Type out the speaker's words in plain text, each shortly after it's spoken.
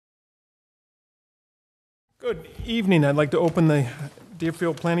Good evening. I'd like to open the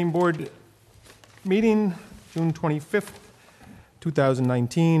Deerfield Planning Board meeting, June 25th,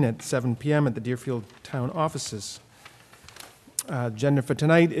 2019 at 7 p.m. at the Deerfield Town offices. Agenda for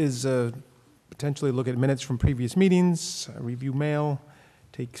tonight is potentially look at minutes from previous meetings, review mail,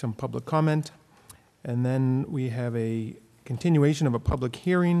 take some public comment, and then we have a continuation of a public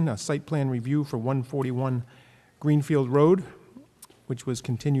hearing, a site plan review for 141 Greenfield Road, which was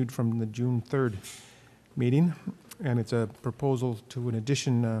continued from the June 3rd meeting, and it's a proposal to an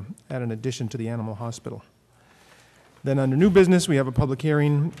addition, add an addition to the animal hospital. Then under new business, we have a public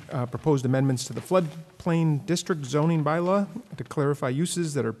hearing, proposed amendments to the floodplain district zoning bylaw to clarify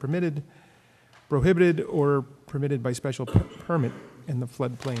uses that are permitted, prohibited, or permitted by special permit in the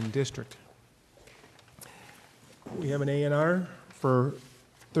floodplain district. We have an A&R for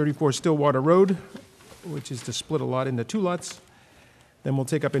 34 Stillwater Road, which is to split a lot into two lots. Then we'll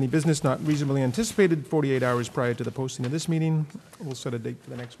take up any business not reasonably anticipated 48 hours prior to the posting of this meeting. We'll set a date for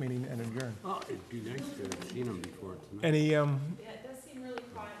the next meeting and adjourn. Oh, it'd be nice to have seen them before tonight. Yeah, it does seem really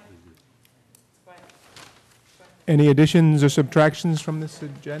quiet. It's quiet. any additions or subtractions from this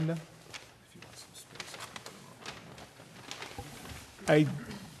agenda?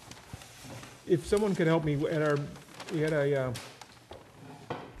 If someone could help me, we had a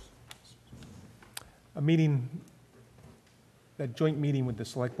meeting, that joint meeting with the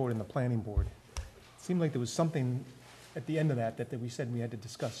select board and the planning board. It seemed like there was something at the end of that we said we had to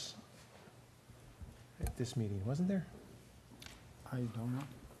discuss at this meeting, wasn't there? I don't know.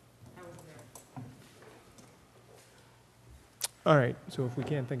 I was there. All right, so if we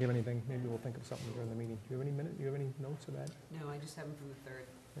can't think of anything, maybe we'll think of something during the meeting. Do you have any notes of that? No, I just have them from the 3rd.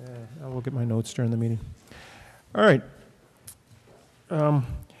 Yeah, I'll look at my notes during the meeting. All right. Paul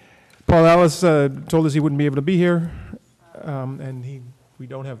Ellis told us he wouldn't be able to be here, and we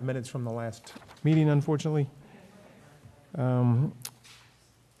don't have minutes from the last meeting, unfortunately.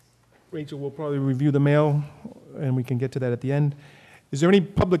 Rachel will probably review the mail, and we can get to that at the end. Is there any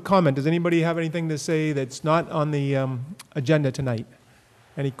public comment? Does anybody have anything to say that's not on the agenda tonight?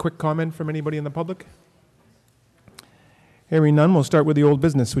 Any quick comment from anybody in the public? Hearing none, we'll start with the old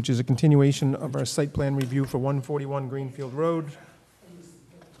business, which is a continuation of our site plan review for 141 Greenfield Road.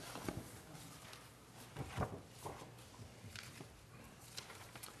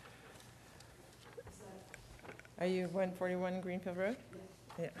 Are you 141 Greenfield Road?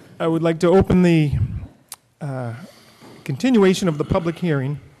 Yeah. I would like to open the continuation of the public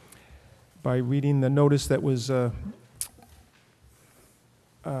hearing by reading the notice that was in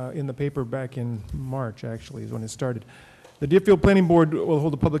the paper back in March, actually, is when it started. The Deerfield Planning Board will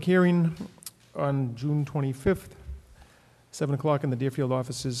hold a public hearing on June 25th, 7 o'clock in the Deerfield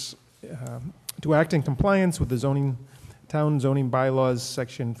offices, to act in compliance with the town zoning bylaws,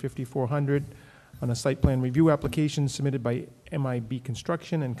 section 5400, on a site plan review application submitted by MIB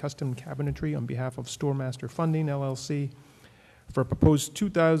Construction and Custom Cabinetry on behalf of Storemaster Funding, LLC, for a proposed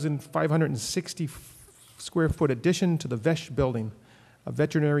 2,560 square foot addition to the VESH building, a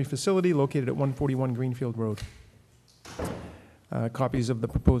veterinary facility located at 141 Greenfield Road. Copies of the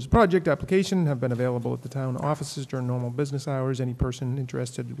proposed project application have been available at the town offices during normal business hours. Any person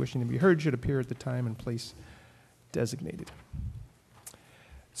interested wishing to be heard should appear at the time and place designated.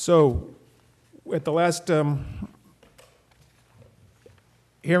 So, at the last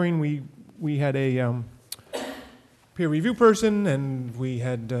hearing, we had a peer review person, and we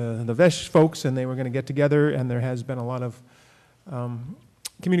had the VESH folks, and they were going to get together, and there has been a lot of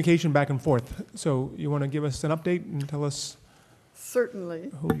communication back and forth. So you want to give us an update and tell us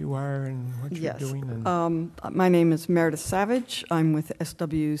certainly who you are and what you're doing? And my name is Meredith Savage. I'm with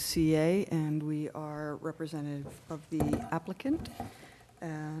SWCA, and we are representative of the applicant.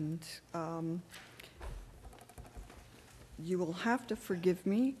 And you will have to forgive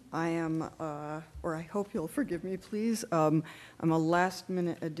me. I am, or I hope you'll forgive me, please. I'm a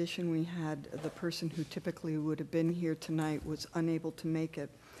last-minute addition. We had the person who typically would have been here tonight was unable to make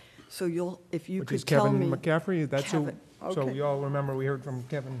it. So if you could tell me. Which is Kevin McCaffrey? That's Kevin. who. So Okay. we all remember we heard from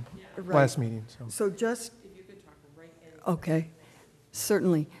Kevin Right. last meeting. So just. If you could talk right in. Okay,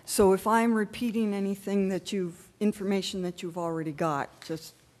 certainly. So if I'm repeating anything information that you've already got,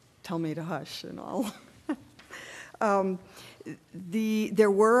 just tell me to hush and I'll.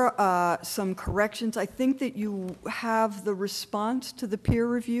 There were some corrections. I think that you have the response to the peer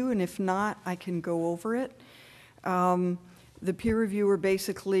review, and if not, I can go over it. The peer reviewer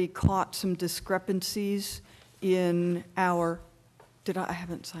basically caught some discrepancies in our, I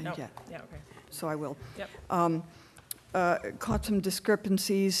haven't signed No. yet. Yeah, okay. So I will. Yep. Caught some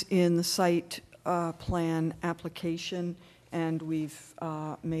discrepancies in the site plan application and we've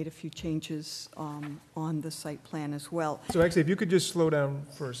made a few changes on the site plan as well. So actually, if you could just slow down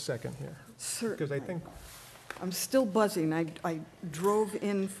for a second here, Certainly. because I think, I'm still buzzing. I drove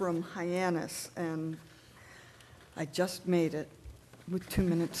in from Hyannis, and I just made it with 2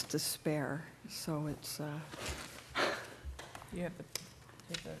 minutes to spare, so it's, You have to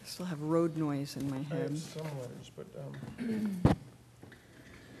take the, I still have road noise in my I head. have some letters, but,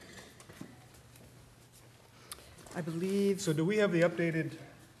 I believe, so do we have the updated,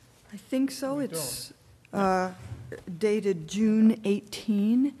 I think so. We It's dated June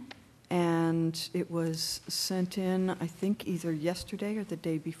 18, and it was sent in, I think, either yesterday or the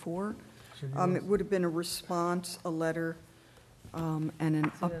day before. It would have been a response, a letter, and an Is it in the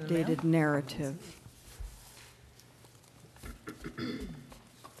mail? updated narrative.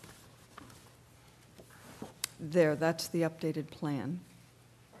 There, that's the updated plan.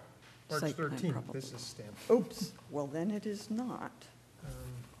 March Site plan, 13th, probably. this is stamped. Oops, well, then it is not.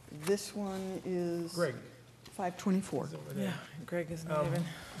 This one is Greg. 524. is over there. yeah, Greg is not Um, even.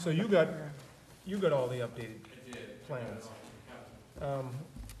 So you got all the updated plans.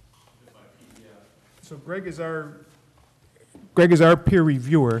 So Greg is our peer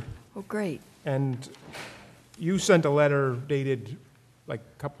reviewer, Oh, great. and you sent a letter dated like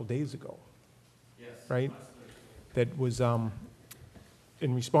a couple days ago. Yes. Right? That was in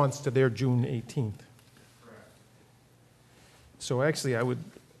response to their June 18th. Correct. So actually, it would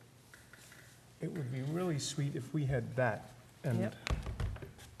be really sweet if we had that, and Yep.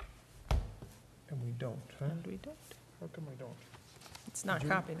 we don't, huh? And we don't. How come I don't? It's not Did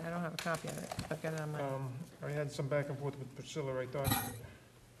you- copied, I don't have a copy of it. I've got it on my, I had some back and forth with Priscilla, I thought. It's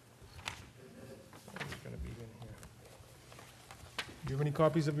gonna be in here. Do you have any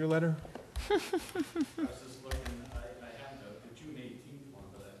copies of your letter? I was just looking, I have the June 18th one,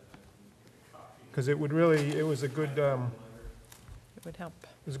 but I can copy. Because it was a good, it would help. it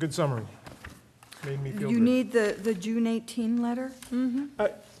was a good summary. Made me feel You good. need the June 18 letter? Mm-hmm.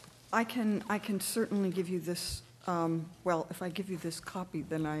 I can certainly give you this, well, if I give you this copy,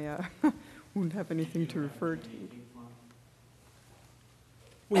 then I won't have anything to refer to.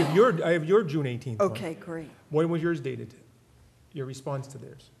 I have your June 18th one. Okay, great. When was yours dated? Your response to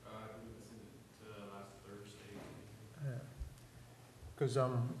theirs? To last Thursday. Because,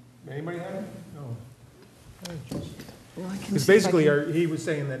 anybody have it? No. Well, I can Because see if I basically, can- he was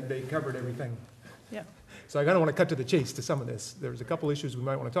saying that they covered everything. Yeah. So I kind of want to cut to the chase to some of this. There's a couple issues we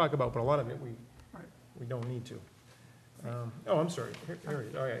might want to talk about, but a lot of it we don't need to. Oh, I'm sorry. Here it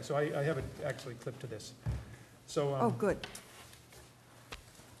is. All right, so I have it actually clipped to this. So, Oh, good.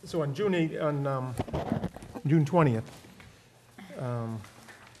 so on June 20th,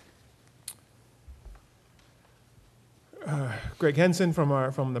 Greg Henson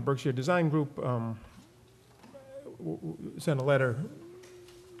from the Berkshire Design Group sent a letter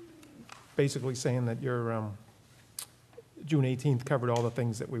basically saying that your June 18th covered all the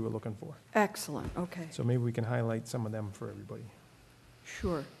things that we were looking for. Excellent, okay, So maybe we can highlight some of them for everybody.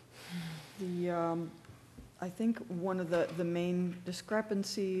 sure. I think one of the main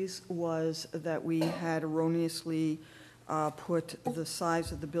discrepancies was that we had erroneously put the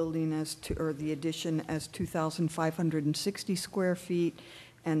size of the building or the addition as 2,560 square feet,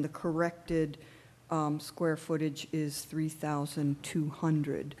 and the corrected square footage is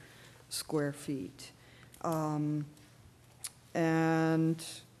 3,200 square feet. And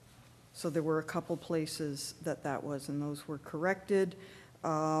so there were a couple places that was, and those were corrected.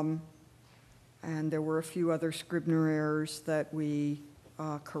 And there were a few other Scribner errors that we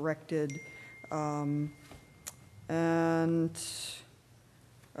corrected. One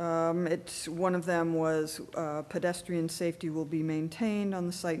of them was pedestrian safety will be maintained on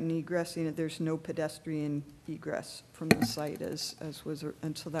the site and egressing. There's no pedestrian egress from the site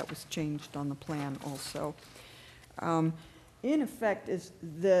and so that was changed on the plan also. In effect, is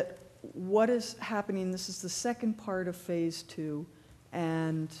that what is happening, this is the second part of Phase 2,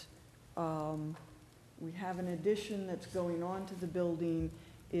 and we have an addition that's going on to the building.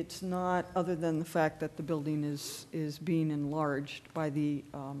 It's not, other than the fact that the building is being enlarged by the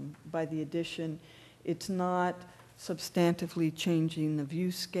addition, it's not substantively changing the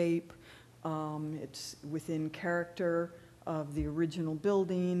viewscape. It's within character of the original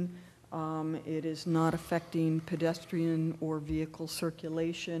building. It is not affecting pedestrian or vehicle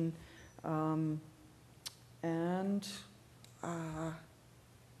circulation. And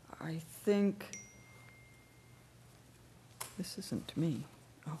I think, this isn't me.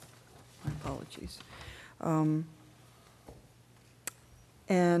 Oh, my apologies.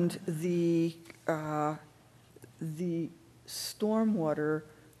 And the stormwater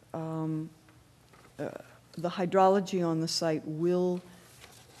the hydrology on the site will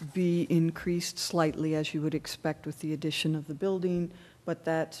be increased slightly, as you would expect with the addition of the building, but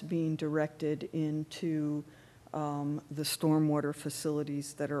that's being directed into the stormwater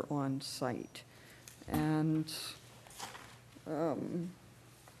facilities that are on site. And let's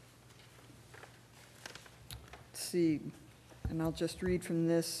see, and I'll just read from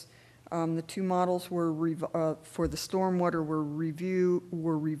this. The two models were for the stormwater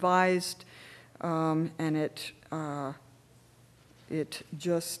were revised, and it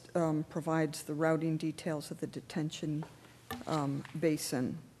just provides the routing details of the detention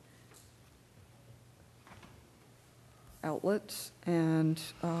basin outlets, and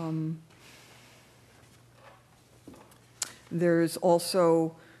there's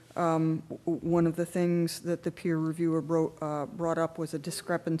also one of the things that the peer reviewer brought up was a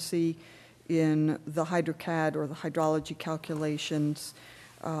discrepancy in the HydroCAD or the hydrology calculations,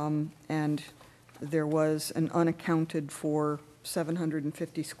 and there was an unaccounted for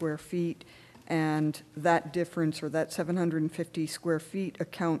 750 square feet, and that difference, or that 750 square feet,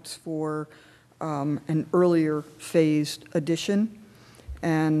 accounts for an earlier phased addition,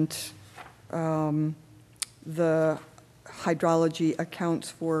 and the hydrology accounts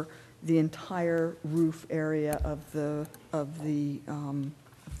for the entire roof area of the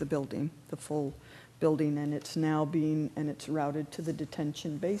building, the full building, and it's now it's routed to the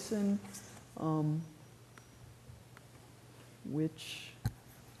detention basin, which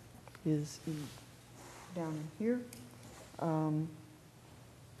is down in here.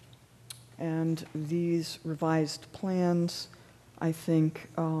 And these revised plans, I think,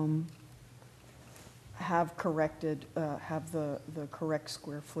 have corrected, have the correct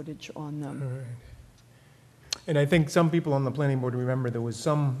square footage on them. All right. And I think some people on the planning board remember there was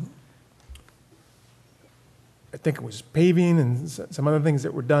some, I think it was paving and some other things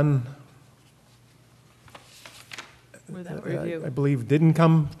that were done. Without I review. believe didn't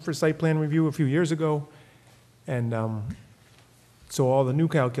come for site plan review a few years ago. And so all the new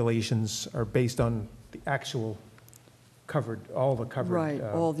calculations are based on the actual covered, all the covered. Right,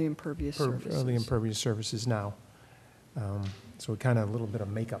 all the impervious surfaces. All the impervious surfaces now. So kind of a little bit of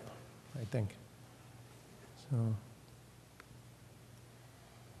makeup, I think. So,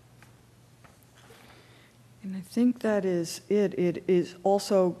 And I think that is it. It is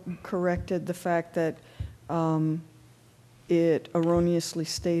also corrected the fact that it erroneously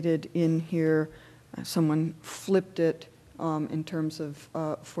stated in here, someone flipped it in terms of,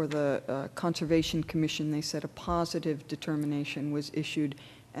 for the Conservation Commission, they said a positive determination was issued,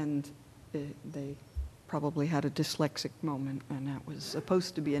 and they probably had a dyslexic moment, and that was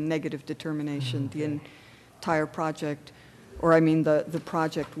supposed to be a negative determination. The entire project, or I mean the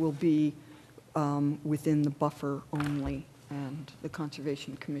project will be within the buffer only, and the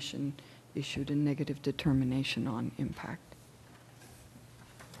Conservation Commission issued a negative determination on impact.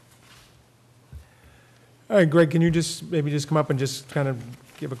 all right, Greg, can you maybe just come up and just kind of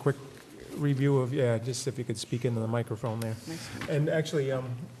give a quick review of, just if you could speak into the microphone there. And actually, I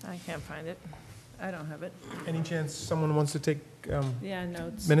can't find it. I don't have it. any chance someone wants to take Yeah,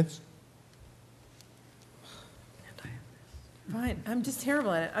 notes. minutes? Fine, I'm just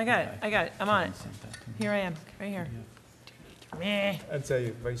terrible at it. I got it, I'm on it. Here I am, right here. Meh. I'd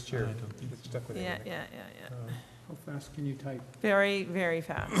say Vice Chair, get stuck with it. Yeah. How fast can you type? Very, very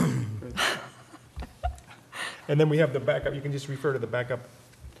fast. And then we have the backup, you can just refer to the backup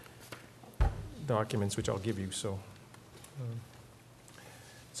documents, which I'll give you, so.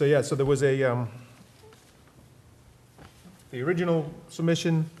 So there was the original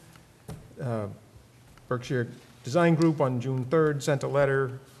submission, Berkshire Design Group on June 3rd sent a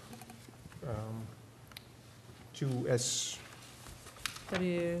letter to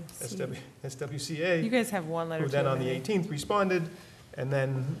SWCA. You guys have one letter Who too. then on the maybe. 18th responded, and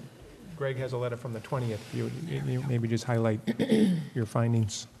then Greg has a letter from the 20th. You maybe just highlight your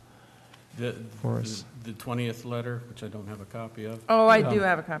findings for us. The 20th letter, which I don't have a copy of. Oh, I do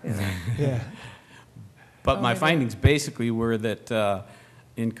have a copy of that. Yeah. But Oh my my God. findings basically were that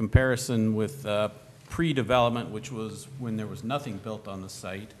in comparison with pre-development, which was when there was nothing built on the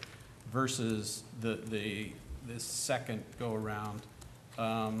site, versus this second go-around,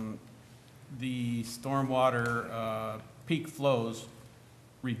 the stormwater peak flows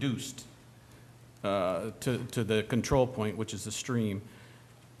reduced to the control point, which is the stream.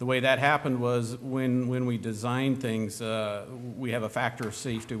 The way that happened was when we design things, we have a factor of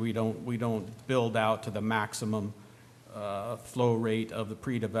safety. We don't build out to the maximum flow rate of the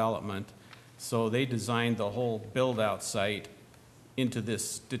pre-development. So they designed the whole build-out site into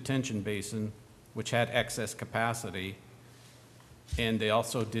this detention basin, which had excess capacity, and they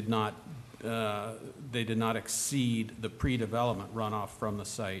also did not they did not exceed the pre-development runoff from the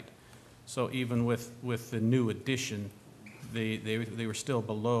site. So even with the new addition, they were still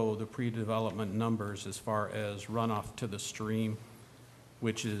below the pre-development numbers as far as runoff to the stream,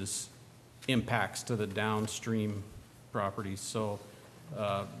 which is impacts to the downstream properties. So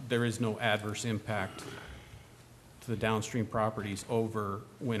there is no adverse impact to the downstream properties over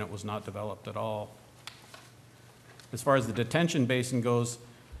when it was not developed at all. As far as the detention basin goes,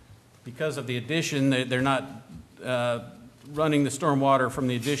 because of the addition, they're not running the stormwater from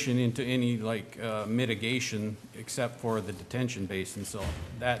the addition into any mitigation except for the detention basin. So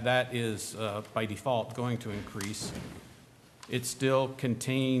that is by default going to increase. It still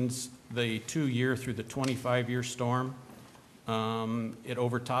contains the 2-year through the 25-year storm. It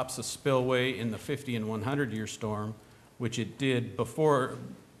overtops the spillway in the 50 and 100-year storm, which it did before,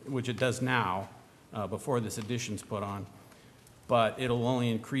 which it does now, before this addition's put on. But it'll only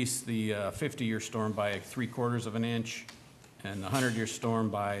increase the 50-year storm by 3/4 of an inch and the 100-year storm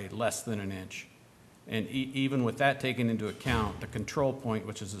by less than an inch. And even with that taken into account, the control point,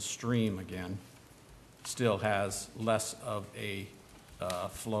 which is a stream again, still has less of a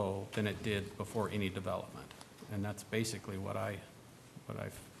flow than it did before any development. And that's basically what I've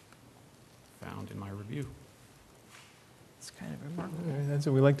found in my review. It's kind of remarkable. That's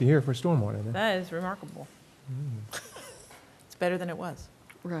what we like to hear for stormwater, then. That is remarkable. It's better than it was.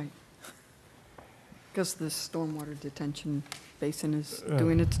 Right. Because the stormwater detention basin is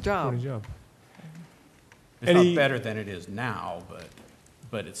doing its job. Good job. It's Any- not better than it is now,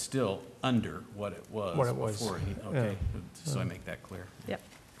 but it's still under what it was. What it was, before. Okay, so I make that clear. Yep.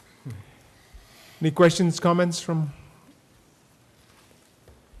 Any questions, comments from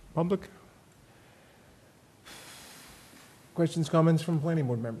public? Questions, comments from planning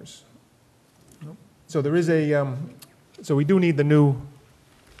board members? Nope. So there is so we do need the new,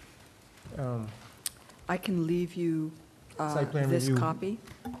 I can leave you Site plan this review. copy.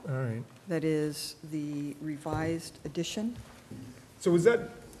 all right. That is the revised edition. So is that,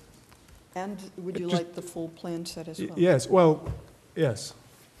 And would you Just- like the full plan set as well? yes, well, yes.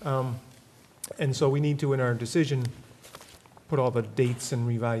 And so we need to, in our decision, put all the dates and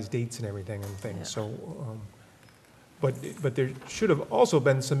revised dates and everything and Yeah. things, so, but there should have also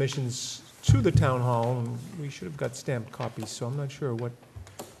been submissions to the town hall, and we should have got stamped copies, so I'm not sure what,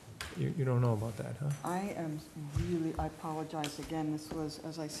 you don't know about that, huh? I am really, I apologize again, this was,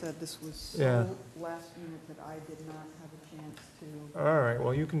 as I said, this was Yeah. so last minute that I did not have a chance to. All right,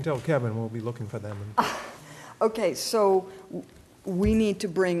 well, you can tell Kevin, we'll be looking for them. and- Okay, so we need to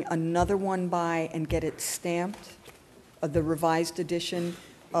bring another one by and get it stamped, the revised edition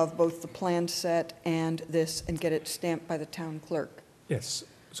of both the plan set and this, and get it stamped by the town clerk. Yes,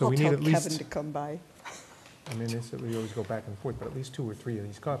 so we need at I'll tell Kevin least, to come by. I mean, we always go back and forth, but at least 2 or 3 of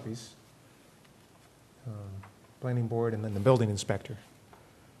these copies. Planning board and then the building inspector,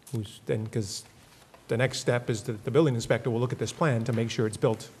 who's then, because the next step is that the building inspector will look at this plan to make sure it's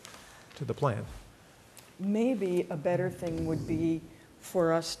built to the plan. Maybe a better thing would be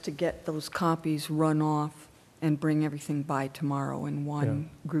for us to get those copies run off and bring everything by tomorrow in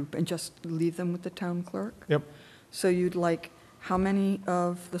one group and just leave them with the town clerk? Yep. So you'd like how many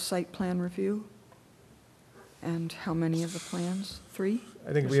of the site plan review? And how many of the plans? 3?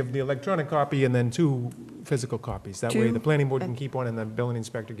 I think we have the electronic copy and then 2 physical copies. That way, 2, the planning board can and- keep one, and the building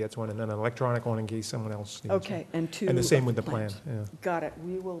inspector gets one, and then an electronic one in case someone else needs one. Okay, and 2 And the same of with the plan, plans. yeah. Got it.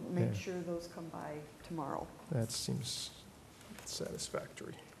 We will make Yeah. sure those come by tomorrow. That seems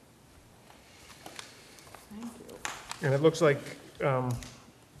satisfactory. Thank you. And it looks like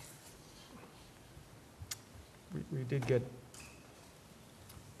we did get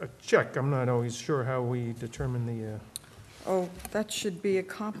a check. I'm not always sure how we determine the Oh, that should be, a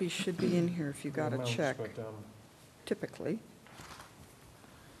copy should be in here if you got a amounts, check, but, typically.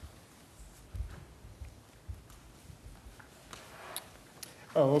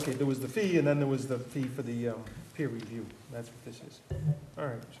 oh, okay, there was the fee, and then there was the fee for the peer review. That's what this is. All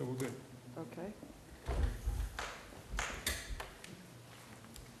right, so we're good. Okay.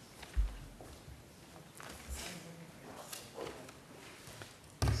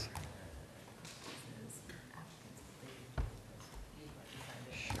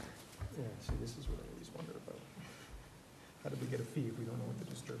 Yeah, see, this is what I always wonder about. How do we get a fee if we don't know what the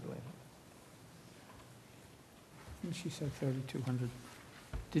disturbed land? She said 3,200.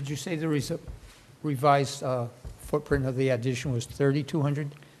 Did you say the revised footprint of the addition was 3,200?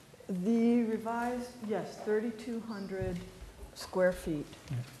 The revised, yes, 3,200 square feet.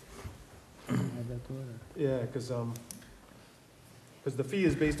 Yeah, because the fee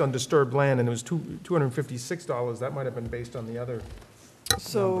is based on disturbed land, and it was $256. That might have been based on the other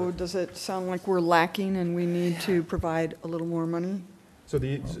So does it sound like we're lacking and we need to provide a little more money? So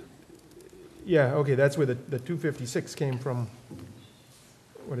yeah, okay, that's where the 256 came from,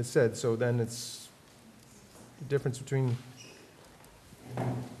 what it said, so then it's the difference between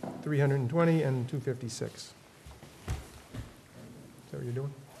 320 and 256. Is that what you're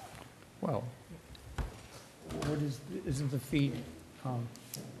doing? Well, what isn't the fee $10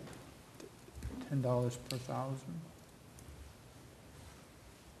 per thousand?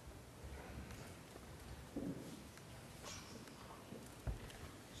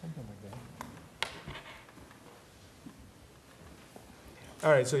 Something like that.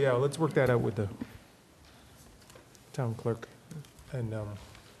 All right, so yeah, let's work that out with the town clerk. And,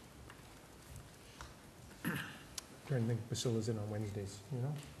 trying to think if Priscilla's in on Wednesdays, you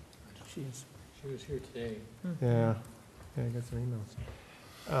know? She is. She was here today. Yeah, I got some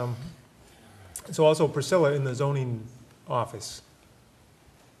emails. So also Priscilla in the zoning office.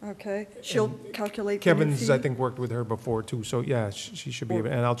 Okay, she'll And calculate the new Kevin's, fee? I think, worked with her before too, so yeah, she should be, able.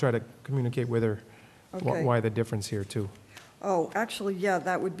 And I'll try to communicate with her Okay. why the difference here too. Oh, actually, yeah,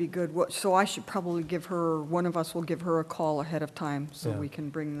 that would be good. So I should probably give her, one of us will give her a call ahead of time so Yeah. we can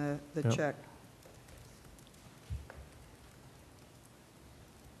bring the Yeah. check.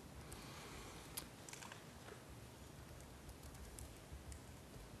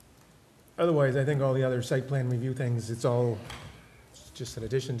 Otherwise, I think all the other site plan review things, it's just an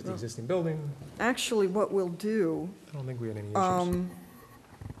addition to the Well- existing building. Actually, what we'll do I don't think we had any issues.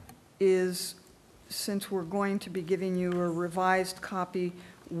 is, since we're going to be giving you a revised copy,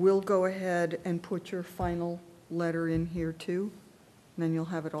 we'll go ahead and put your final letter in here too, and then you'll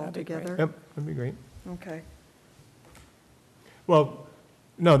have it all That'd be great. together. Yep, that'd be great. Okay. Well,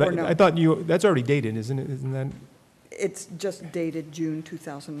 no, Or no. I thought that's already dated, isn't it? Isn't that? It's just dated June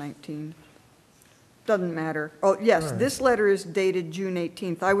 2019. Doesn't matter. Oh, yes, All right. this letter is dated June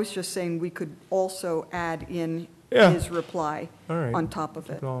 18th. I was just saying we could also add in Yeah. his reply All right. on top of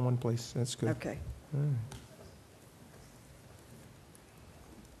Keep it. it all in one place, that's good. Okay. All right.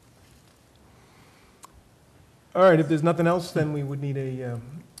 All right, if there's nothing else, then we would need a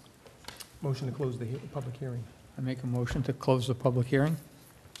motion to close the public hearing. I make a motion to close the public hearing?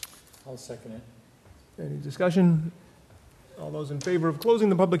 I'll second it. Any discussion? All those in favor of closing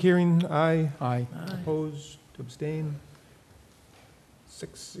the public hearing, aye. Aye. Opposed, to abstain?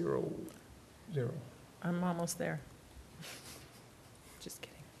 6-0-0. I'm almost there. Just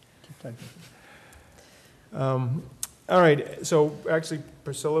kidding. Keep typing. All right, so actually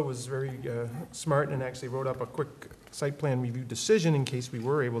Priscilla was very smart and actually wrote up a quick site plan review decision in case we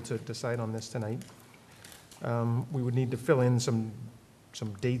were able to decide on this tonight. We would need to fill in some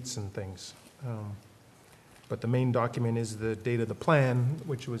dates and things. But the main document is the date of the plan,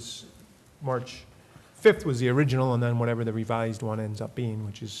 which was March 5th was the original, and then whatever the revised one ends up being,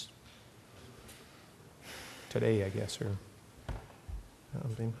 which is today, I guess, or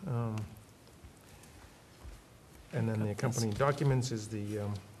something. And then the accompanying documents is the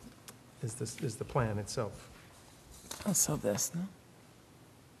plan itself. Also this, no?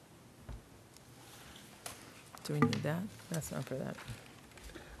 Do we need that? That's not for that.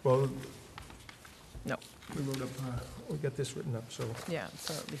 Well, No. we wrote up, we got this written up, so, Yeah,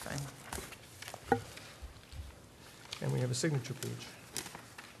 so it'll be fine. and we have a signature page.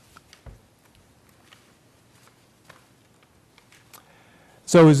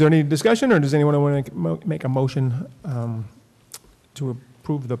 So is there any discussion, or does anyone want to make a motion to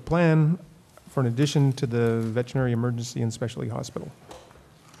approve the plan for an addition to the veterinary emergency and specialty hospital?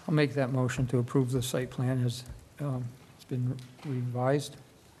 I'll make that motion to approve the site plan as it's been revised.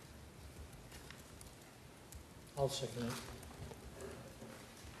 I'll second it.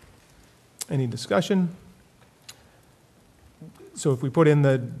 Any discussion? So if we put in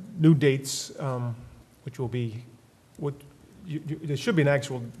the new dates, which will be, there should be there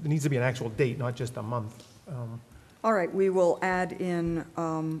needs to be an actual date, not just a month. All right, we will add in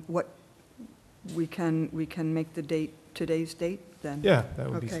what we can make the date, today's date then? Yeah, that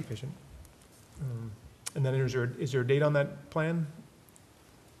would be Okay. sufficient. And then is there a date on that plan?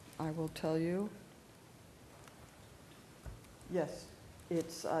 I will tell you. Yes,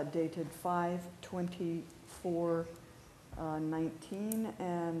 it's dated 5/24/19,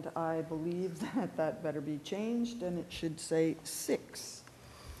 and I believe that better be changed, and it should say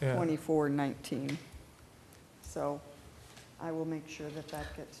 6/24/19. So I will make sure that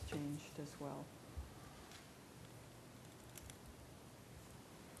gets changed as well.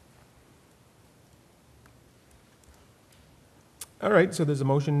 All right, so there's a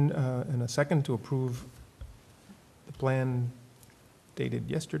motion and a second to approve the plan dated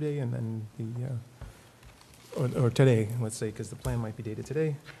yesterday, and then the or today, let's say, because the plan might be dated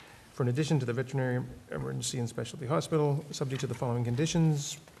today, for an addition to the veterinary emergency and specialty hospital, subject to the following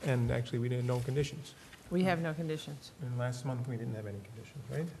conditions, and actually, we didn't know conditions. We have no conditions. And last month, we didn't have any conditions,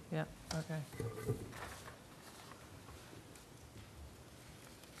 right? Yeah, okay.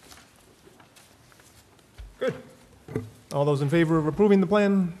 Good. All those in favor of approving the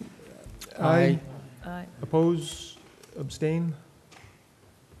plan? Aye. Aye. Oppose, abstain?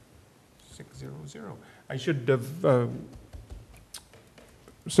 600. I should have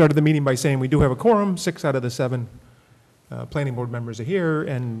started the meeting by saying we do have a quorum. 6 out of the 7 planning board members are here,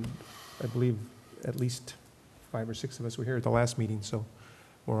 and I believe at least 5 or 6 of us were here at the last meeting, so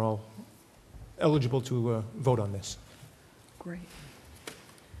we're all eligible to vote on this. Great.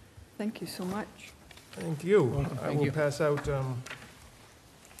 Thank you so much. Thank you. Welcome. I Thank will you. pass out the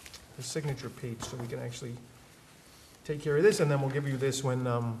signature page so we can actually take care of this, and then we'll give you this when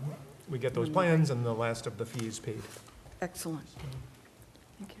we get those plans and the last of the fees paid. Excellent.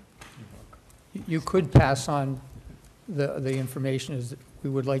 Thank you. You could pass on the information is that we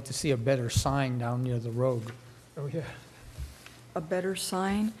would like to see a better sign down near the road. Oh, yeah. A better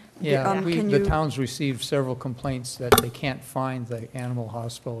sign? Yeah, Can the you- town's received several complaints that they can't find the animal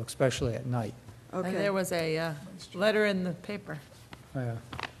hospital, especially at night. And Okay, there was a letter in the paper. Yeah.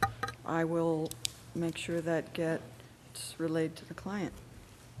 I will make sure that gets relayed to the client.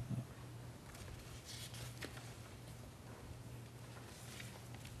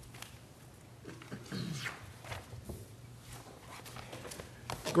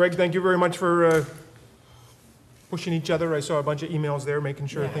 Greg, thank you very much for pushing each other. I saw a bunch of emails there, making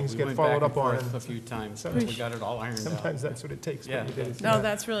sure Yeah, things we get went followed back up and on. forth a few times, So- but we got it all ironed out. Sometimes that's what it takes. but Yeah. you did it. No,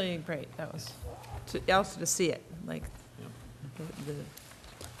 that's really great. That was, also to see it, like,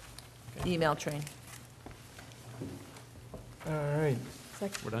 the email train. All right.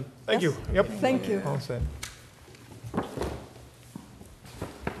 We're done? Thank you. Yep. Thank you. All set.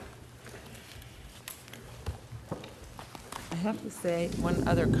 I have to say, one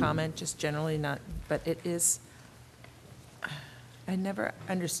other comment, just generally not, but it is, I never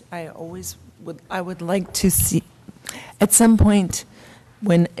I always I would like to see, at some point,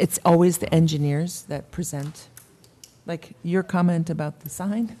 when it's always the engineers that present, like your comment about the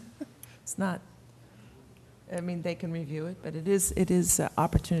sign, it's not, I mean, they can review it, but it is an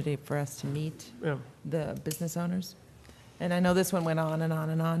opportunity for us to meet Yeah. the business owners. And I know this one went on and on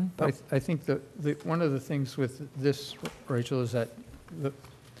and on, but I think one of the things with this, Rachel, is that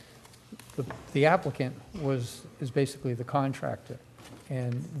the applicant is basically the contractor,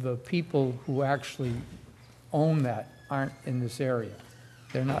 and the people who actually own that aren't in this area.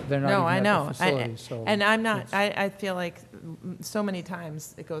 They're not No, even I at know. the facility, so. And I'm not, it's- I feel like so many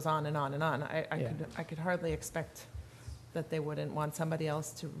times it goes on and on and on. Yeah. I could hardly expect that they wouldn't want somebody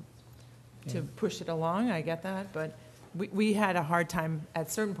else to Yeah. push it along. I get that, but we had a hard time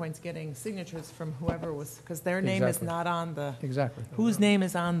at certain points getting signatures from whoever was, because their name is Exactly. not on the, Exactly. whose name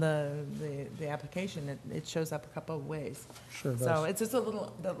is on the application. It shows up a couple of ways. Sure does. So it's just a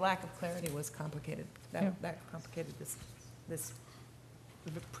little, the lack of clarity was complicated. Yeah. That complicated this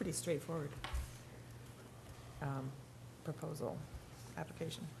pretty straightforward proposal,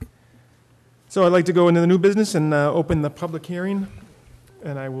 application. So I'd like to go into the new business and open the public hearing,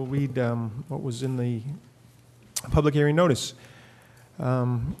 and I will read what was in the public hearing notice.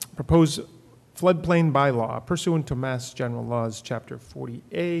 Proposed floodplain bylaw pursuant to Mass General Laws, Chapter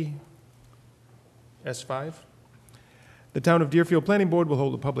 40A, S5. The Town of Deerfield Planning Board will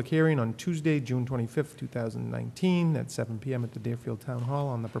hold a public hearing on Tuesday, June 25th, 2019, at 7 p.m. at the Deerfield Town Hall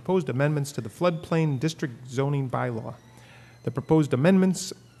on the proposed amendments to the floodplain district zoning bylaw. The proposed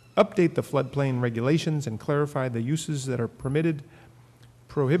amendments update the floodplain regulations and clarify the uses that are permitted,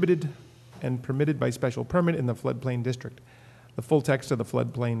 prohibited, and permitted by special permit in the floodplain district. The full text of the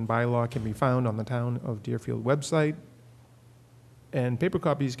floodplain bylaw can be found on the Town of Deerfield website, and paper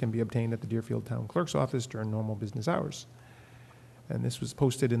copies can be obtained at the Deerfield Town Clerk's office during normal business hours. And this was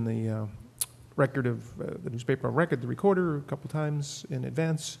posted in the record of, the newspaper of record, the Recorder, a couple times in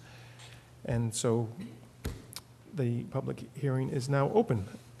advance. And so the public hearing is now open,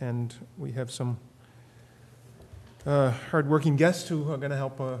 and we have some hardworking guests who are going to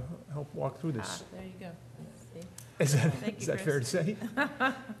help walk through this. There you go. See? Is that, Thank you, is that fair to Chris. say?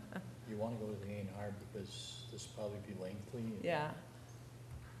 You want to go to the A&R because this will probably be lengthy. Yeah.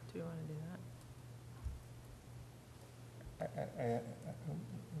 Do you want to do that?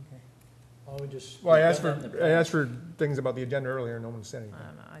 Why don't we just? Well, I we've asked done that in the I asked past. for things about the agenda earlier, and no one said anything. I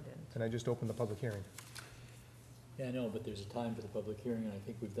don't know, I didn't. And I just opened the public hearing. Yeah, I know, but there's a time for the public hearing, and I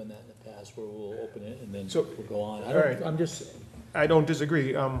think we've done that in the past where we'll open it and then So- we'll go on. all right. I'm just, I don't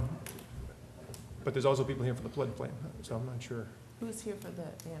disagree. but there's also people here for the floodplain, so I'm not sure. Who's here for the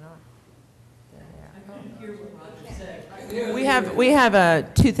A&R? We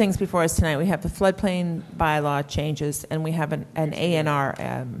have two things before us tonight. We have the floodplain bylaw changes, and we have an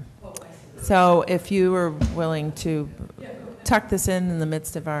A&R. So if you were willing to tuck this in the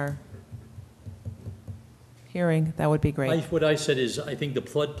midst of our hearing, that would be great. What I said is, I think the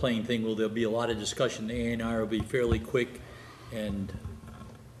floodplain thing, there'll be a lot of discussion. The A&R will be fairly quick, and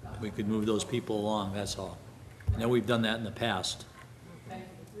we could move those people along, that's all. I know we've done that in the past.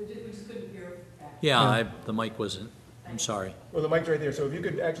 We just couldn't hear back. Yeah, the mic wasn't, I'm sorry. Well, the mic's right there, so if you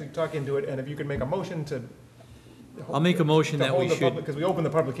could actually talk into it, and if you could make a motion to. I'll make a motion that we should. Because we opened the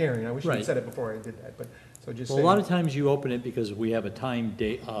public hearing, I wish you had Right. said it before I did that, but, so just say. Well, a lot of times you open it because we have a time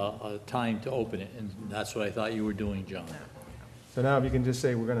to open it, and that's what I thought you were doing, John. So now if you can just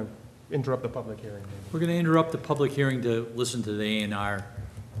say, we're gonna interrupt the public hearing. We're gonna interrupt the public hearing to listen to the A&R.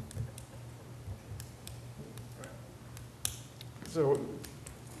 So,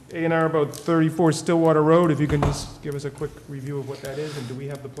 A&R about 34 Stillwater Road, if you can just give us a quick review of what that is, and do we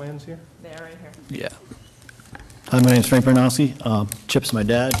have the plans here? They're right here. Yeah. Hi, my name's Frank Bernowski. Chip's my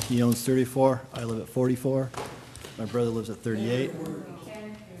dad. He owns 34. I live at 44. My brother lives at 38. You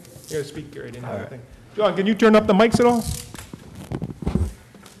gotta speak right into the thing. John, can you turn up the mics at all?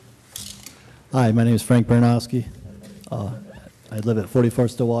 Hi, my name is Frank Bernowski. I live at 44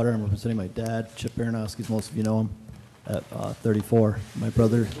 Stillwater. I'm representing my dad, Chip Bernowski, as most of you know him, at 34. My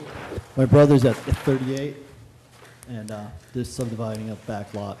brother's at 38, and just subdividing a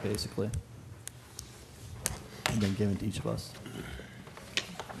back lot, basically, and then giving it to each of us.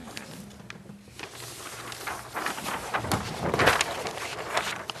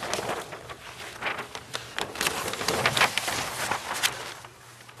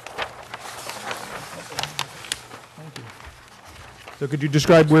 So could you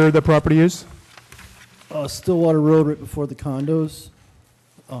describe where the property is? Stillwater Road, right before the condos,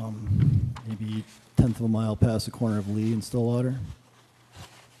 maybe 1/10 of a mile past the corner of Lee and Stillwater.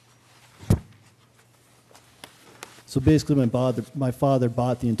 So basically, my father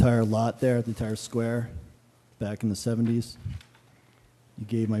bought the entire lot there, the entire square, back in the 70s. He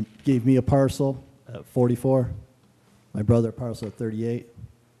gave me a parcel at 44, my brother a parcel at 38.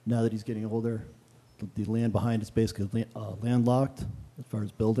 Now that he's getting older, the land behind is basically landlocked as far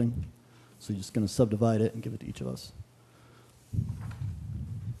as building. So you're just going to subdivide it and give it to each of us.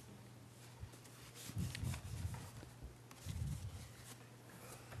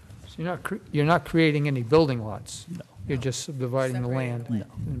 So you're not creating any building lots? No. You're just subdividing the land No.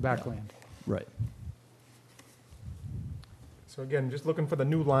 and backland? Right. So again, just looking for the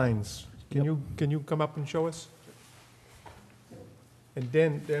new lines. Can you come up and show us? And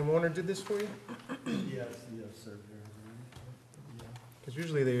Dan Warner did this for you? Yes, sir. Because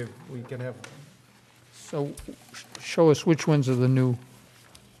usually we can have, So show us which ones are the new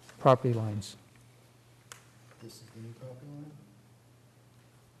property lines. This is the new property line.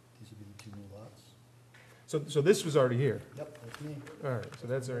 These would be the 2 new lots. so this was already here. Yep, that's me. All right, so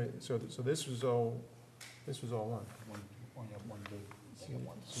that's all right, so this was all one. One big.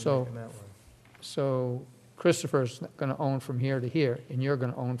 So- And that one. So Christopher's going to own from here to here, and you're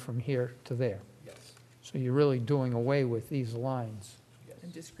going to own from here to there. Yes. So you're really doing away with these lines.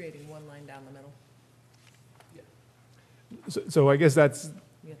 And just creating one line down the middle. So I guess do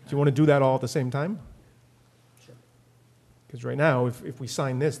you want to do that all at the same time? Sure. Because right now, if we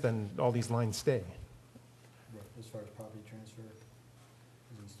sign this, then all these lines stay. Right, as far as property transfer,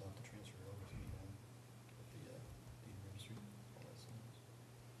 we still have to transfer it over to the deed registry, all that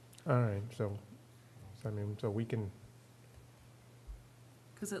stuff. All right, so we can,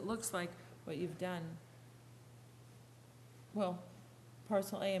 Because it looks like what you've done, well,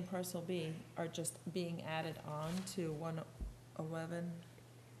 parcel A and parcel B are just being added on to 111. And the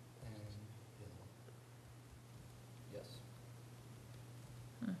other one. Yes.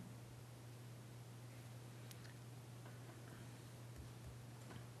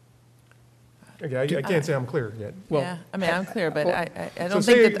 okay, I can't say I'm clear yet. Well- Yeah, I mean, I'm clear, but I So don't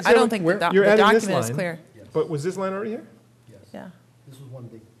say- think that, say I don't like think where- the you're adding this document is line. clear. Yes. But was this line already here? Yes. Yeah. This was one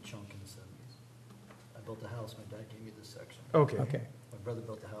big chunk in the 70s. I built a house, my dad gave me this section. Okay. Okay. My brother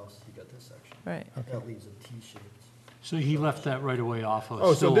built a house, he got this section. Right. That leaves a T-shaped. So he left that right away off of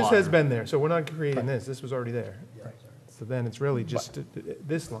Oh, so this has Stillwater. been there, so we're not creating this was already there. Yeah, sorry. So then it's really just,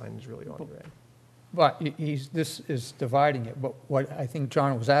 this line is really all you're adding. But this is dividing it, but what I think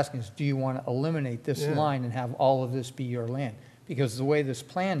John was asking is, do you want to eliminate this Yeah. line and have all of this be your land? Because the way this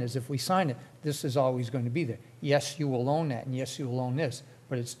plan is, if we sign it, this is always going to be there. Yes, you will own that, and yes, you will own this,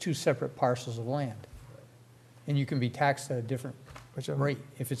 but it's 2 separate parcels of land. And you can be taxed at a different Whichever. rate.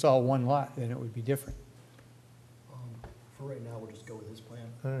 If it's all one lot, then it would be different. For right now, we'll just go with his plan.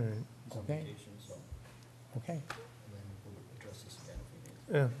 All right, He's on Okay. vacation, so, Okay. and then we'll address this again if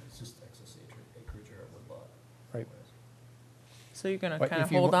we need. yeah. It's just excess acreage or wood lot. Right. So you're going to But kind of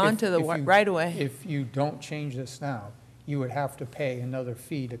if you- hold on if- to the if you- right of way? If you don't change this now, you would have to pay another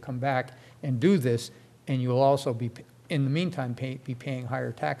fee to come back and do this, and you'll also be, in the meantime, be paying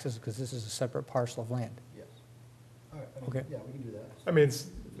higher taxes because this is a separate parcel of land. Yes. All right, Okay. yeah, we can do that. I mean,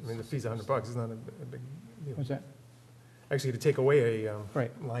 the fee's $100, it's not a big deal. What's that? Actually, to take away a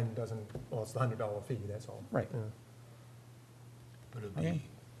Right. line doesn't, well, it's the $100 fee, that's all. Right. Yeah. But it'd Okay. be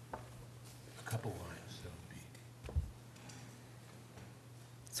a couple lines, that would be.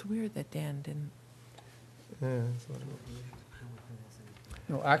 It's weird that Dan didn't. Yeah, that's what it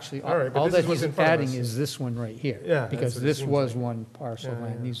No, actually, All right, but all this that is what's he's in front of adding us. is this one right here. Yeah, that's Because what it this seems was like. one parcel of Yeah,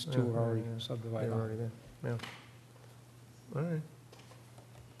 land. yeah, These two yeah, are already yeah, yeah. subdivided They're off. already there, yeah. All right.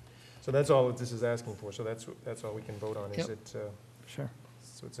 So that's all that this is asking for, so that's all we can vote on, is Yep. it, Sure.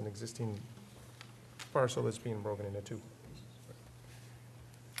 so it's an existing parcel that's being broken into two.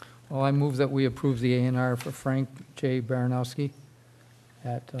 Well, I move that we approve the A&R for Frank J. Baranowski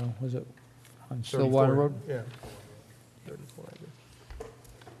at, was it on Stillwater 34, Road? Yeah. 34, I guess.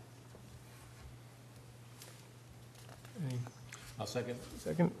 Any I'll second.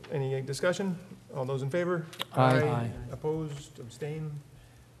 second, any discussion? All those in favor? Aye. Aye. Opposed, abstain,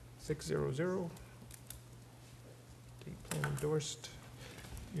 600. Date plan endorsed.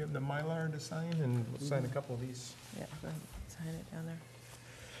 You have the Mylar to sign, and we'll sign a couple of these. Yeah, go ahead, sign it down there.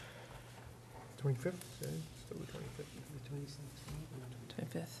 25th, still the 25th.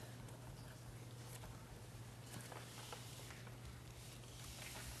 25th.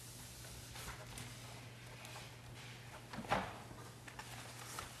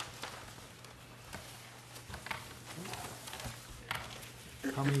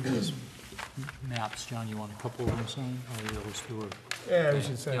 How many of these maps, John, you want a couple of them signed, or those two are? Yeah, we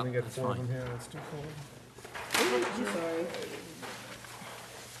should sign, Yeah, we got that's 4 of fine. them here, let's do 4 of them.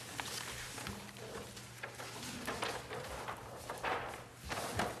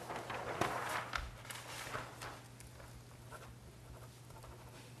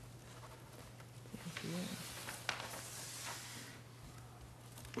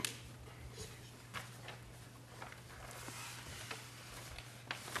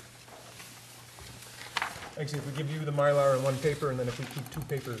 Actually, if we give you the Mylar and one paper, and then if we keep 2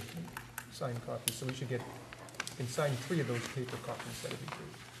 paper signed copies, so we should get, you can sign 3 of those paper copies, that'd be great.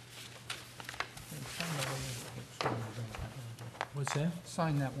 What's that?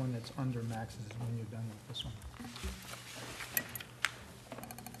 Sign that one that's under Max's when you're done with this one.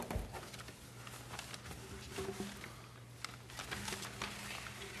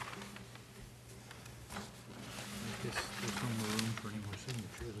 There's no more room for any more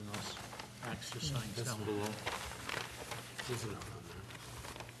signatures, and else Max just signs down below. Isn't it on there?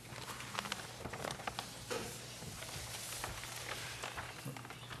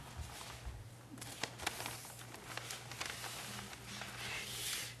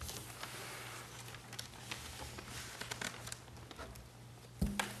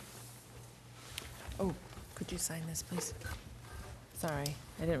 Oh, could you sign this, please? Sorry,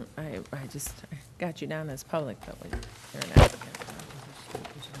 I didn't, I just I got you down as public, but when you're an applicant.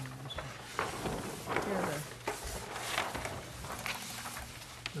 Here are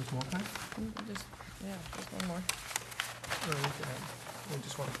There's more, Pat? just, yeah, there's one more. Or we can have, we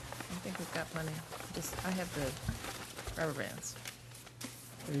just want, I think we've got plenty. Just, I have the rubber bands.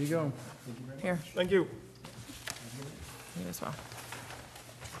 There you go. Here, thank you. you as well.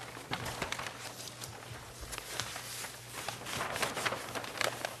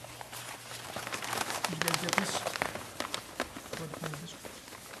 Did you guys get this?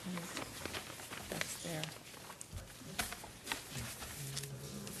 That's there.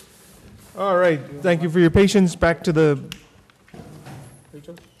 All right, thank you for your patience. Back to the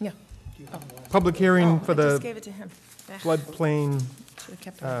Yeah. public hearing for I just the gave it to him. Yeah, floodplain, should've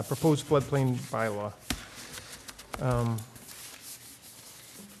kept it. proposed floodplain bylaw.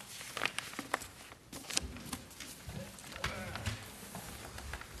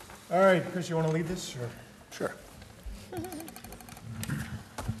 All right, Chris, you want to lead this, or? Sure.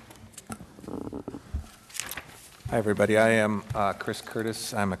 Hi, everybody. I am Chris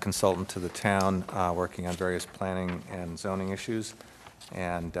Curtis. I'm a consultant to the town, working on various planning and zoning issues.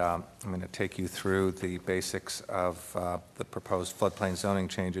 And I'm going to take you through the basics of the proposed floodplain zoning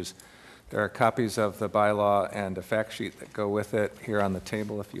changes. There are copies of the bylaw and a fact sheet that go with it here on the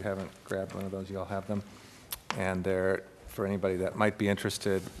table. If you haven't grabbed one of those, you'll have them. And there, for anybody that might be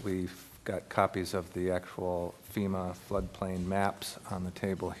interested, we've got copies of the actual FEMA floodplain maps on the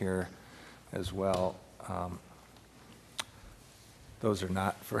table here as well. Those are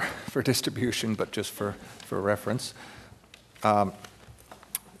not for distribution, but just for reference.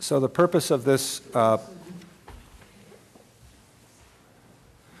 So the purpose of this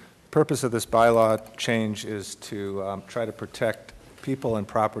bylaw change is to try to protect people and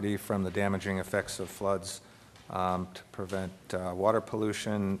property from the damaging effects of floods, to prevent water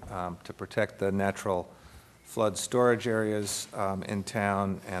pollution, to protect the natural flood storage areas in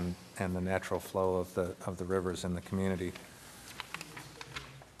town, and the natural flow of the rivers in the community.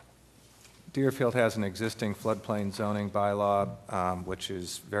 Deerfield has an existing floodplain zoning bylaw, which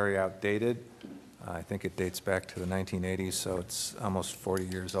is very outdated. I think it dates back to the 1980s, so it's almost 40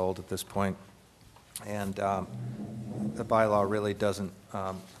 years old at this point. And the bylaw really doesn't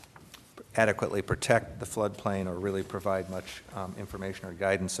adequately protect the floodplain or really provide much information or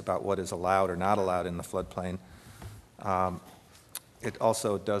guidance about what is allowed or not allowed in the floodplain. It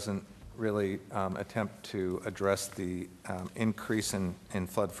also doesn't really attempt to address the increase in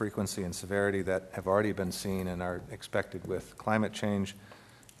flood frequency and severity that have already been seen and are expected with climate change,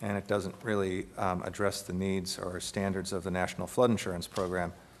 and it doesn't really address the needs or standards of the National Flood Insurance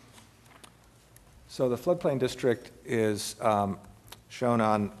Program. So the floodplain district is shown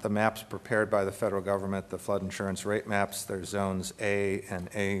on the maps prepared by the federal government, the flood insurance rate maps. There's zones A and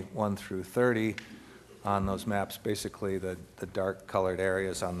A1 through 30 on those maps. Basically, the dark colored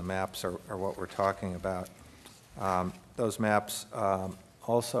areas on the maps are what we're talking about. Those maps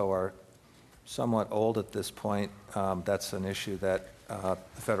also are somewhat old at this point. That's an issue that the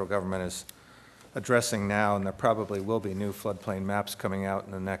federal government is addressing now, and there probably will be new floodplain maps coming out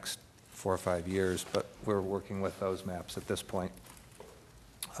in the next 4 or 5 years, but we're working with those maps at this point.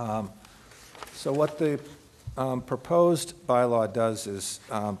 So what the proposed bylaw does is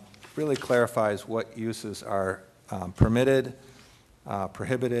really clarifies what uses are permitted,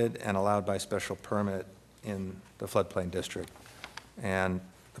 prohibited, and allowed by special permit in the floodplain district. And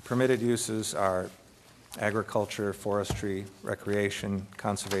the permitted uses are agriculture, forestry, recreation,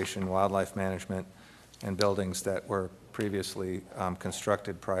 conservation, wildlife management, and buildings that were previously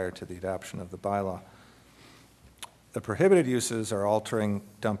constructed prior to the adoption of the bylaw. The prohibited uses are altering,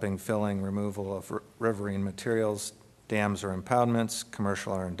 dumping, filling, removal of riverine materials, dams or impoundments,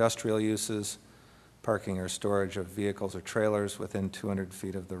 commercial or industrial uses, parking or storage of vehicles or trailers within 200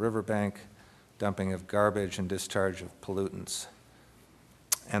 feet of the riverbank, dumping of garbage and discharge of pollutants.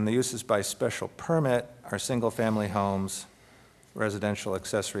 And the uses by special permit are single-family homes, residential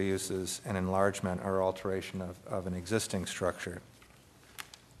accessory uses, and enlargement or alteration of an existing structure.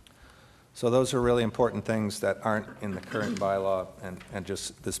 So those are really important things that aren't in the current bylaw, and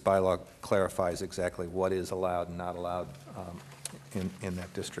just this bylaw clarifies exactly what is allowed and not allowed in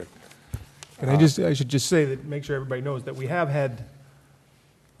that district. And I should just say that, make sure everybody knows that we have had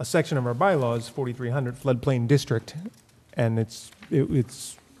a section of our bylaws, 4300 floodplain district, and it's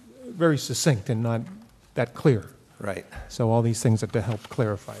very succinct and not that clear. Right. So all these things are to help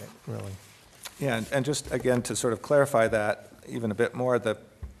clarify it, really. Yeah, and just again to sort of clarify that even a bit more, the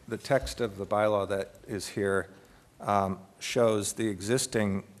text of the bylaw that is here shows the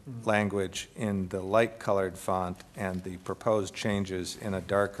existing language in the light-colored font and the proposed changes in a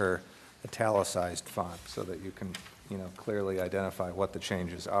darker italicized font, so that you can, clearly identify what the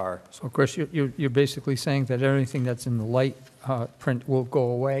changes are. So, Chris, you're basically saying that everything that's in the light print will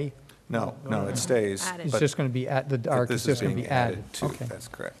go away? No, it stays. Added. It's but just going to be at the dark, it's just going to be added? To, Okay. that's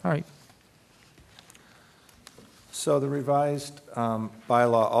correct. All right. So the revised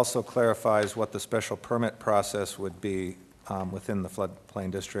bylaw also clarifies what the special permit process would be within the floodplain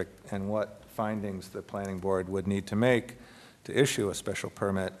district and what findings the planning board would need to make to issue a special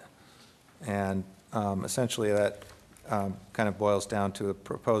permit. And essentially that kind of boils down to a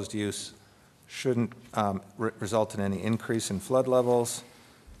proposed use shouldn't result in any increase in flood levels.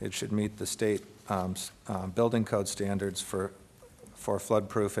 It should meet the state building code standards for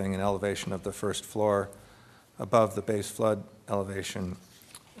floodproofing and elevation of the first floor above the base flood elevation,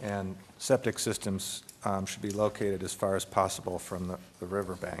 and septic systems should be located as far as possible from the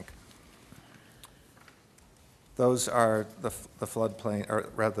riverbank. Those are the floodplain, or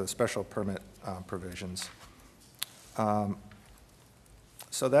rather the special permit provisions.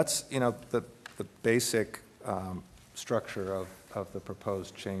 So that's, the basic structure of the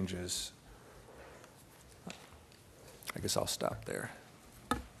proposed changes. I guess I'll stop there.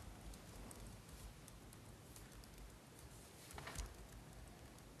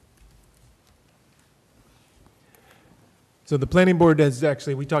 So the planning board has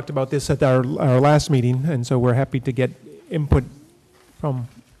actually, we talked about this at our last meeting, and so we're happy to get input from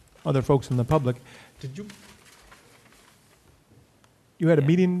other folks in the public. Did you had a Yeah.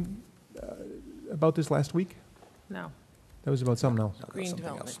 meeting about this last week? No, That was about something else. No, that's green something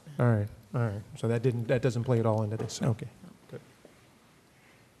development. else. All right. So that doesn't play at all into this. Okay. Good.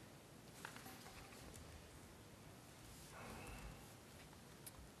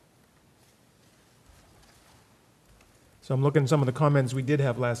 So I'm looking at some of the comments we did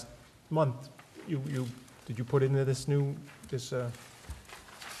have last month. Did you put into this June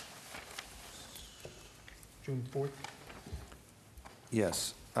 4th?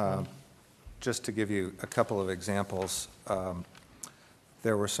 Yes. Just to give you a couple of examples,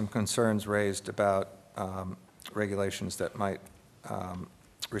 there were some concerns raised about regulations that might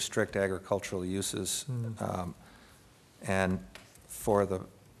restrict agricultural uses. And for the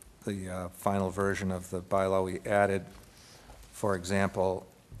final version of the bylaw, we added, for example,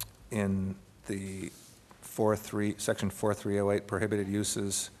 in the section 4308, prohibited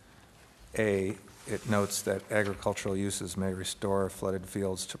uses, A, it notes that agricultural uses may restore flooded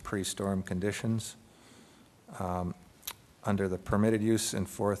fields to pre-storm conditions. Under the permitted use in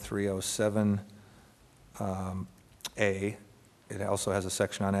 4307, A, it also has a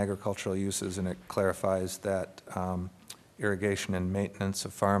section on agricultural uses, and it clarifies that irrigation and maintenance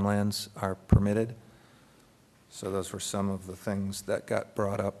of farmlands are permitted. So those were some of the things that got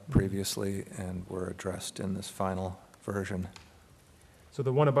brought up previously and were addressed in this final version. So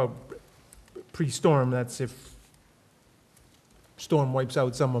the one about pre-storm, that's if storm wipes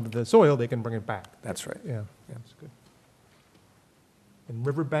out some of the soil, they can bring it back. That's right. Yeah, that's good. And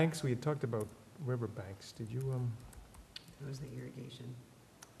riverbanks, we had talked about riverbanks. Did you, That was the irrigation.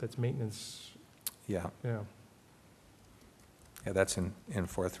 that's maintenance, Yeah, yeah. yeah, that's in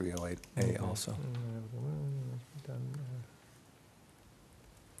 4308A also.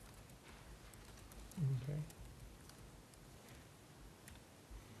 Okay.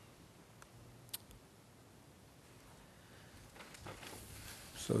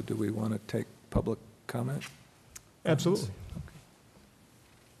 So do we want to take public comment? Absolutely.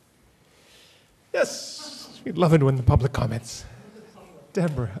 Yes, we'd love it when the public comments.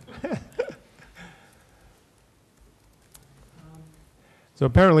 Deborah. So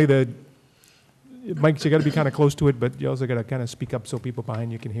apparently Mike, you got to be kind of close to it, but you also got to kind of speak up so people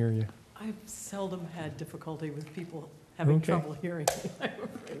behind you can hear you. I've seldom had difficulty with people having Okay. trouble hearing me, I'm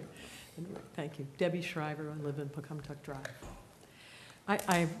afraid. Anyway, thank you. Debbie Shriver, I live in Pocumtuck Drive.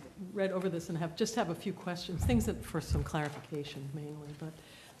 I read over this and just have a few questions, things that for some clarification mainly, but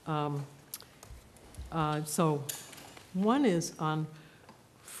so one is on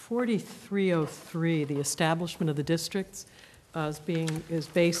 4303, the establishment of the districts is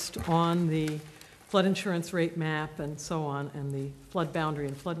based on the flood insurance rate map and so on, and the flood boundary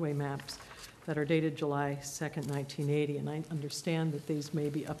and floodway maps that are dated July 2nd, 1980, and I understand that these may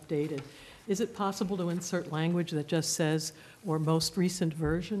be updated. Is it possible to insert language that just says, or most recent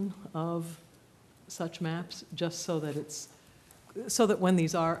version of such maps, just so that when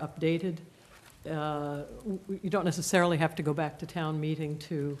these are updated, you don't necessarily have to go back to town meeting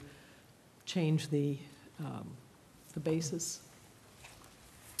to change the basis?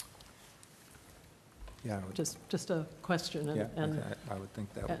 Yeah, Just a question yeah, and I would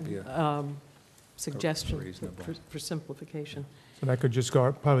think that would be a suggestion reasonable. for simplification. So that could just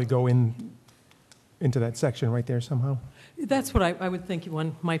probably go into that section right there somehow. That's what I would think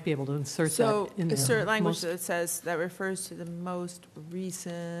one might be able to insert so that in there. insert language Most- that says, that refers to the most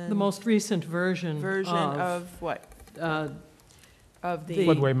recent. The most recent version of what? Of the.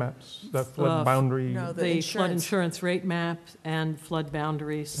 Floodway maps, the flood boundary. No, the the flood insurance. insurance rate map and flood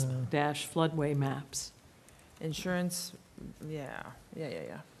boundaries dash floodway maps. Insurance, yeah.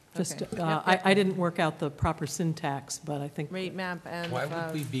 Just, Okay. I didn't work out the proper syntax, but I think, Rate map and. Why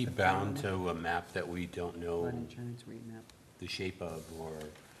would we be bound to a map that we don't know Flood insurance rate map. the shape of, or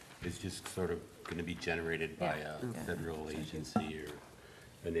is just sort of going to be generated by Yeah. a Yeah. federal agency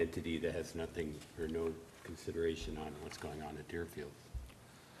or an entity that has nothing or no consideration on what's going on at Deerfield?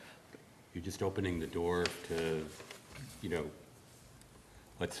 You're just opening the door to,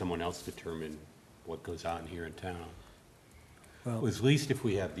 let someone else determine what goes on here in town. Well, at least if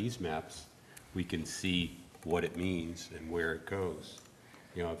we have these maps, we can see what it means and where it goes.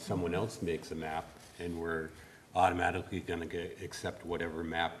 If someone else makes a map and we're automatically going to accept whatever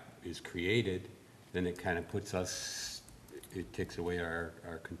map is created, then it kind of it takes away our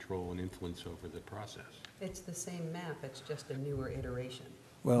control and influence over the process. It's the same map, it's just a newer iteration.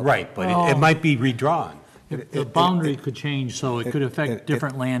 Well, Right, but it might be redrawn. The boundary could change, so it could affect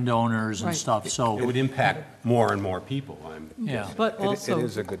different landowners and Right. stuff, It so, would impact more and more people. but It also.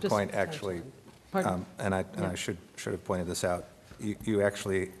 is a good just- point, actually. Pardon? And I should have pointed this out. you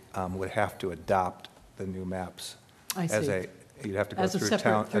actually would have to adopt the new maps. I As see. you'd have to go As a through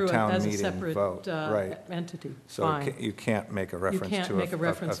separate, a town as a meeting separate vote. Right. entity, So fine. you can't make a You reference to can't make a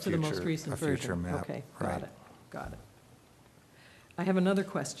reference to the most future- recent a future version. map. Okay, Right. got it. I have another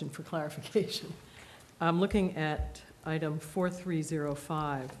question for clarification. I'm looking at item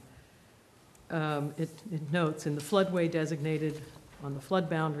 4305. It notes, in the floodway designated on the flood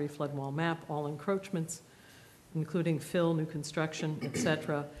boundary, flood wall map, all encroachments, including fill, new construction, et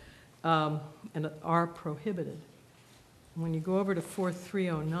cetera, and are prohibited. When you go over to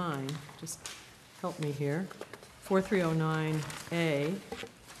 4309, just help me here, 4309A,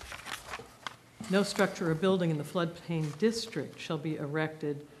 no structure or building in the floodplain district shall be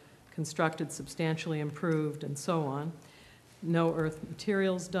erected, constructed, substantially improved, and so on. No earth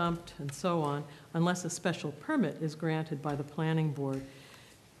materials dumped, and so on, unless a special permit is granted by the planning board.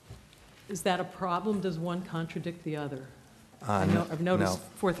 Is that a problem? Does one contradict the other? I've noticed No.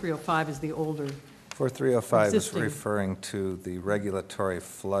 4305 is the older. 4305 is Existing. referring to the regulatory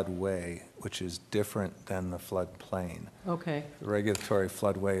floodway, which is different than the floodplain. Okay, The regulatory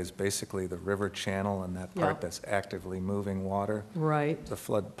floodway is basically the river channel and that part Yeah. that's actively moving water. right. The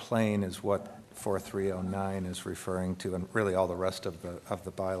floodplain is what 4309 is referring to, and really all the rest of the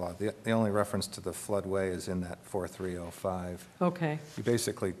bylaw. The only reference to the floodway is in that 4305. Okay, You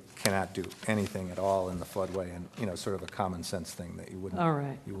basically cannot do anything at all in the floodway, and, sort of a common sense thing that you wouldn't. all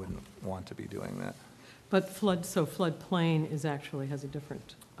right. You wouldn't want to be doing that. But floodplain is actually, has a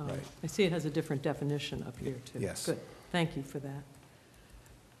different, Right. I see it has a different definition up here, too. Yes. Good, thank you for that.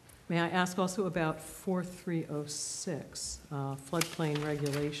 May I ask also about 4306, floodplain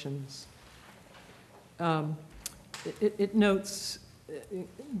regulations? It notes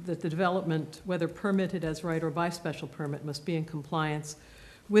that the development, whether permitted as right or by special permit, must be in compliance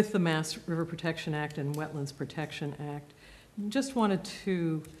with the Mass River Protection Act and Wetlands Protection Act. Just wanted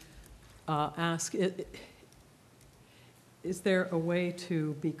to ask, is there a way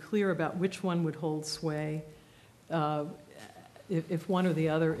to be clear about which one would hold sway if one or the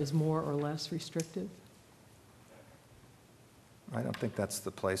other is more or less restrictive? I don't think that's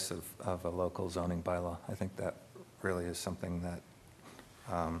the place of a local zoning bylaw. I think that really is something that,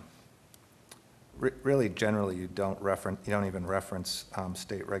 really generally you don't even reference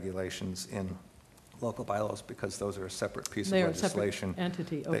state regulations in local bylaws because those are a separate piece of They are a separate legislation.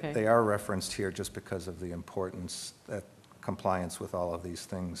 entity, They- okay. They are referenced here just because of the importance that compliance with all of these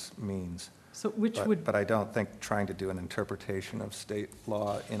things means. So which But- would, But I don't think trying to do an interpretation of state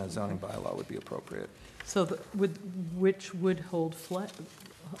law in a zoning bylaw would be appropriate. so which would hold sway?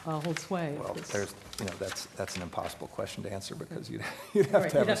 Well, This- there's, that's an impossible question to answer because you'd have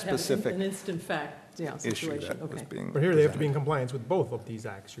Right, to have you'd a specific an instant fact, issue situation, that was okay. being But here they have to be in presented. compliance with both of these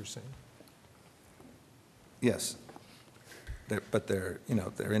acts, you're saying? Yes. But they're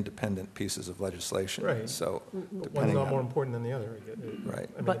independent pieces of legislation. Right. So One's depending not more on, important than the other. Right. I mean,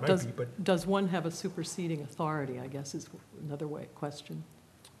 it But might be, but does one have a superseding authority, I guess is another question.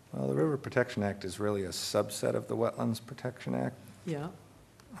 well, the River Protection Act is really a subset of the Wetlands Protection Act. Yeah.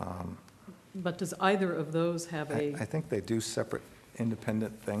 But does either of those have a? I think they do separate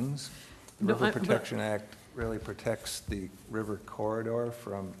independent things. The No, River but- Protection Act really protects the river corridor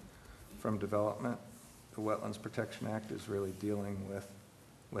from development. The Wetlands Protection Act is really dealing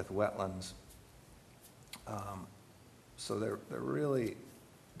with wetlands. So they're really,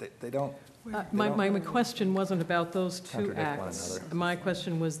 they don't. My question wasn't about those two Contradict one acts. another. My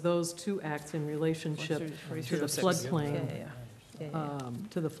question was those two acts in relationship to the floodplain,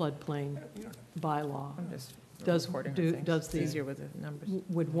 to the floodplain bylaw. Does the,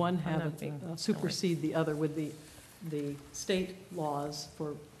 would one have supersede the other? Would the state laws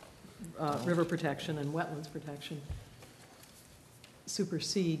for river protection and wetlands protection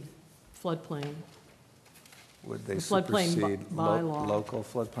supersede floodplain? Would they The floodplain supersede bylaw. local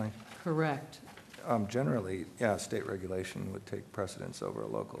floodplain? Correct. Generally, yeah, state regulation would take precedence over a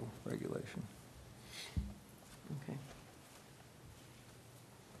local regulation. Okay.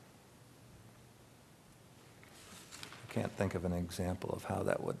 I can't think of an example of how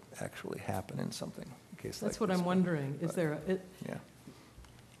that would actually happen in something, in case like That's what this I'm one. wondering. Is But, there, Yeah.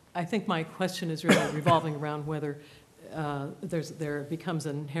 I think my question is really revolving around whether there becomes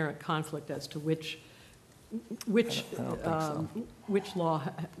an inherent conflict as to which I don't think so. which law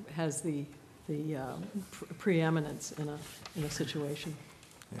has the preeminence in a situation.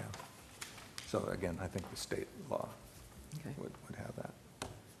 Yeah. So again, I think the state law Okay. would have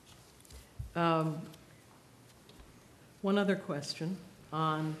that. One other question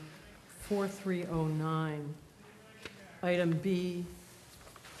on 4309, item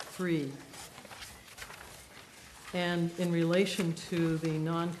B3. And in relation to the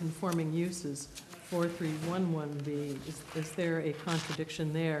non-conforming uses, 4311B, is there a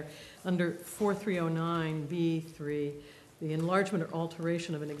contradiction there? Under 4309B3, the enlargement or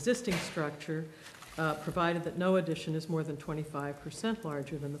alteration of an existing structure, provided that no addition is more than 25%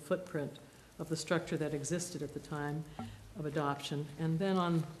 larger than the footprint of the structure that existed at the time of adoption. And then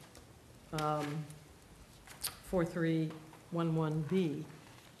on 4311B,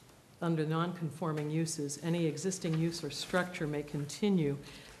 under non-conforming uses, any existing use or structure may continue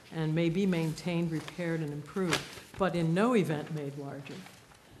and may be maintained, repaired, and improved, but in no event made larger.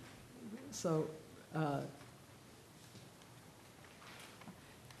 So,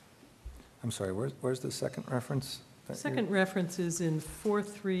 I'm sorry, where's the second reference? the second reference is in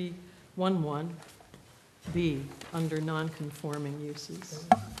 4311B, under non-conforming uses.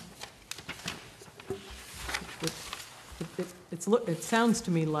 It sounds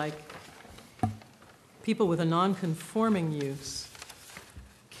to me like people with a non-conforming use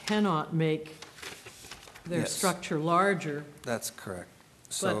cannot make their Yes. structure larger. That's correct.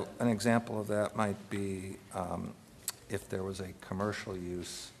 So an example of that might be if there was a commercial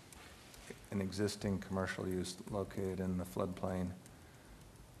use, an existing commercial use located in the floodplain,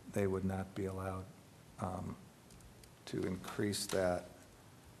 they would not be allowed to increase that.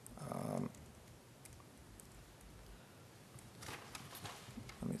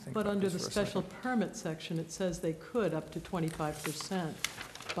 Let me think But about under this the for a special second. permit section, it says they could up to 25%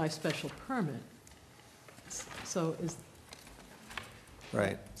 by special permit. So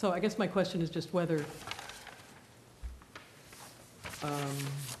Right. so I guess my question is just whether,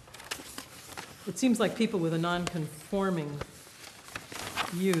 it seems like people with a non-conforming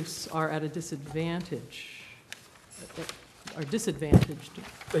use are at a disadvantage, are disadvantaged.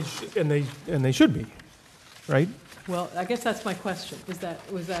 And they should be, right? Well, I guess that's my question. Was that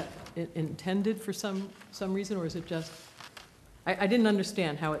intended for some reason, or is it just, I didn't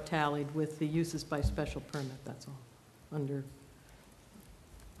understand how it tallied with the uses by special permit, that's all, under.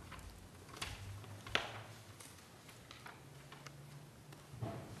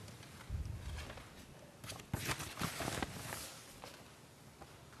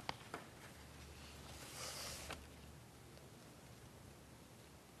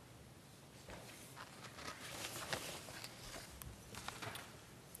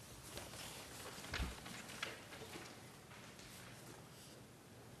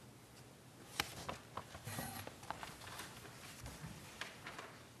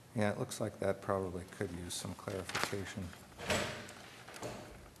 Yeah, it looks like that probably could use some clarification.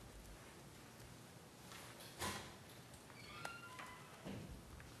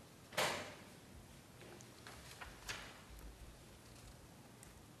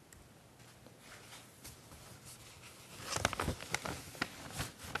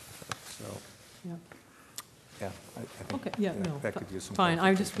 So, Yeah. yeah, I think Okay, yeah, no, that could use some fine.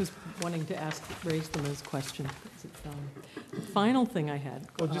 I just clarification. was wanting to raise them as questions. The final thing I had.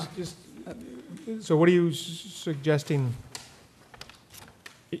 Well, so what are you suggesting?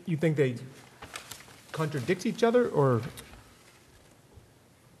 You think they contradict each other, or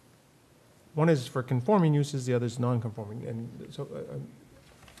one is for conforming uses, the other is non-conforming? And so,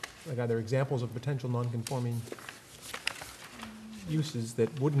 like, are there examples of potential non-conforming uses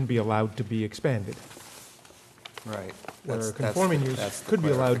that wouldn't be allowed to be expanded? Right. Where a That's conforming use that's the could be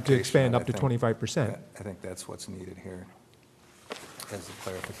allowed to expand up to clarification, 25%. I think that's what's needed here, as the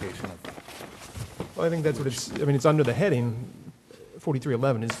clarification of, Well, I think that's what it's under the heading,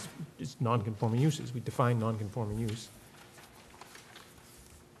 4311 is non-conforming uses. We define non-conforming use.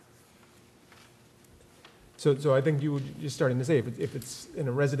 So I think you're starting to say, if it's in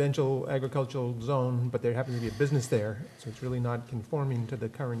a residential agricultural zone, but there happens to be a business there, so it's really not conforming to the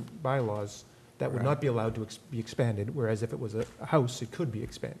current bylaws, that would Right. not be allowed to be expanded, whereas if it was a house, it could be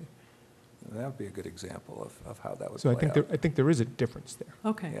expanded. that would be a good example of how that would So play out. I think there is a difference there.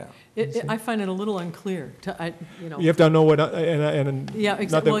 Okay. Yeah. I find it a little unclear You have to know what, and Yeah, not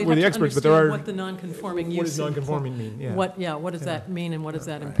exactly. that Well, you we're the have to experts, but there understand are. what the non-conforming use. What does non-conforming mean? Yeah. What does Yeah. that mean, and what does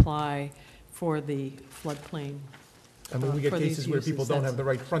that Right. imply for the floodplain? I mean, we get for these cases where people uses, don't that's- have the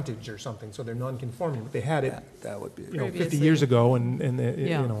right frontage or something, so they're non-conforming, but they had it, That would be, 50 Previously. years ago, and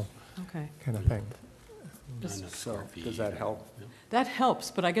Yeah. kind Okay. of thing. Not enough so, square feet. does that help? That helps,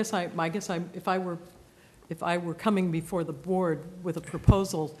 but I guess if I were coming before the board with a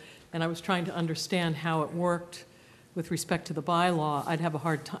proposal, and I was trying to understand how it worked with respect to the bylaw, I'd have a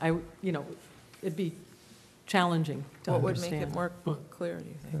hard time, it'd be challenging to What understand. would make it more clear, do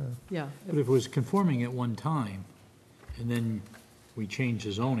you think? Yeah. But if it was conforming at one time, and then we change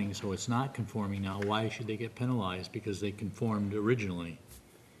the zoning, so it's not conforming now, why should they get penalized because they conformed originally?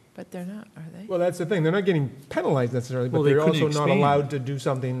 But they're not, are they? Well, that's the thing, they're not getting penalized necessarily, but Well, they they're couldn't also not expand. allowed to do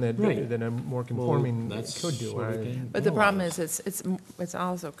something that, Right. that a more conforming that's could do. sort of getting But the problem penalized. is, it's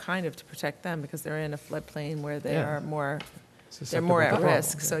also kind of to protect them, because they're in a floodplain where they Yeah. are more, they're Susceptible more to at problem,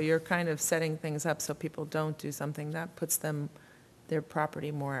 risk. yeah. So you're kind of setting things up so people don't do something that puts them, their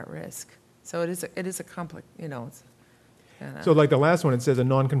property more at risk. So it is a complex, it's kinda. So like the last one, it says a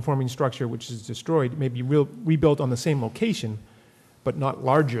non-conforming structure which is destroyed may be rebuilt on the same location, but not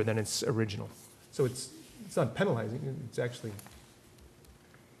larger than its original. So it's not penalizing, it's actually,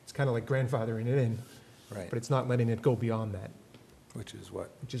 it's kind of like grandfathering it in, Right, but it's not letting it go beyond that. which is what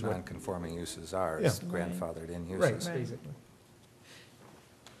Which is what- non-conforming uses are, Yeah. is grandfathered in Right, uses. Right. basically.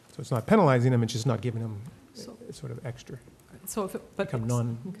 So it's not penalizing them, it's just not giving them So- sort of extra, So if, but. become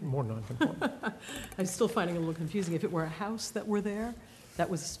more non-conforming. I'm still finding it a little confusing. If it were a house that were there, that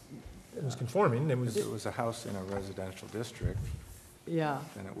was, It was conforming, it If was, it was a house in a residential district, yeah,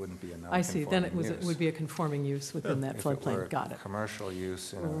 then it wouldn't be a I see, then it non-conforming use. would be a conforming use within that If it were floodplain, got it. commercial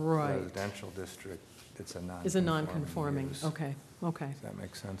use in a Right. residential district, it's a non-conforming Is a non-conforming, use. okay, okay. Does that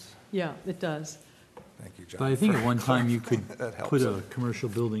make sense? Yeah, it does. Thank you, John. But I think for- at one time you could That helps put it. a commercial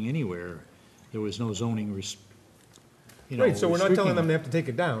building anywhere. There was no zoning right, so we're not telling them restricting they have to take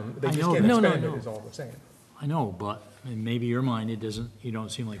it down, they I just know can't that. No, expand no. it, is all we're saying. I know, but in maybe your mind, it doesn't, you don't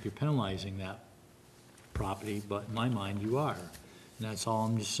seem like you're penalizing that property, but in my mind, you are. And that's all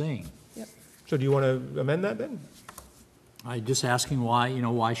I'm just saying. So do you want to amend that then? I'm just asking why,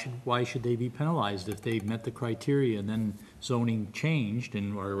 why should they be penalized if they met the criteria and then zoning changed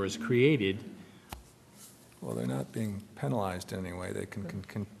or was created? Well, they're not being penalized in any way. They can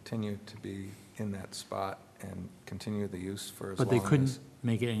continue to be in that spot and continue the use for as long But as. they couldn't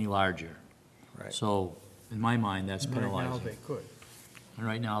make it any larger. Right. So in my mind, that's Right now, penalizing. they could. And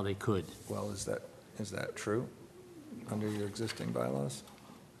right now, they could. Well, is that true under your existing bylaws?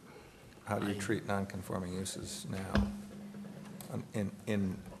 How do you treat non-conforming uses now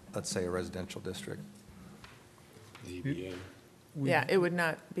in, let's say, a residential district? Yeah, it would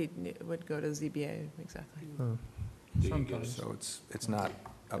not be, it would go to ZBA, exactly. Sometimes. So it's not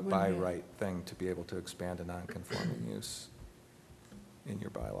a It wouldn't by be. right thing to be able to expand a non-conforming use in your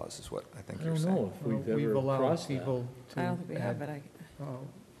bylaws, is what I think I you're don't saying. know if we've We've ever allowed crossed that. people to I don't think we have, add, but uh,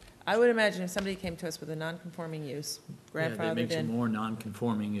 I would imagine if somebody came to us with a non-conforming use, Yeah, that grandfathered makes it in, more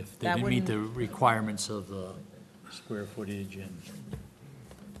non-conforming if they That didn't meet the wouldn't- requirements of the square footage and.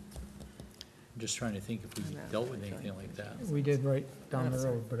 I'm just trying to think if we No, dealt with actually. anything like that. we did right down the I'm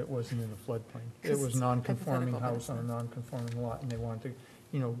sorry. road, but it wasn't in a floodplain. It 'Cause was it's non-conforming hypothetical, but house it's on a not. non-conforming lot, and they wanted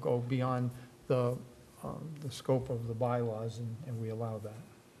to, go beyond the scope of the bylaws, and we allow that.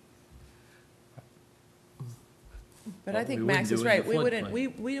 but I But think we Max wouldn't is do it in right.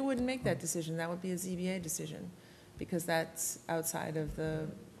 the We wouldn't make that decision. That would be a ZBA decision, because that's outside of the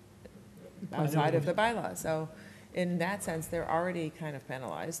bylaw. So in that sense, they're already kind of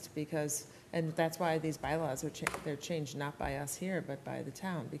penalized because, and that's why these bylaws are, they're changed not by us here, but by the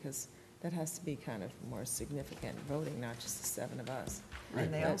town, because that has to be kind of more significant voting, not just the 7 of us.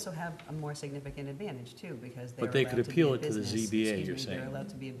 And they Right. also have a more significant advantage too, because they're But they allowed could to be appeal a it to the business- ZBA, excuse you're me, saying. They're allowed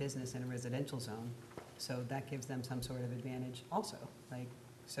to be a business in a residential zone, so that gives them some sort of advantage also.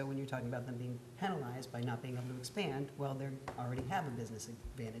 So when you're talking about them being penalized by not being able to expand, well, they already have a business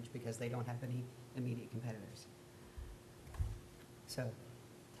advantage because they don't have any immediate competitors. So,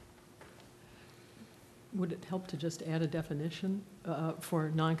 Would it help to just add a definition for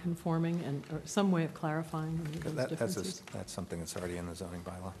non-conforming and, or some way of clarifying any of those differences? That's something that's already in the zoning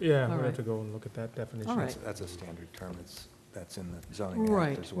bylaw. Yeah, All we'll have right. to go and look at that definition. All right. That's a standard term, that's in the zoning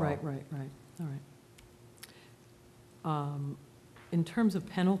Right, act as well. right, all right. In terms of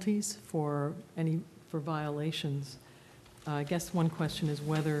penalties for violations, I guess one question is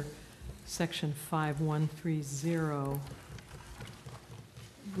whether section 5130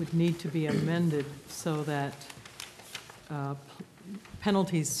 would need to be amended so that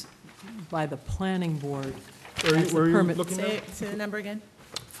penalties by the planning board Where as the are you permit- looking at? Say the number again?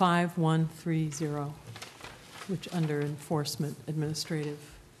 5130, which under enforcement, administrative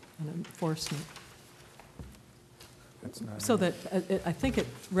and enforcement. That's not So in- that, I think it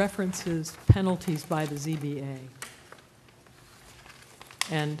references penalties by the ZBA.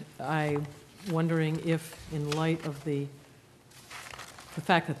 And I'm wondering if, in light of the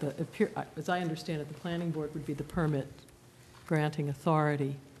fact that as I understand it, the planning board would be the permit granting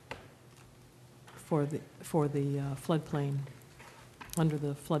authority for the floodplain, under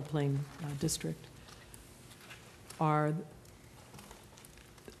the floodplain district. Are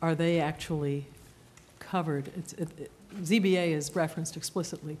they actually covered? ZBA is referenced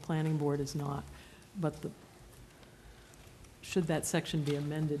explicitly, planning board is not, but should that section be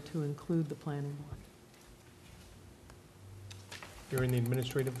amended to include the planning board? You're in the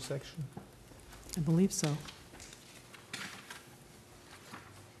administrative section? I believe so.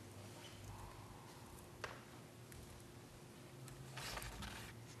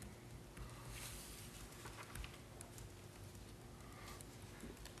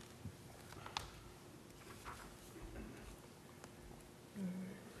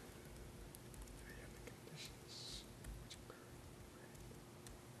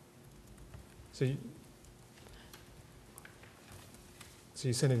 So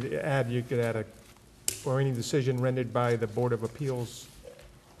you said you could add or any decision rendered by the Board of Appeals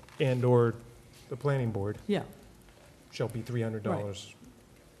and/or the Planning Board Yeah, shall be $300. Right.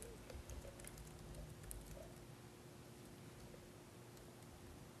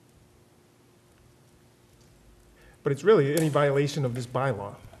 But it's really any violation of this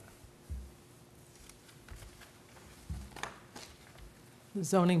bylaw. the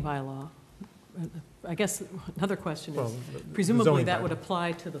zoning bylaw. I guess another question Well, is, the presumably zoning that would bylaw.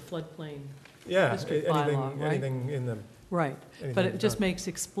 apply to the floodplain. Yeah, District anything, bylaw, right? anything in the, Right, anything but it just done. makes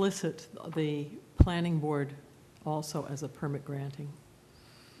explicit the planning board also as a permit granting,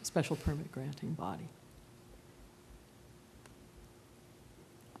 special permit granting body.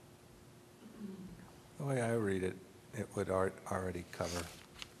 The way I read it, it would already cover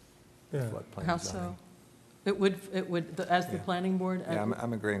Yeah. floodplain How zoning. so? It would, as the Yeah. planning board? Yeah,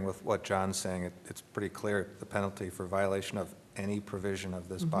 I'm agreeing with what John's saying. It's pretty clear, the penalty for violation of any provision of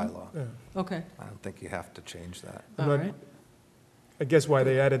this bylaw. Yeah. Okay, I don't think you have to change that. I'm all not- right. I guess why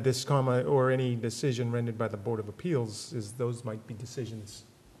they added this comma, or any decision rendered by the Board of Appeals, is those might be decisions,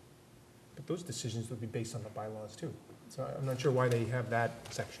 but those decisions would be based on the bylaws too. So I'm not sure why they have that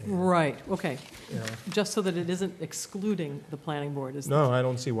section. here, Right, okay. you know. Just so that it isn't excluding the planning board is No, the, I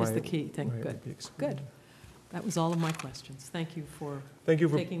don't see why. is the it- key thing. why it Good, would be excluded. good. That was all of my questions. Thank you for Thank you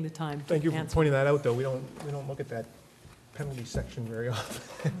for, taking the time to thank you for answer. pointing that out, though. We don't look at that penalty section very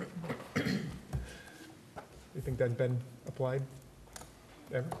often. You think that's been applied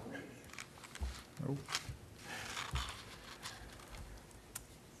ever? Nope.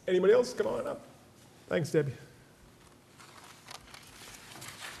 Anybody else? Come on up. Thanks, Debbie.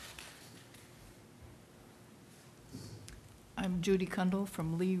 I'm Judy Kundle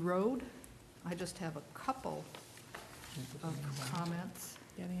from Lee Road. I just have a couple of comments.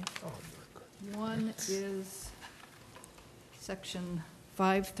 One is section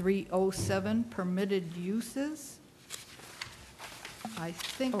 5307, permitted uses. I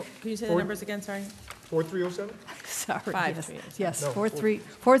think, Oh, can you say the Or- numbers again, sorry? 4307? sorry. Five, yes, three, oh, Yes, No,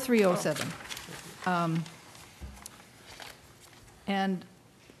 4307. And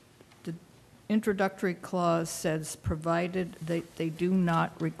the introductory clause says, provided they do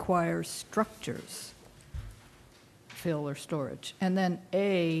not require structures, fill or storage. And then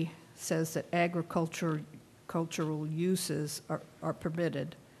A says that cultural uses are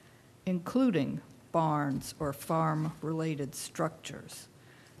permitted, including barns or farm-related structures.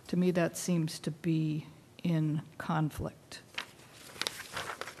 To me, that seems to be in conflict.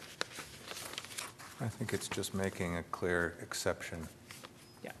 I think it's just making a clear exception.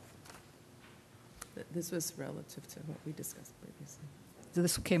 Yeah. This was relative to what we discussed previously.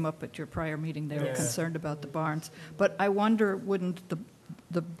 This came up at your prior meeting, they were Yeah. concerned about the barns. But I wonder, wouldn't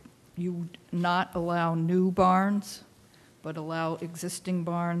you not allow new barns, but allow existing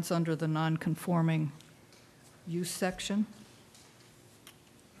barns under the non-conforming use section?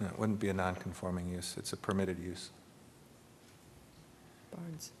 No, it wouldn't be a non-conforming use, it's a permitted use.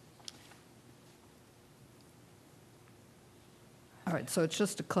 Barns. All right, so it's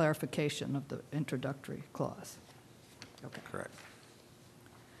just a clarification of the introductory clause. Okay. Correct.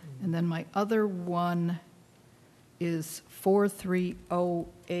 And then my other one is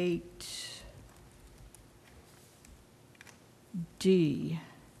 4308D.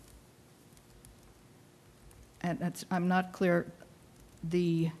 And that's, I'm not clear,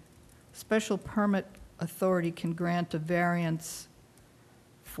 the special permit authority can grant a variance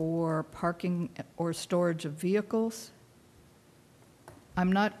for parking or storage of vehicles.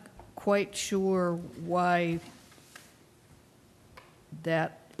 I'm not quite sure why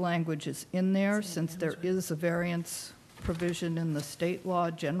that language is in there, since there is a variance provision in the state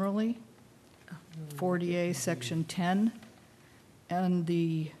law generally, 40A, Section 10, and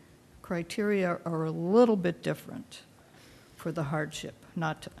the criteria are a little bit different for the hardship.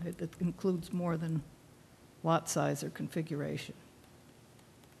 It includes more than lot size or configuration.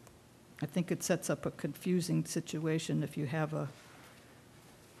 I think it sets up a confusing situation if you have a,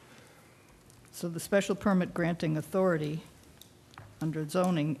 so the special permit granting authority under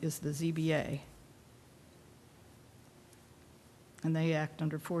zoning is the ZBA. and they act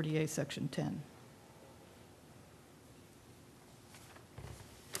under 40A, Section 10.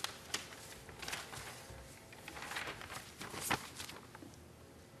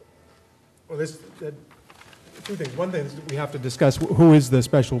 Well, two things. One thing is we have to discuss who is the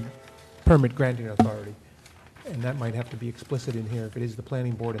special permit granting authority. And that might have to be explicit in here if it is the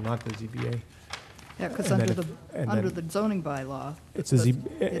planning board and not the ZBA. Yeah, because And under then the, under the zoning bylaw, It's a Z,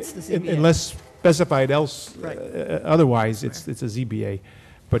 it's the ZBA. unless specified else, Right. Otherwise, it's a ZBA.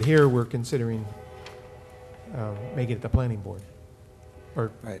 But here, we're considering making it the planning board,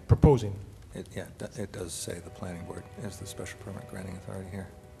 or Right. proposing. Yeah, it does say the planning board is the special permit granting authority here.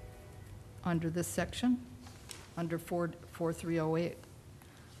 Under this section, under 4308.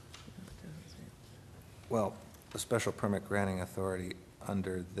 Well, the special permit granting authority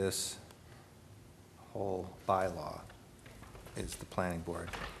under this whole bylaw is the planning board,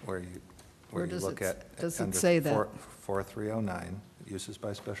 where you Where does look it- at. does it under say that? 4309, uses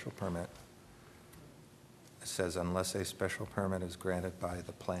by special permit. It says unless a special permit is granted by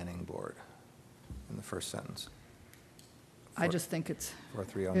the planning board, in the first sentence. I just think it's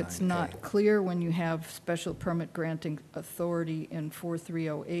 4309. It's not clear when you have special permit granting authority in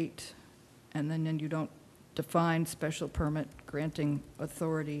 4308, and then you don't define special permit granting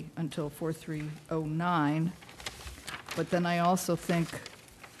authority until 4309. But then I also think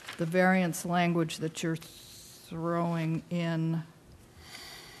the variance language that you're throwing in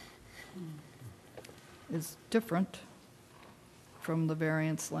is different from the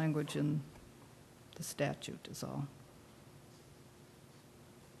variance language in the statute is all.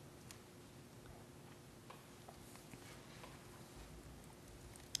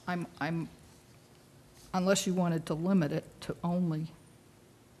 Unless you wanted to limit it to only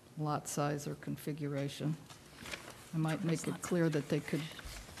lot size or configuration, I might make it clear that they could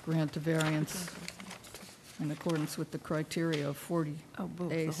grant a variance in accordance with the criteria of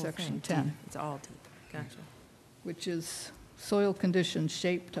 40A, Section 10, It's all T, gotcha. which is soil conditions,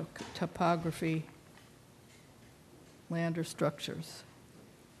 shape, topography, land or structures.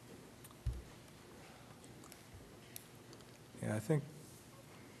 Yeah, I think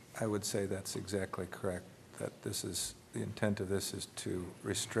I would say that's exactly correct, that this is, the intent of this is to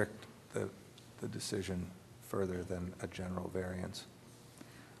restrict the decision further than a general variance.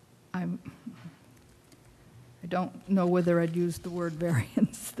 I don't know whether I'd use the word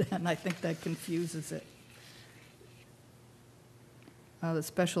variance then. I think that confuses it. The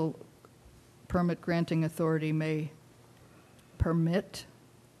special permit granting authority may permit.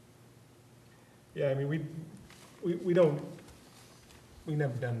 Yeah, I mean, we don't, we've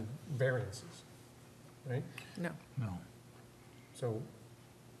never done variances, right? No. No. So,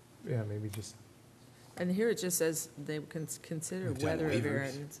 yeah, maybe just, And here it just says they can consider We've done whether a waivers.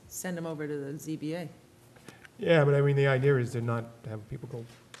 variance, send them over to the ZBA. yeah, but I mean, the idea is to not have people go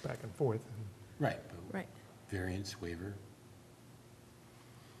back and forth. Right. Right. Variance, waiver.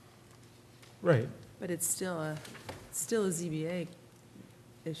 Right. But it's still a ZBA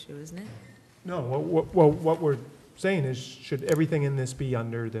issue, isn't it? No, what we're saying is, should everything in this be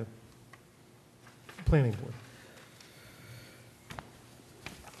under the planning board?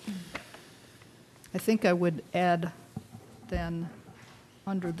 I think I would add then,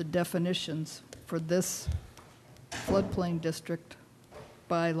 under the definitions for this floodplain district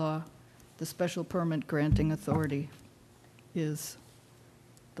bylaw, the special permit granting authority is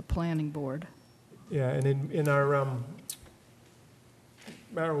the planning board. Yeah, and in our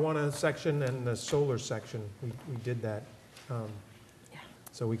marijuana section and the solar section, we did that.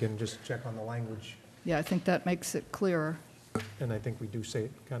 So we can just check on the language, Yeah, I think that makes it clearer. and I think we do say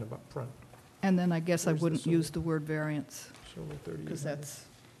it kind of up front. And then I guess I Where's the wouldn't solar? use the word variance, Solar 38. because that's,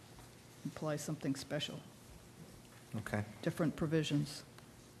 implies something special, Okay. different provisions.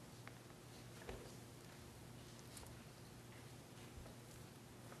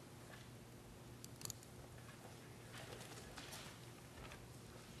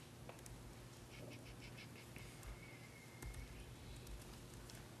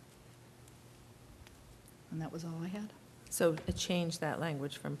 And that was all I had? So change that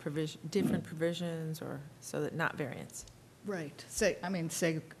language from different provisions, or, so that not variance. Right. Say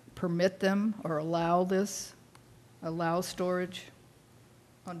permit them or allow this, allow storage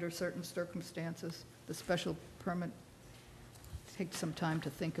under certain circumstances. The special permit takes some time to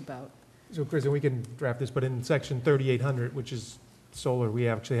think about. So Chris, and we can draft this, but in section 3800, which is solar, we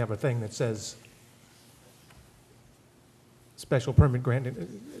actually have a thing that says special permit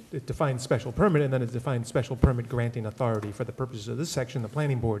granting, it defines special permit, and then it defines special permit granting authority. For the purposes of this section, the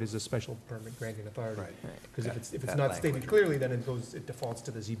planning board is a special permit granting authority. Right. Because if it's That not stated language. clearly, then it defaults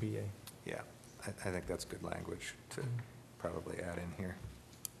to the ZBA. Yeah, I think that's good language to probably add in here.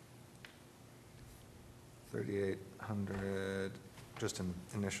 3,800, just an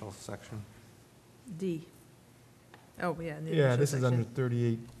initial section. D. Oh, yeah. in the Yeah, initial this is under section.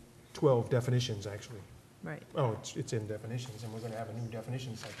 3812 definitions, actually. Right. Oh, it's in definitions, and we're going to have a new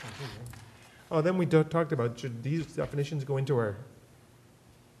definition section too, right? Oh, then we talked about, should these definitions go into our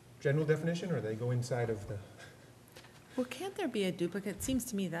general definition, or they go inside of the, Well, can't there be a duplicate? It seems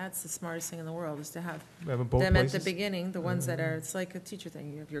to me that's the smartest thing in the world, is to have we have them both them at the places? beginning, the ones that are, it's like a teacher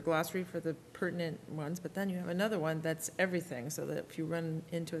thing. You have your glossary for the pertinent ones, but then you have another one that's everything, so that if you run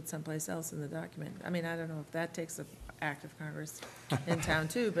into it someplace else in the document, I mean, I don't know if that takes an act of Congress in town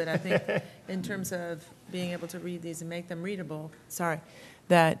too, but I think in terms of being able to read these and make them readable,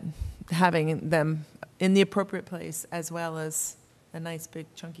 that having them in the appropriate place as well as a nice big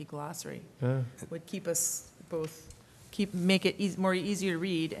chunky glossary would keep us both, make it more easier to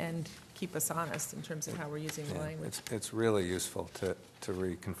read and keep us honest in terms of how we're using the Yeah, language. it's really useful to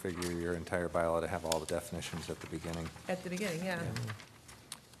reconfigure your entire bylaw to have all the definitions at the beginning. At the beginning, yeah.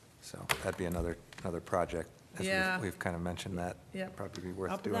 So that'd be another project. As Yeah. we've kind of mentioned that. Yep. Probably be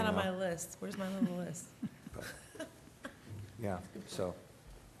worth I'll put doing that on now. my list. Where's my little list? Yeah, so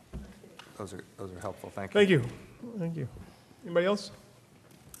those are helpful. Thank you. Thank you, thank you. Anybody else?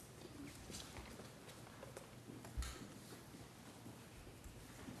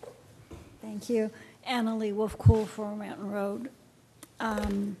 Thank you. Annalee Wolf-Cool, 4 Mountain Road.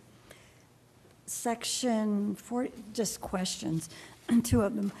 Section 40, just questions, 2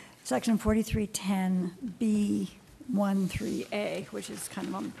 of them. Section 4310B13A, which is kind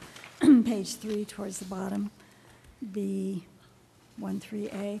of on page 3 towards the bottom,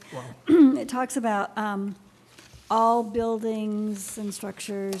 B13A. It talks about all buildings and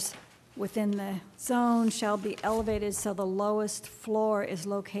structures within the zone shall be elevated so the lowest floor is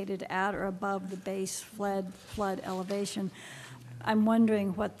located at or above the base flood elevation. I'm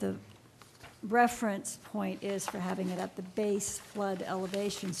wondering what the reference point is for having it at the base flood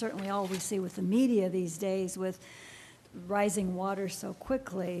elevation. Certainly all we see with the media these days with rising water so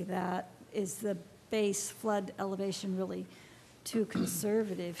quickly, that is the base flood elevation really too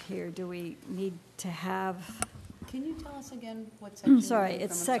conservative here? Do we need to have... Can you tell us again what section? you're Sorry, reading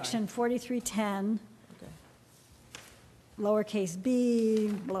it's from? I'm section 4310, Okay. lowercase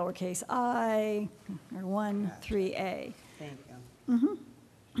b, lowercase I, or 13A, Thank you.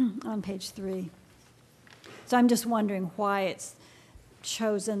 on page 3. So I'm just wondering why it's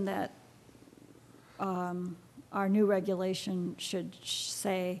chosen that our new regulation should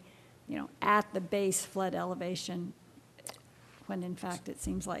say, at the base flood elevation, when in fact it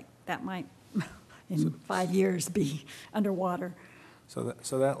seems like that might, in 5 years, be underwater. So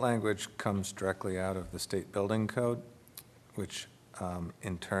that language comes directly out of the state building code, which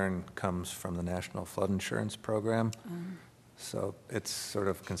in turn comes from the National Flood Insurance Program. So it's sort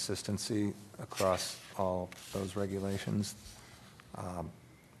of consistency across all those regulations.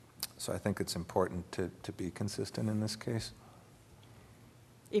 So I think it's important to be consistent in this case.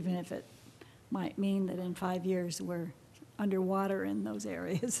 Even if it might mean that in 5 years we're underwater in those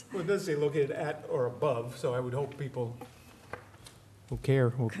areas. Well, it does say located at or above, so I would hope people who care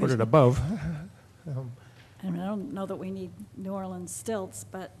will put it above. I mean, I don't know that we need New Orleans stilts,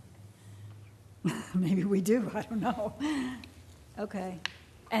 but maybe we do, I don't know. Okay.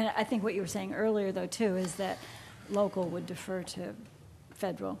 And I think what you were saying earlier, though, too, is that local would defer to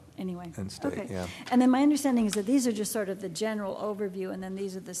federal anyway. And state, Okay. yeah. And then my understanding is that these are just sort of the general overview, and then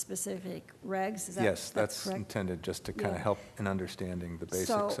these are the specific regs, is that Yes, that's correct? intended just to kind of Yeah. help in understanding the basics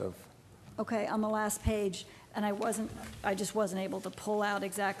So- of. Okay, on the last page, and I just wasn't able to pull out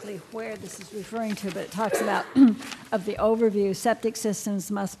exactly where this is referring to, but it talks about, of the overview, septic systems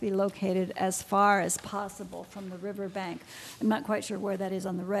must be located as far as possible from the riverbank. I'm not quite sure where that is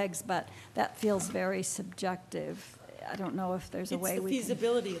on the regs, but that feels very subjective. I don't know if there's a way we It's the can...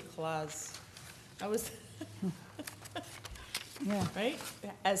 feasibility clause. Yeah. Right?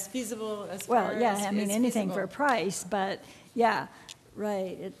 As feasible as far as Well, yeah, I mean, is anything for a feasible. price, but, yeah,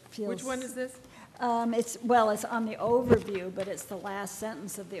 right, it feels... Which one is this? It's on the overview, but it's the last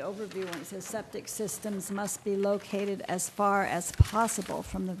sentence of the overview when it says septic systems must be located as far as possible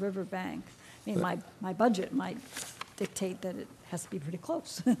from the riverbank. I mean, my budget might dictate that it has to be pretty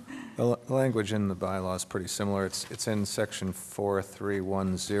close. The language in the bylaw is pretty similar. It's in section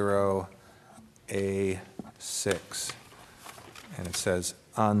 4310A6, and it says,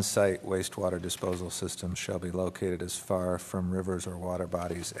 "On-site wastewater disposal systems shall be located as far from rivers or water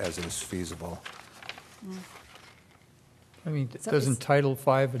bodies as is feasible." I mean, So doesn't it's- Title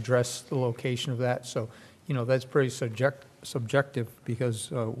V address the location of that? So, that's pretty subjective,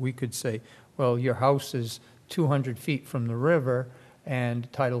 because we could say, well, your house is 200 feet from the river,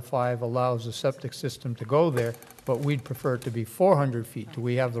 and Title V allows a septic system to go there, but we'd prefer it to be 400 feet. Do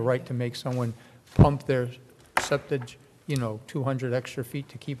we have the right to make someone pump their septic, 200 extra feet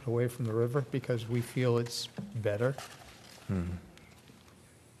to keep it away from the river because we feel it's better? Yeah,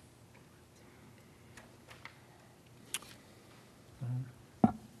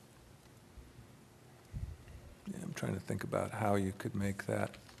 I'm trying to think about how you could make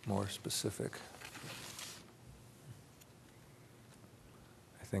that more specific.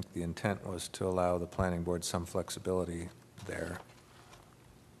 I think the intent was to allow the planning board some flexibility there.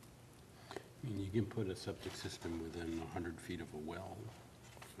 I mean, you can put a septic system within 100 feet of a well,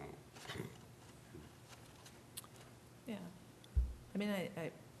 so. Yeah. I mean,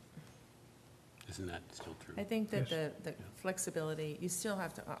 I Isn't that still true? I think that Yes. the flexibility, you still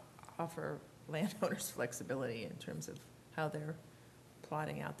have to offer landowners flexibility in terms of how they're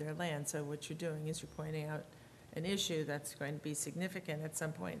plotting out their land. So what you're doing is you're pointing out an issue that's going to be significant at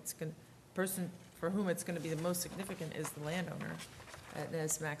some point. It's going, person for whom it's going to be the most significant is the landowner. And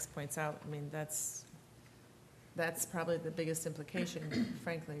as Max points out, I mean, that's probably the biggest implication,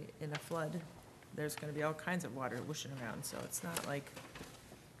 frankly, in a flood. There's going to be all kinds of water whooshing around, so it's not like,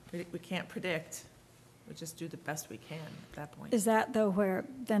 we can't predict. We just do the best we can at that point. Is that, though, where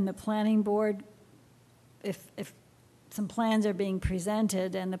then the planning board, if some plans are being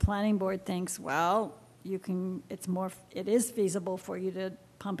presented and the planning board thinks, well, you can, it is feasible for you to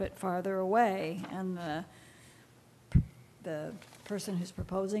pump it farther away, and the person who's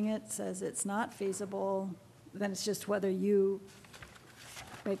proposing it says it's not feasible, then it's just whether you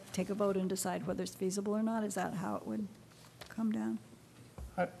take a vote and decide whether it's feasible or not? Is that how it would come down?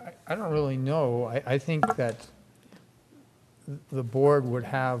 I don't really know. I think that the board would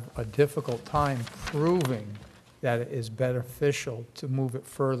have a difficult time proving that it is beneficial to move it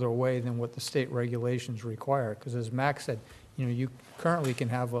further away than what the state regulations require. Because as Max said, you currently can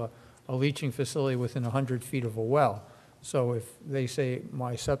have a leaching facility within 100 feet of a well. So if they say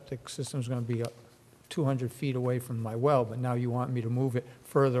my septic system is going to be 200 feet away from my well, but now you want me to move it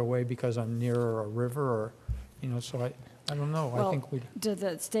further away because I'm nearer a river, or, so I don't know. I think we'd. Do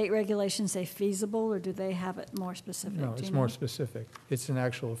the state regulations say feasible, or do they have it more specific? No, Do it's you more know? specific. It's an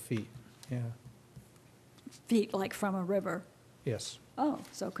actual feet, yeah, Feet, like from a river? yes. Oh,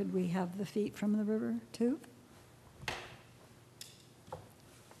 so could we have the feet from the river, too?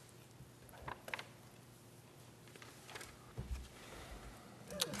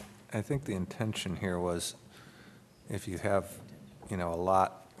 I think the intention here was if you have, a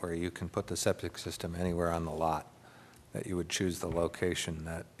lot where you can put the septic system anywhere on the lot, that you would choose the location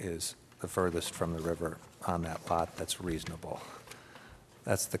that is the furthest from the river on that lot that's reasonable.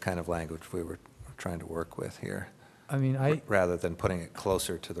 That's the kind of language we were trying to work with here, I mean, rather than putting it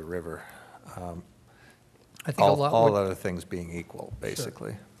closer to the river. I think a lot All would. other things being equal,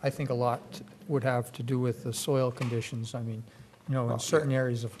 basically. I think a lot would have to do with the soil conditions. I mean, in Well, certain yeah,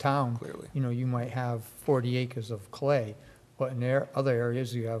 areas of town, clearly. you might have 40 acres of clay, but in other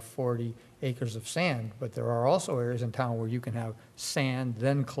areas, you have 40 acres of sand. But there are also areas in town where you can have sand,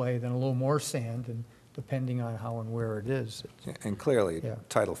 then clay, then a little more sand, and depending on how and where it is. Yeah, and clearly, Yeah.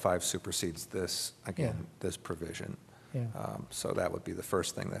 Title V supersedes this, again, Yeah. this provision. Yeah, So that would be the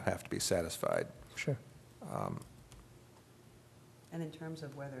first thing that have to be satisfied. sure. And in terms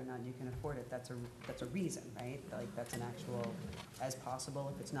of whether or not you can afford it, that's a reason, right? Like, that's an actual, as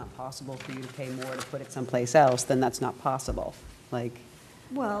possible. If it's not possible for you to pay more to put it someplace else, then that's not possible. Like,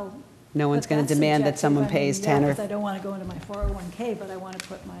 Well. no one's but going to that's demand that subjective. someone I mean, pays yeah, 10 or. because I don't want to go into my 401K, but I want to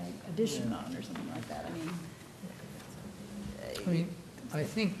put my addition on or something like that. I mean, I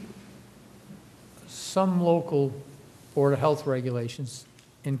think some local Board of Health regulations,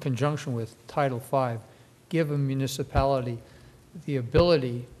 in conjunction with Title V, give a municipality the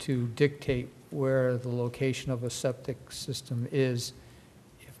ability to dictate where the location of a septic system is.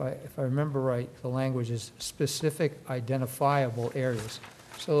 If I remember right, the language is specific identifiable areas.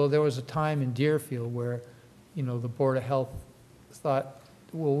 So there was a time in Deerfield where, the Board of Health thought,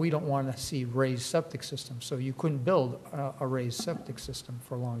 well, we don't want to see raised septic systems, so you couldn't build a raised septic system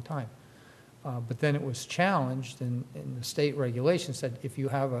for a long time. But then it was challenged, and the state regulation said if you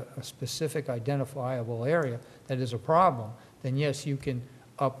have a specific identifiable area that is a problem, then yes, you can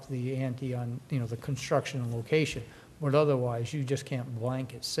up the ante on, the construction and location. But otherwise, you just can't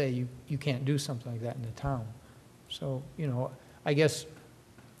blanket say you can't do something like that in the town. So, I guess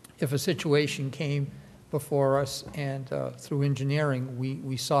if a situation came before us and through engineering,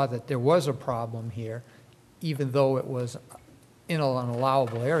 we saw that there was a problem here, even though it was in an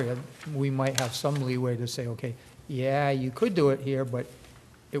allowable area, we might have some leeway to say, okay, yeah, you could do it here, but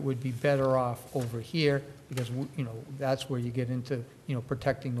it would be better off over here, because, you know, that's where you get into, you know,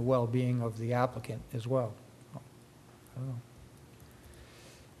 protecting the well-being of the applicant as well. I don't know.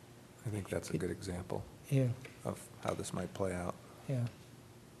 I think that's a good example Yeah, of how this might play out. yeah.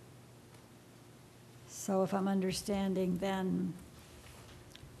 So if I'm understanding, then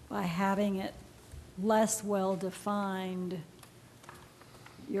by having it less well-defined,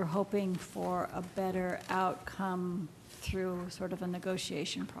 you're hoping for a better outcome through sort of a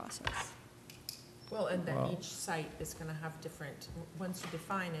negotiation process. Well, and then Well- each site is going to have different, once you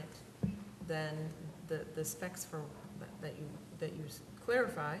define it, then the specs for, that you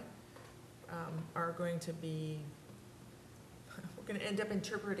clarify are going to be, we're going to end up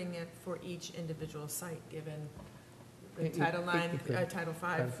interpreting it for each individual site, given the Title IX, Title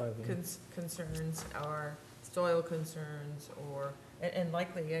V concerns, or soil concerns, or, and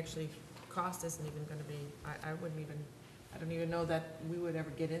likely, actually, cost isn't even going to be, I don't even know that we would ever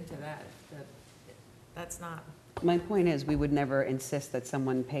get into that. That's not. My point is, we would never insist that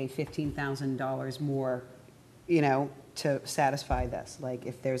someone pay $15,000 more, you know, to satisfy this. Like,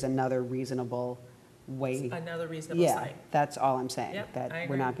 if there's another reasonable way. Another reasonable Yeah, site. that's all I'm saying. Yep, That I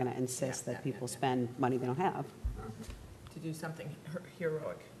we're not agree. going to insist Yeah, that yeah, people yeah. spend money they don't have. To do something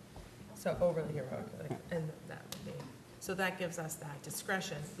heroic, so overly heroic, like, and that would be, so that gives us that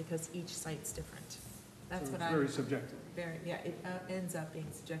discretion, because each site's different. That's what I. Very subjective. Very, yeah, it ends up being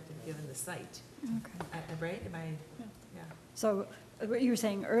subjective given the site. Okay. Right, am I, yeah. So what you were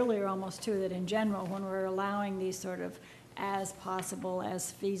saying earlier almost too, that in general, when we're allowing these sort of as possible,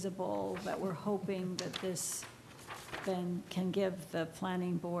 as feasible, that we're hoping that this then can give the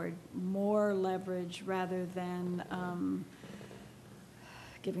planning board more leverage rather than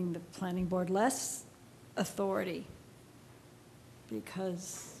giving the planning board less authority.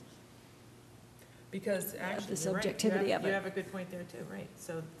 Because Because actually, the you're right. subjectivity You of You it. have a good point there too, right?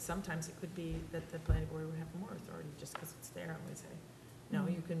 So sometimes it could be that the planning board would have more authority just because it's there, and we say, no,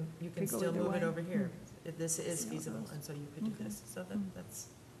 you can Could go still either move it way. over here. If this is See how it feasible, goes. and so you could do Okay. this. So that's,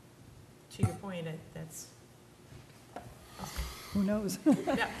 to your point, that's, who knows?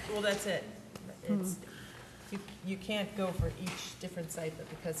 yeah, well, that's it. It's, you can't go for each different site, but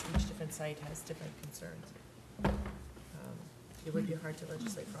because each different site has different concerns. It would be hard to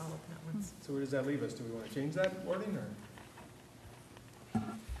legislate for all of them at once. So where does that leave us? Do we want to change that wording, or?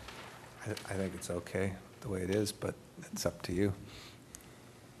 I think it's okay the way it is, but it's up to you.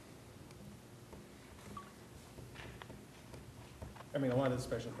 I mean, a lot of the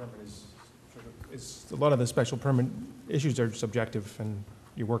special permit a lot of the special permit issues are subjective, and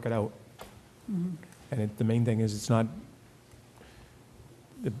you work it out. And the main thing is, it's not,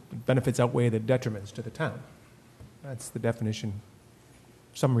 the benefits outweigh the detriments to the town. That's the definition,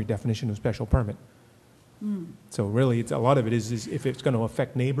 summary definition of special permit. So really, a lot of it is if it's going to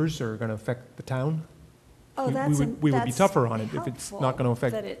affect neighbors or going to affect the town, Oh, we would be tougher on it if it's not going to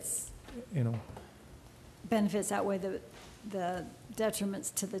affect, that it's you know. benefits outweigh the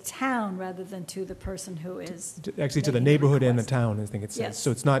detriments to the town rather than to the person who is. Actually, to the making neighborhood and the request. town, I think it says. Yes. So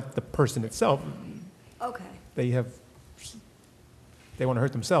it's not the person itself. Okay, They want to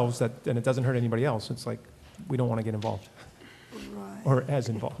hurt themselves, and it doesn't hurt anybody else. It's like, we don't want to get involved, right, or as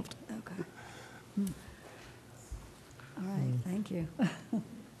involved. okay. All right, thank you.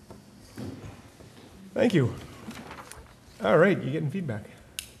 Thank you. All right, you're getting feedback.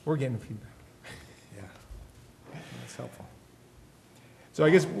 We're getting feedback. Yeah, that's helpful. So I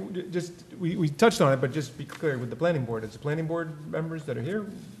guess we touched on it, but just be clear with the planning board. Is the planning board members that are here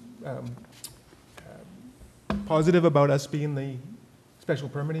positive about us being the special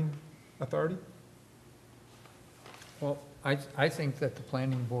permitting authority? Well, I think that the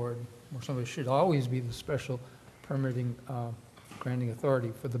planning board, or somebody, should always be the special permitting granting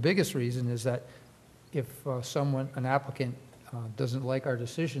authority. For the biggest reason is that if an applicant doesn't like our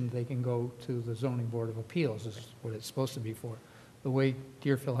decision, they can go to the zoning board of appeals, is what it's supposed to be for. The way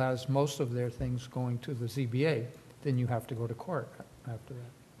Deerfield has most of their things going to the ZBA, then you have to go to court after that.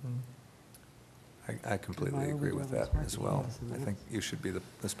 I completely agree with that as well. I think you should be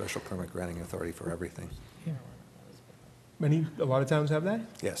the special permit granting authority for everything. A lot of towns have that?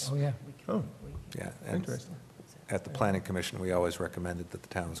 Yes, Oh, yeah. Oh, yeah. And interesting. at the planning commission, we always recommended that the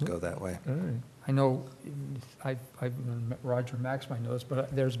towns go that way. All right. I know, Roger Max might know this,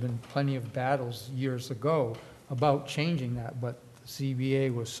 but there's been plenty of battles years ago about changing that, but the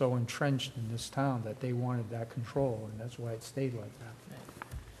ZBA was so entrenched in this town that they wanted that control, and that's why it stayed like that.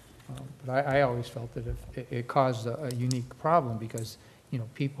 But I always felt that if it caused a unique problem, because, you know,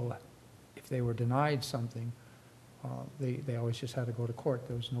 people, if they were denied something, they always just had to go to court.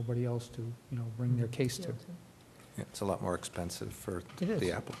 There was nobody else to, you know, bring their case to. It's a lot more expensive for It is.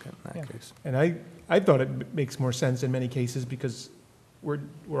 the applicant in Yeah. that case. And I thought it makes more sense in many cases because we're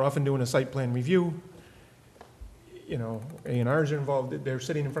often doing a site plan review. You know, A&Rs are involved, they're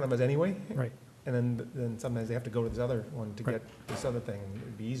sitting in front of us anyway. Right. And then sometimes they have to go to this other one to Right. get this other thing. And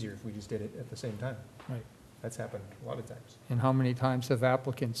it'd be easier if we just did it at the same time. Right. That's happened a lot of times. And how many times have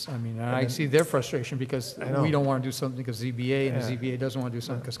applicants, I mean, and And I then- see their frustration because I know. we don't want to do something because ZBA, and the Yeah. ZBA doesn't want to do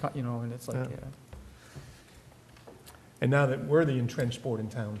something because, you know, and it's like, Yeah. yeah. And now that we're the entrenched board in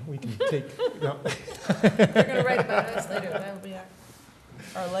town, we can take, no. They're gonna write about us later, that'll be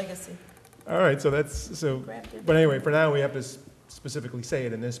our legacy. All right, so that's, so, Grabbed it. but anyway, for now, we have to specifically say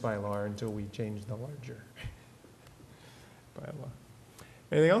it in this bylaw until we change the larger bylaw.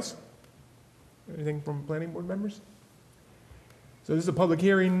 Anything else? Anything from planning board members? So this is a public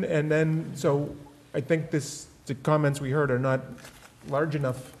hearing, and then, so I think the comments we heard are not large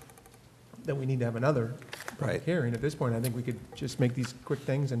enough that we need to have another public Right. hearing. At this point, I think we could just make these quick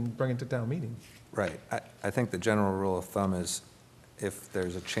things and bring it to town meeting. Right. I think the general rule of thumb is if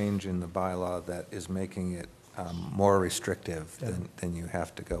there's a change in the bylaw that is making it more restrictive, Yeah. then you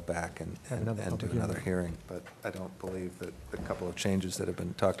have to go back and Have another do public another hearing. But I don't believe that the couple of changes that have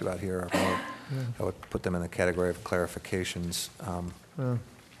been talked about here are more, I would put them in the category of clarifications. Yeah.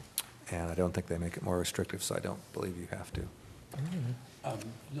 And I don't think they make it more restrictive, so I don't believe you have to.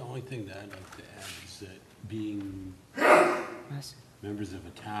 The only thing that I'd like to add is that being members of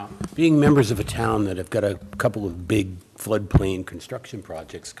a town that have got a couple of big floodplain construction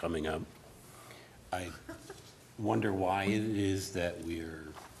projects coming up, I wonder why it is that we're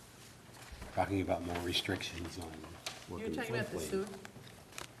talking about more restrictions on working You're in talking about the floodplain.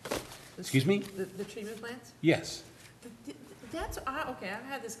 sewer? Excuse me? The treatment plants? Yes. That's, okay, I've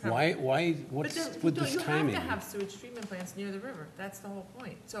had this conversation. Why, what's with this timing? You have to have sewage treatment plants near the river, that's the whole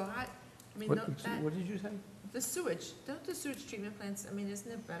point. So I mean, What that, did you say? the sewage, don't the sewage treatment plants, I mean, isn't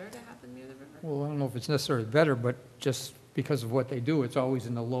it better to have them near the river? Well, I don't know if it's necessarily better, but just because of what they do, it's always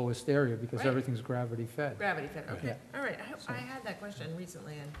in the lowest area because Right. everything's gravity fed. Gravity fed, okay, Yeah. all right, I had that question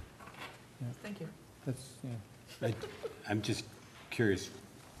recently, and, Yeah. thank you. That's, yeah. I'm just curious,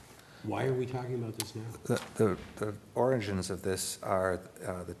 why are we talking about this now? The origins of this are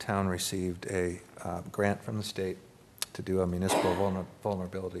the town received a grant from the state to do a municipal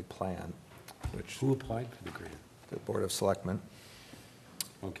vulnerability plan, which Who applied for the grant? the Board of Selectmen,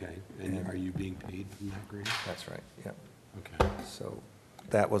 Okay, and are you being paid from that grant? that's right, yep. Okay. So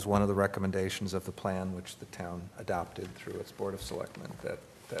that was one of the recommendations of the plan, which the town adopted through its Board of Selectmen, that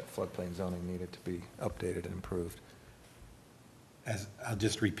floodplain zoning needed to be updated and improved. I'll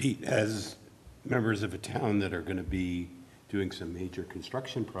just repeat, as members of a town that are going to be doing some major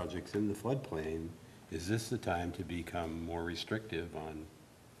construction projects in the floodplain, is this the time to become more restrictive on?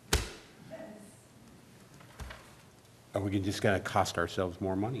 Are we just going to cost ourselves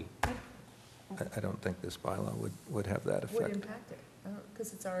more money? I don't think this bylaw would have that Would effect. impact it,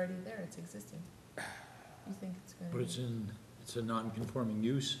 because it's already there, it's existing. You think it's gonna? But it's a non-conforming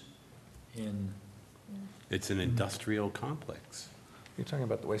use in, It's an industrial complex. You're talking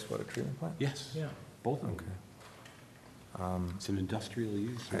about the wastewater treatment plant? Yes, yeah. both of Okay. them. It's an industrial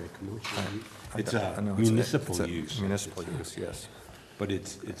use or a commercial use. It's I a know municipal it's a use. Municipal use, yes. But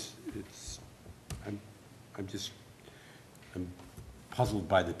I'm puzzled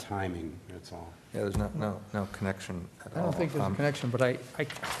by the timing, that's all. Yeah, there's no connection at all. I don't think there's a connection, but I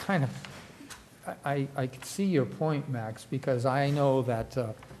kind of, I could see your point, Max, because I know that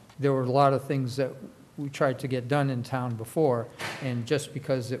there were a lot of things that we tried to get done in town before, and just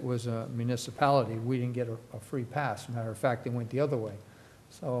because it was a municipality, we didn't get a free pass. Matter of fact, it went the other way.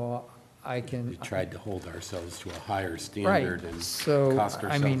 So I can. We tried to hold ourselves to a higher Right, standard and so, cost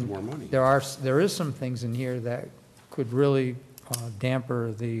I ourselves mean, more money. there is some things in here that could really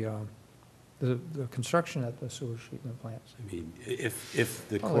damper the construction at the sewage treatment plants. I mean, if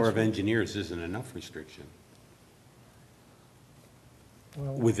the Oh, Corps that's of right. Engineers isn't enough restriction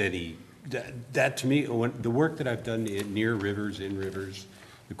Well, with any, that to me, the work that I've done near rivers, in rivers,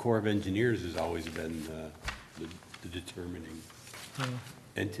 the Corps of Engineers has always been the determining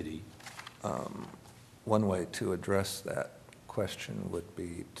entity. One way to address that question would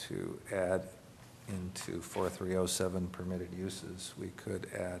be to add into 4307 permitted uses, we could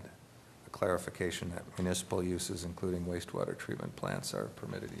add a clarification that municipal uses, including wastewater treatment plants, are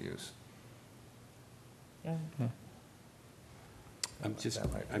permitted use. Yeah. I'm just,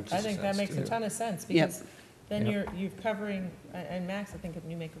 I think that makes a ton of sense, Yep. because then you're covering, and Max, I think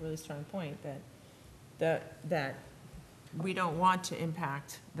you make a really strong point, that we don't want to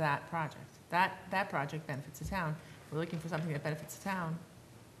impact that project. That project benefits the town. We're looking for something that benefits the town.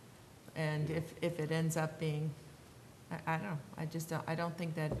 And if it ends up being I don't know, I just don't, I don't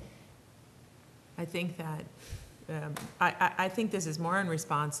think that, I think that, I think this is more in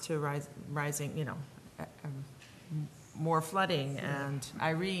response to rising, you know, more flooding and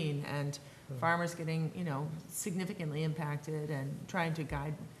Irene and farmers getting, you know, significantly impacted and trying to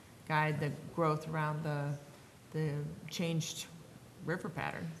guide the growth around the changed river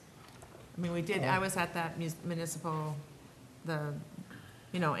pattern. I mean, we did, I was at that municipal,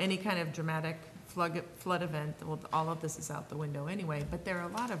 you know, any kind of dramatic flood event, well, all of this is out the window anyway, but there are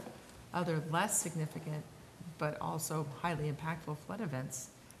a lot of other less significant, but also highly impactful flood events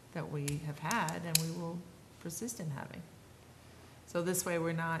that we have had and we will persist in having. So this way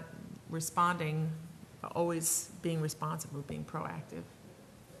we're not responding, always being responsive, we're being proactive.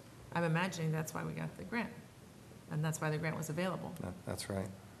 I'm imagining that's why we got the grant, and that's why the grant was available. That's right.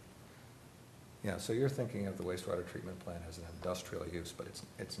 Yeah, so you're thinking of the wastewater treatment plant as an industrial use, but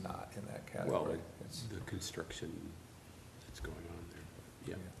it's not in that category. Well, It's the construction that's going on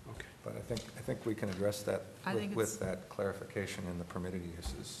there. Yeah, okay. But I think we can address that I think with that clarification in the permitted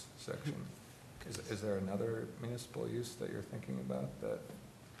uses section. Is there another municipal use that you're thinking about that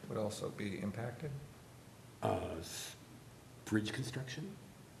would also be impacted? Bridge construction?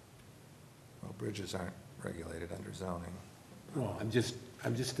 Well, bridges aren't regulated under zoning. Well, I'm just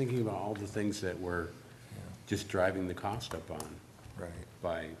thinking about all the things that we're just driving the cost up on. Right.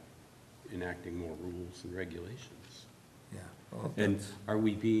 By enacting more rules and regulations. Yeah. Well, and are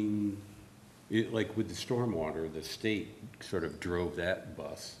we being, like with the stormwater, the state sort of drove that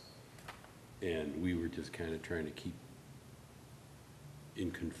bus, and we were just kind of trying to keep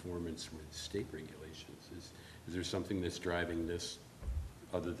in conformance with state regulations. Is there something that's driving this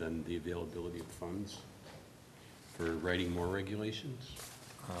other than the availability of funds for writing more regulations?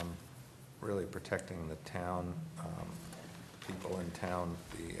 Really protecting the town, people in town,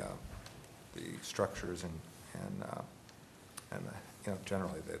 the structures and you know,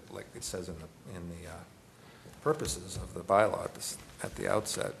 generally that, like it says in the purposes of the bylaw at the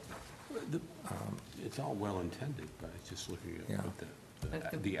outset. It's all well intended, but it's just looking at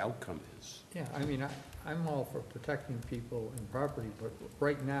what the outcome is. Yeah, I mean, I'm all for protecting people and property, but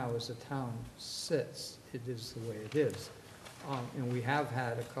right now, as the town sits, it is the way it is. And we have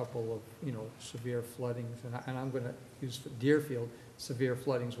had a couple of, you know, severe floodings, and I'm going to use for Deerfield, severe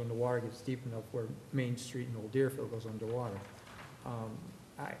floodings when the water gets deep enough where Main Street in Old Deerfield goes underwater.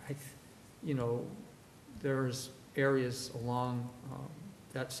 You know, there's areas along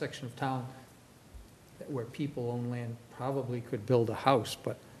that section of town where people own land probably could build a house,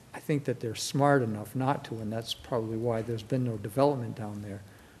 but I think that they're smart enough not to, and that's probably why there's been no development down there.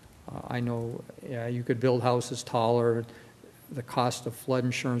 I know, yeah, you could build houses taller, the cost of flood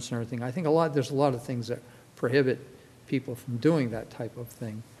insurance and everything. I think there's a lot of things that prohibit people from doing that type of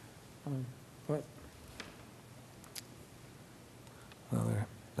thing. But well,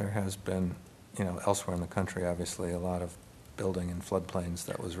 there has been, you know, elsewhere in the country, obviously, a lot of building in floodplains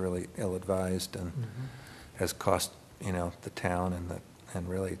that was really ill-advised and has cost, you know, the town and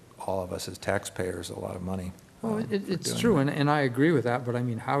really all of us as taxpayers a lot of money. Well, it's true, and I agree with that, but I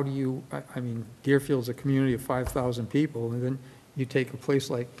mean, how do you, I mean, Deerfield's a community of 5,000 people, and then you take a place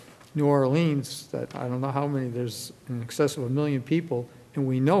like New Orleans that, I don't know how many, there's in excess of 1 million people, and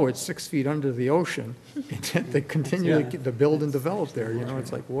we know it's 6 feet under the ocean, and yet they continue to build and develop there, you know,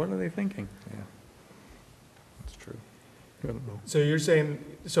 it's like, what are they thinking? Yeah, that's true. I don't know. So you're saying,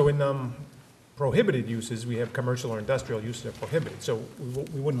 so in prohibited uses, we have commercial or industrial uses that are prohibited, so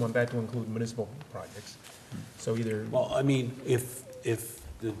we wouldn't want that to include municipal projects. So either. Well, I mean, if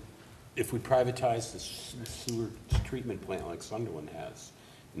we privatize the sewer treatment plant like Sunderland has,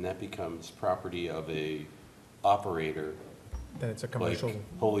 and that becomes property of a operator. Then it's a commercial.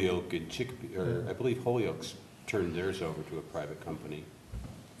 Like Holyoke and Chicopee, or I believe Holyoke's turned theirs over to a private company.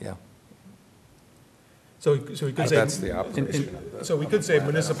 Yeah. So we could say. That's the operation of the. So we could say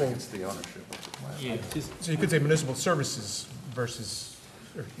municipal. It's the ownership of the plant. Yeah. So you could say municipal services versus,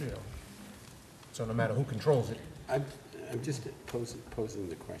 or, you know, so no matter who controls it. I'm just posing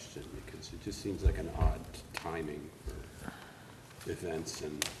the question because it just seems like an odd timing for events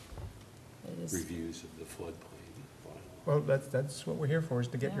and reviews of the floodplain. Well, that's what we're here for, is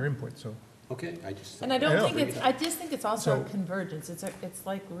to get your input, so. Okay, I just. And I don't think it's, I just think it's also So- a convergence. It's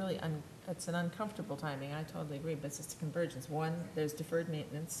like really, it's an uncomfortable timing. I totally agree, but it's just a convergence. One, there's deferred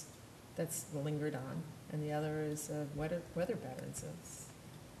maintenance that's lingered on, and the other is weather patterns.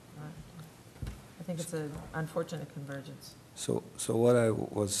 I think it's an unfortunate convergence. So what I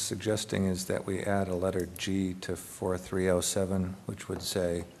was suggesting is that we add a letter G to 4307, which would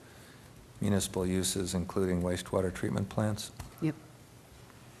say municipal uses including wastewater treatment plants. Yep.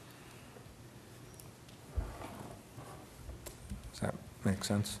 make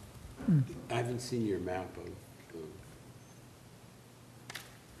sense? I haven't seen your map of,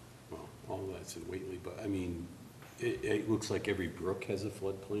 well, all that's in Whately, but I mean, it looks like every brook has a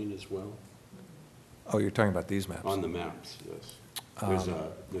floodplain as well, Oh, you're talking about these maps? on the maps, yes.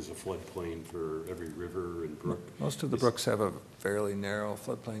 There's a floodplain for every river and brook. Most of the brooks have a fairly narrow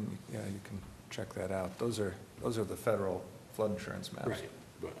floodplain. Yeah, you can check that out. Those are the federal flood insurance maps. Right,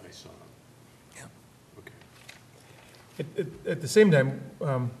 but I saw, Yeah. okay. At the same time,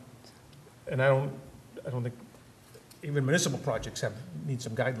 and I don't think, even municipal projects need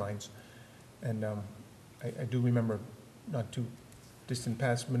some guidelines. And I do remember not too distant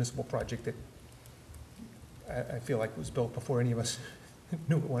past municipal project that I feel like was built before any of us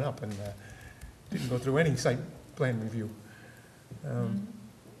knew it went up and didn't go through any site plan review.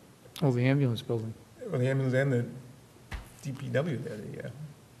 Oh, the ambulance building. Well, the ambulance and the DPW there,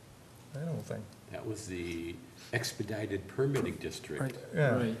 that whole thing. That was the expedited permitting district.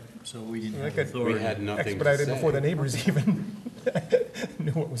 Yeah. Right, so we didn't So have that got authority. We had nothing to expedited say. before the neighbors even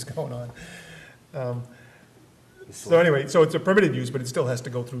knew what was going on. So anyway, so it's a permitted use, but it still has to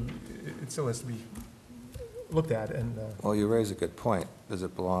go through, it still has to be looked at and, Well, you raise a good point. Does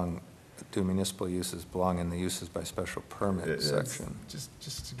it belong, do municipal uses belong in the uses by special permit it's section?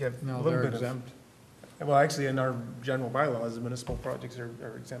 just to get a No, little they're bit of. exempt. Well, actually, in our general bylaws, the municipal projects are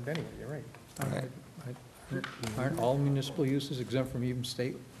exempt anyway, you're right. Right. Aren't all municipal uses exempt from even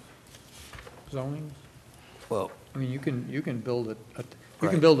state zoning? Well, I mean, you can build you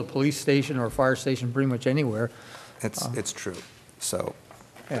Right. can build a police station or a fire station pretty much anywhere. it's true. So,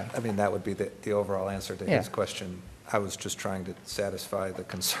 Yeah. I mean, that would be the overall answer to his Yeah. question. I was just trying to satisfy the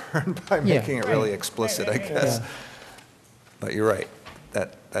concern by Yeah. making it really explicit, I guess. Yeah. But you're right.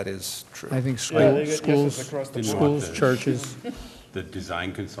 That is true. I think Yeah, they get schools, justice across the board. schools, Didn't want churches, The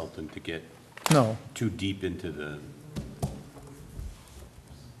design consultant to get no. too deep into the.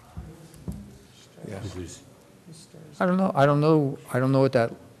 Yeah. There's- I don't know what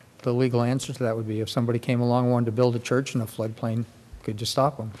the legal answer to that would be. If somebody came along and wanted to build a church in a floodplain, could you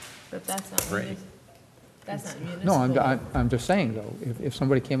stop them? But that's not, Right. that's not No, municipal. I'm just saying, though, if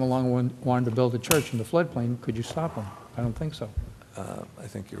somebody came along and wanted to build a church in the floodplain, could you stop them? I don't think so. I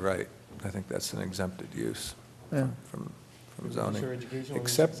think you're right. I think that's an exempted use Yeah. from zoning. Sure, educational is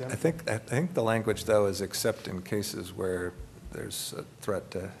Except, exempt. I think the language, though, is except in cases where there's a threat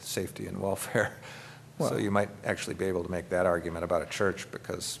to safety and welfare. So Well- you might actually be able to make that argument about a church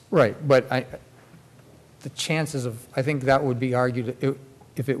because, Right, but the chances of, I think that would be argued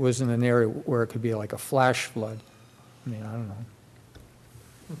if it was in an area where it could be like a flash flood. I mean, I don't know.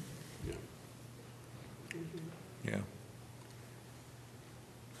 yeah.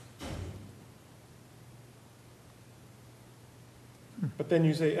 But then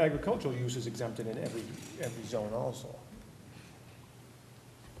you say agricultural use is exempted in every zone also,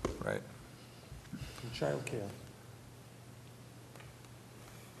 Right. and childcare.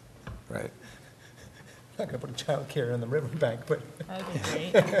 Right. Not gonna put childcare in the riverbank, but That'd be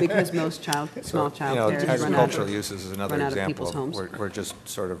great. Because most small You know, childcare is run out agricultural of, uses is another run out of example. people's homes. We're just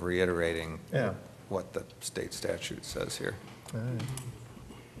sort of reiterating yeah. what the state statute says here.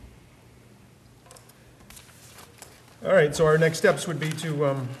 All right, so our next steps would be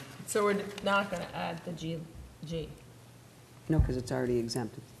to, So we're not gonna add the G. no, because it's already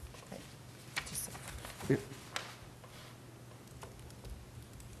exempted. Just- Yeah.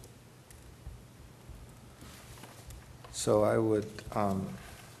 So I would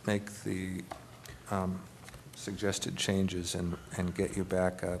make the suggested changes and get you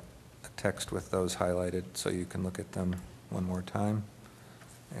back a text with those highlighted so you can look at them one more time.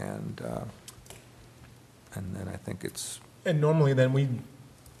 And then I think it's and normally then we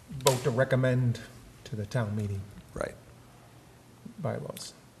vote to recommend to the town meeting right,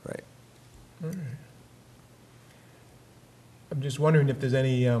 bylaws. right. I'm just wondering if there's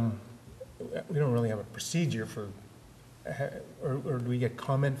any, we don't really have a procedure for, or do we get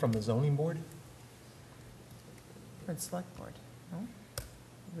comment from the zoning board? Or select board, no?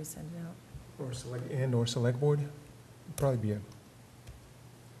 We send it out. Or select board? Probably be a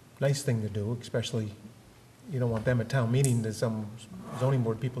nice thing to do, especially, you don't want them at town meeting, there's some zoning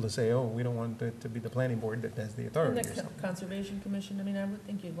board people to say, oh, we don't want it to be the planning board that has the And authority the or something. Conservation Commission, I mean, I would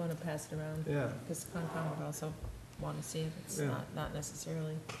think you'd wanna pass it around. Yeah. Because Concom would also wanna see if it's Yeah. not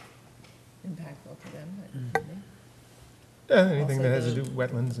necessarily impactful to them, but Anything Also that has to the do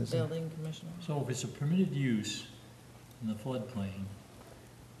with wetlands is. building commissioner. So if it's a permitted use in the floodplain,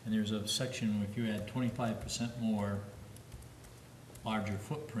 and there's a section where if you add 25% more larger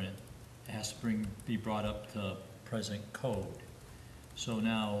footprint, it has to be brought up to present code. So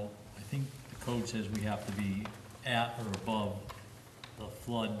now, I think the code says we have to be at or above the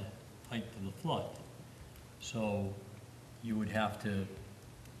flood, height of the flood. So you would have to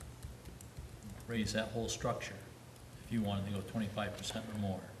raise that whole structure if you wanted to go 25% or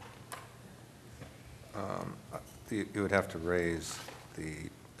more. You would have to raise the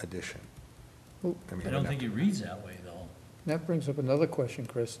addition. I don't think it reads that way, though. That brings up another question,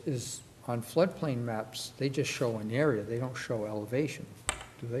 Chris, is on floodplain maps, they just show an area, they don't show elevation,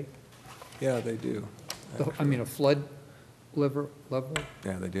 do they? Yeah, they do. I mean, a flood level?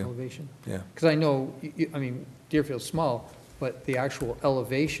 Yeah, they do. Elevation? Yeah. Because I know, I mean, Deerfield's small, but the actual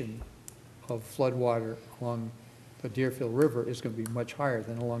elevation of floodwater along the Deerfield River is going to be much higher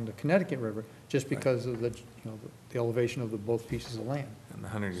than along the Connecticut River, just because of the elevation of the both pieces of land. And the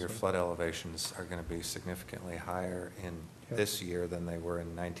 100-year flood elevations are going to be significantly higher in this year than they were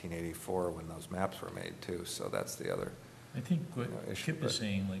in 1984 when those maps were made too, so that's the other. I think what issue, Kip is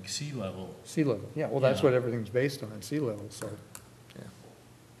saying, like sea level. Sea level, yeah, well, that's Yeah. what everything's based on, sea level, so.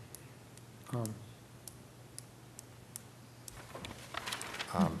 Yeah.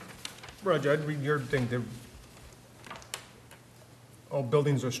 Roger, I'd read your thing, that all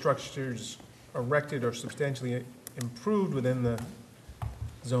buildings or structures erected or substantially improved within the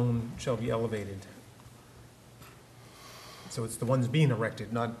zone shall be elevated. So it's the ones being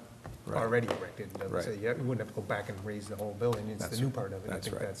erected, not Right. already erected. It doesn't Right. say, yeah, we wouldn't have to go back and raise the whole building, it's That's the new right. part of it. That's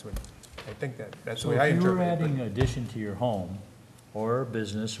right. I think that's the So way I if you were interpret it. adding addition to your home, or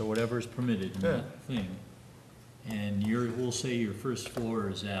business, or whatever is permitted in Yeah. that thing, and we'll say your first floor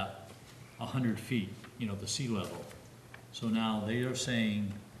is at 100 feet, the sea level. So now they are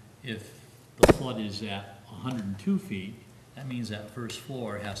saying if the flood is at 102 feet, that means that first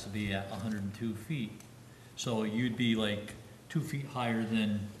floor has to be at 102 feet. So you'd be like 2 feet higher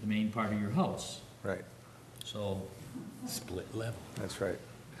than the main part of your house. Right. So, Split level. That's right.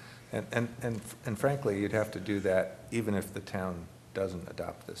 And frankly, you'd have to do that even if the town doesn't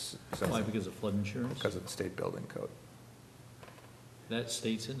adopt this. why, because of flood insurance? Because of the state building code. That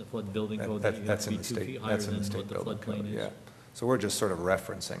states in the flood building code That- that you have that's to in be the 2 state- feet higher that's in than the state what the building code, floodplain is. yeah. So we're just sort of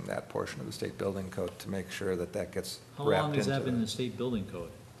referencing that portion of the state building code to make sure that that gets How wrapped long has into that been in the- the state building code?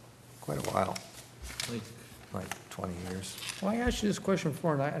 Quite a while, Like, like 20 years. Well, I asked you this question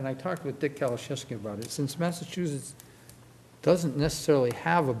before, and I talked with Dick Kalaszewski about it. Since Massachusetts doesn't necessarily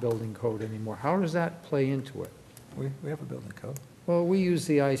have a building code anymore, how does that play into it? We have a building code. Well, we use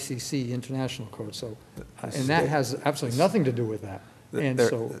the ICC International Code, so, The and that has absolutely nothing to do with that. And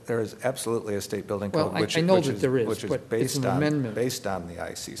so, There is absolutely a state building Well, code, I which know which that is, there is, which is but it's based an on, amendment. based on the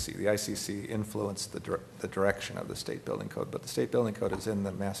ICC. The ICC influenced the direction of the state building code, but the state building code is in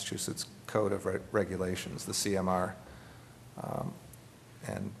the Massachusetts Code of Regulations, the CMR.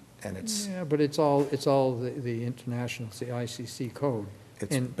 And it's yeah, but it's all the international, it's the ICC code.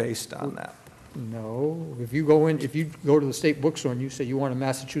 And based on that. No, if you go to the state bookstore and you say you want a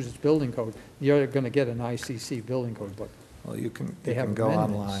Massachusetts building code, you're going to get an ICC building code book. Well, you can They have go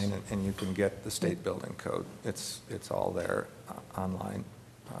amendments. online and you can get the state building code. It's all there online.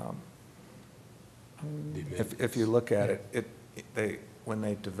 If you look at it, when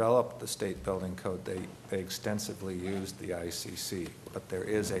they developed the state building code, they extensively used the ICC, but there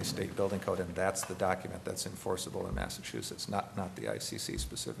is a state building code, and that's the document that's enforceable in Massachusetts, not the ICC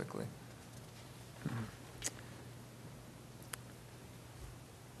specifically.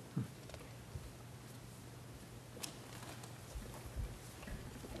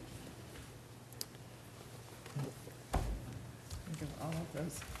 Think of all of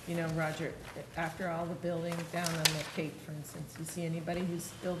those. Roger, after all the building down on the Cape, for instance, you see anybody who's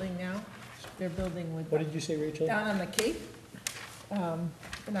building now? They're building with. What did you say, Rachel? Down on the Cape.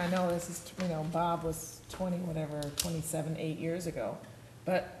 And I know this is, Bob was 27, 8 years ago.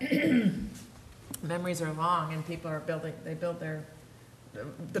 But memories are long and people are building,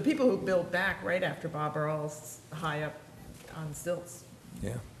 the people who build back right after Bob are all high up on stilts.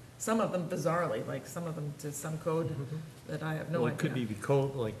 Yeah. Some of them bizarrely, like some of them to some code that I have no well, idea. it could be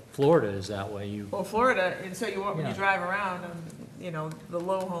because, like, Florida is that way. Well, Florida, and so when Yeah. you drive around, the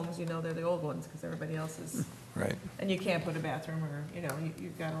low homes, they're the old ones, because everybody else is. Right. And you can't put a bathroom, or,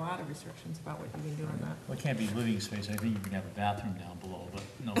 you've got a lot of restrictions about what you can do on that. Well, it can't be living space. I think you can have a bathroom down below, but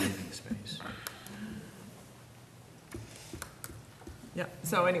no living space. Yeah,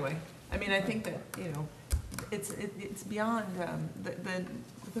 so anyway, I think that, it's beyond,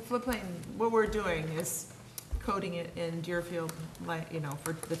 the floodplain, what we're doing is coding it in Deerfield,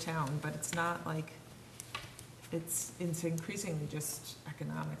 for the town, but it's not like, it's increasingly just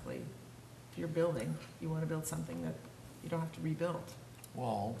economically. If you're building, you want to build something that you don't have to rebuild.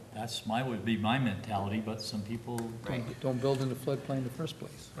 Well, would be my mentality, but some people Right. Don't build in the floodplain in the first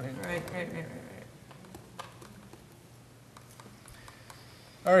place. Right.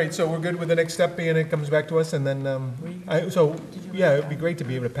 All right, so we're good with the next step being it comes back to us, and then, yeah, it'd be great to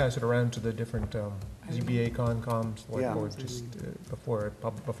be able to pass it around to the different ZBA, Concom, select Yeah. board, just before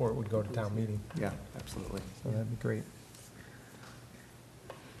it would go to town meeting. Yeah, absolutely. So that'd be great.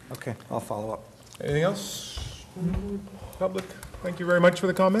 Okay, I'll follow up. Anything else? Public, thank you very much for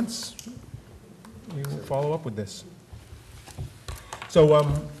the comments. We will follow up with this.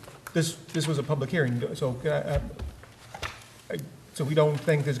 So, this was a public hearing, so so we don't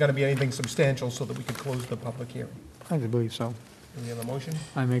think there's gonna be anything substantial so that we could close the public hearing. I believe so. Do we have a motion?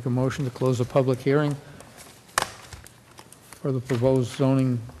 I make a motion to close the public hearing for the proposed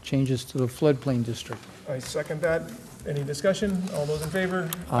zoning changes to the floodplain district. I second that. Any discussion? All those in favor?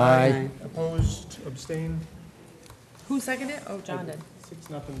 Aye. Opposed, abstained? Who seconded it? Oh, John did.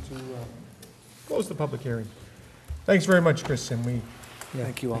 6-0 to close the public hearing. Thanks very much, Chris, and we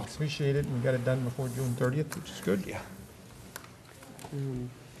Thank you all. appreciate it, and we got it done before June 30th, which is good. Yeah.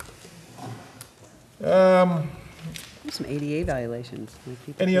 Some ADA violations. like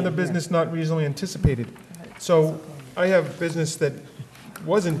people Any other can't hear. business not reasonably anticipated? So I have business that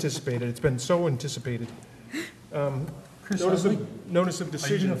was anticipated, it's been so anticipated. Chris, Notice of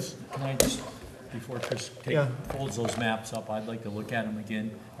decisions. Can I just, before Chris Yeah. folds those maps up, I'd like to look at them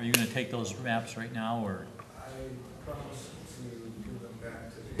again. Are you gonna take those maps right now, or?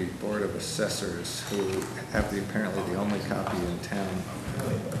 The Board of Assessors, who have apparently the only copy in town.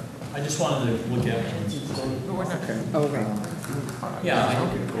 I just wanted to look at them. Okay. Oh, right. Yeah,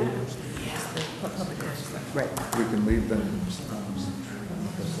 Right. We can leave them.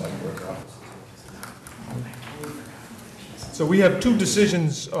 So we have two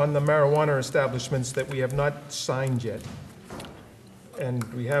decisions on the marijuana establishments that we have not signed yet. And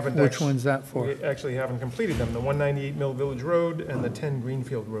we haven't. Which one's that for? We actually haven't completed them, the 198 Mill Village Road and the 10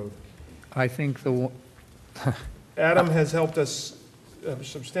 Greenfield Road. I think Adam has helped us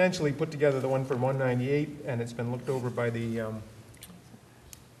substantially put together the one for 198, and it's been looked over by the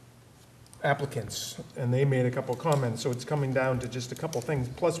applicants, and they made a couple comments, so it's coming down to just a couple things.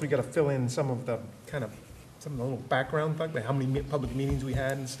 Plus, we got to fill in some of the some of the little background, like how many public meetings we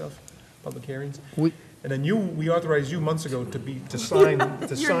had and stuff, public hearings. And then we authorized you months ago to sign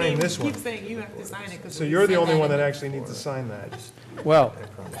this one. Keep saying you have to sign it because. So you're the only one that actually needs to sign that. Well,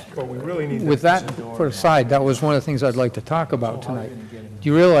 But we really need. with that put aside, that was one of the things I'd like to talk about tonight. Do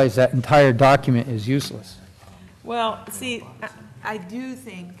you realize that entire document is useless? Well, see, I do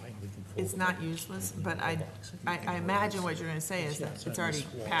think it's not useless, but I imagine what you're going to say is that it's already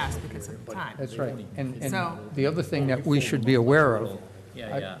passed because of time. That's right. And So- the other thing that we should be aware of,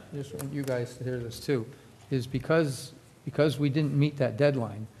 yeah, yeah. I just want you guys to hear this too, is because we didn't meet that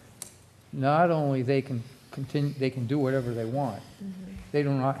deadline, not only they can continue, they can do whatever they want, they do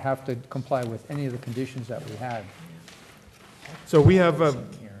not have to comply with any of the conditions that we had. So we have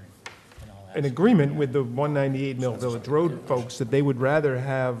an agreement with the 198 Mill Village Road folks that they would rather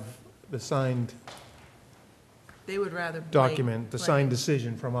have the signed They would rather. document, the signed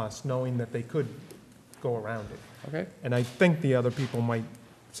decision from us, knowing that they could go around it. Okay? And I think the other people might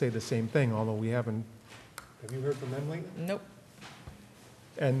say the same thing, although we haven't. Have you heard from them lately? Nope.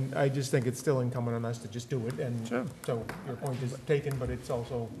 And I just think it's still incumbent on us to just do it, and Sure. so your point is taken, but it's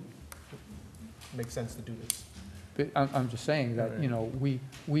also, makes sense to do this. But I'm just saying that, you know,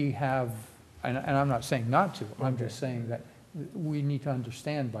 we have, and I'm not saying not to, I'm just saying that we need to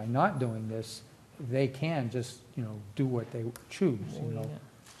understand by not doing this, they can just, you know, do what they choose, you know?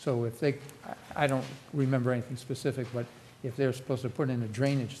 So if they, I don't remember anything specific, but if they're supposed to put in a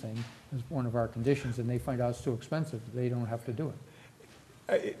drainage thing as one of our conditions and they find out it's too expensive, they don't have to do it.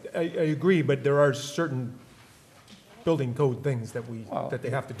 I agree, but there are certain building code things that Well, that they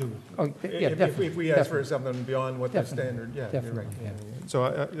have to do. Oh, yeah, definitely. If we ask for definitely. something beyond what the Definitely, standard, yeah, you're right. definitely, yeah.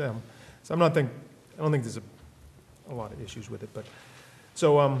 So, so I don't think there's a lot of issues with it, but,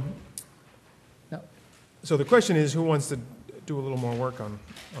 so, No. so the question is, who wants to do a little more work on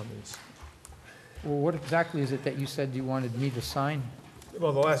these? Well, what exactly is it that you said you wanted me to sign?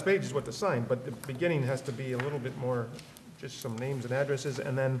 Well, the last page is what to sign, but the beginning has to be a little bit more, just some names and addresses,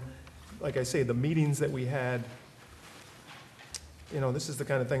 and then, like I say, the meetings that we had. You know, this is the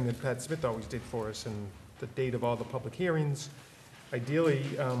kind of thing that Pat Smith always did for us, and the date of all the public hearings. Ideally,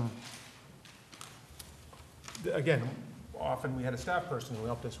 again, often we had a staff person who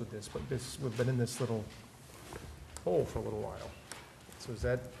helped us with this, but we've been in this little hole for a little while. So is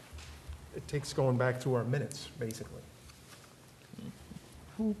that, it takes going back through our minutes, basically.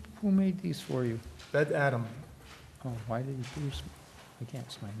 Who made these for you? That Adam, Oh, why did you choose? I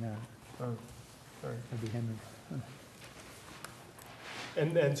can't sign that. oh, sorry. That'd be Henry.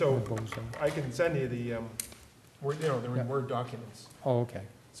 And so Or Bozo. I can send you the they're in Word documents. Oh, okay.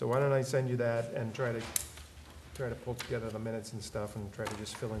 So why don't I send you that and try to pull together the minutes and stuff and try to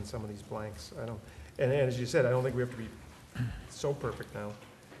just fill in some of these blanks. And as you said, I don't think we have to be so perfect now.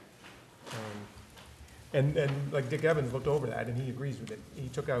 And like Dick Evans looked over that and he agrees with it. He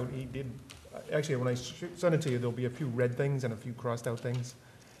did, actually, when I send it to you, there'll be a few red things and a few crossed out things,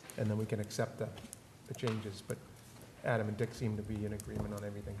 and then we can accept the changes. But Adam and Dick seem to be in agreement on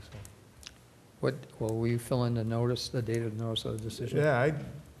everything, so. Will we fill in the notice, the date of the notice of the decision? Yeah, I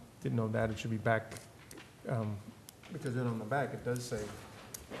didn't know that. It should be back, because then on the back, it does say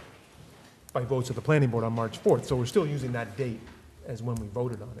by votes of the planning board on March 4th. So we're still using that date as when we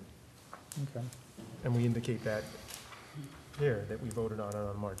voted on it. Okay. And we indicate that here, that we voted on it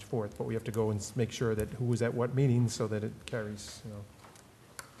on March 4th. But we have to go and make sure that who was at what meeting so that it carries,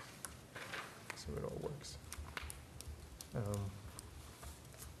 so it all works.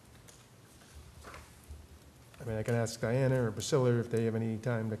 I mean, I can ask Diana or Priscilla if they have any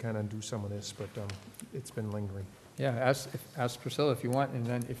time to kind of do some of this, but it's been lingering. Yeah, ask Priscilla if you want, and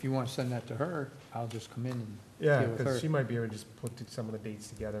then if you want to send that to her, I'll just come in and Yeah, deal with her. because she might be able to just put some of the dates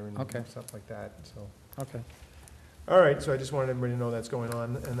together and Okay. stuff like that, so. Okay. All right, so I just wanted everybody to know that's going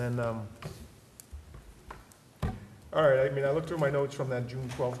on, and then, all right, I mean, I looked through my notes from that June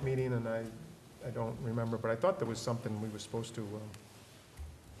 12th meeting, and I don't remember, but I thought there was something we were supposed to,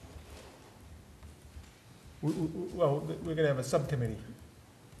 well, we're gonna have a subcommittee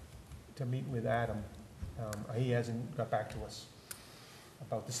to meet with Adam. He hasn't got back to us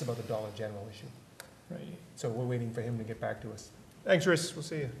about the Dollar General issue. Right. So we're waiting for him to get back to us. Thanks, Chris, we'll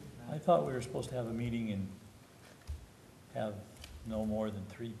see you. I thought we were supposed to have a meeting and have no more than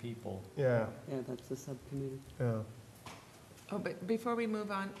 3 people. Yeah, Yeah, that's the subcommittee. yeah. Oh, but before we move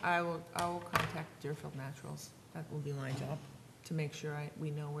on, I will contact Deerfield Naturals. That will be my job, to make sure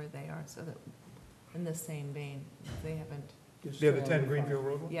we know where they are, so that, in the same vein, if they haven't, The other 10 Greenfield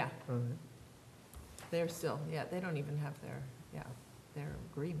Road one? yeah, All right. they're still, they don't even have their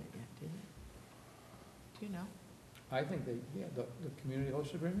agreement yet, do they? Do you know? I think the community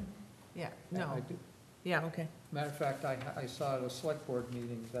host agreement? Yeah, I no, do. yeah, okay. Matter of fact, I saw at a select board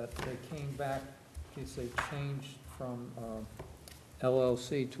meeting that they came back, they changed from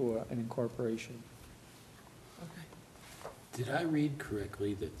LLC to an incorporation. Okay. Did I read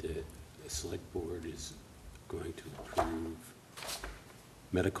correctly that the select board is going to approve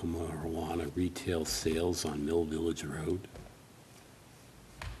medical marijuana retail sales on Mill Village Road?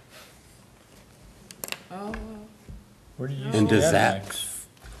 Oh, Where do you And see does that,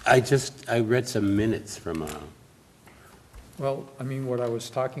 next? I read some minutes from, Well, I mean, what I was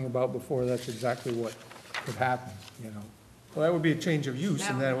talking about before, that's exactly what could happen, Well, that would be a change of use,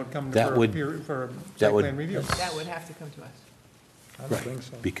 and that would come That for a would- for a that site would- plan review. that would have to come to us. I don't think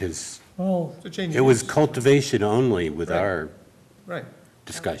so. because Well, It's a change it of was use. cultivation only with Right. our Right,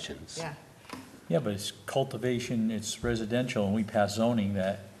 discussions. Yeah, yeah, but it's cultivation, it's residential, and we pass zoning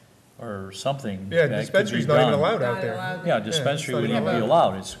that, or something. yeah, that could be dispensary's not even done. allowed out Not there. allowed. Yeah, dispensary Yeah, it's wouldn't not be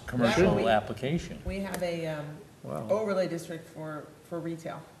allowed. allowed, it's a we- commercial application. we have a Wow. overlay district for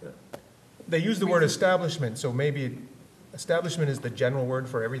retail. They use the word establishment, so maybe establishment is the general word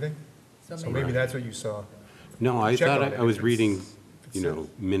for everything? So maybe that's what you saw. No, I Check thought on it I was if it's- reading, if it says-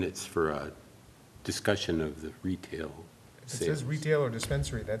 minutes for a discussion of the retail If it sales. says retail or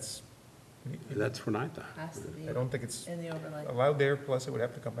dispensary, that's, That's what I thought. Has to be I don't think it's in the overlay. allowed there, plus it would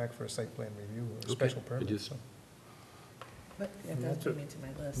have to come back for a site plan review or a Okay, special I permit, just- so. But it And does that's bring a- me to my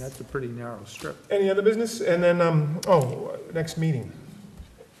And list. that's a pretty narrow strip. Any other business? And then, next meeting.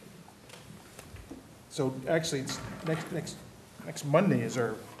 So actually, it's next Monday is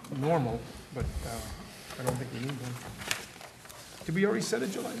our normal, but I don't think we need one. Did we already set a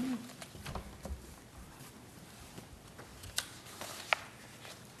July meeting?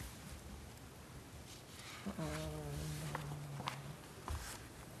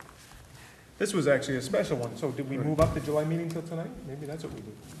 This was actually a special one, so did we move up the July meeting till tonight? Maybe that's what we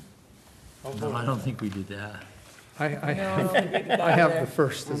did. No, I don't think we did that. I have the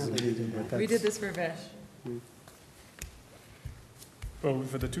first as the meeting, but that's. We did this for Vish. Well,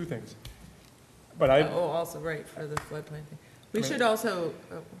 for the two things. But I, Oh, also, right, for the floodplain thing. We should also,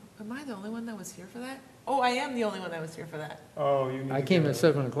 am I the only one that was here for that? Oh, I am the only one that was here for that. oh, you need I to came get at a-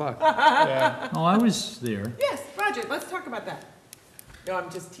 7 o'clock. Yeah, Oh, I was there. Yes, Roger, let's talk about that. No,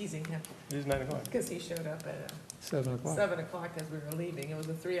 I'm just teasing him, it is 9 o'clock. because he showed up at 7 o'clock. 7 o'clock as we were leaving. It was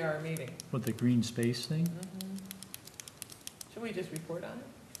a 3-hour meeting. With the green space thing? Should we just report on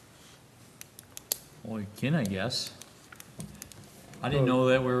it? Well, we can, I guess. I didn't know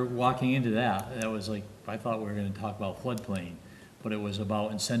that we were walking into that. That was like, I thought we were gonna talk about floodplain, but it was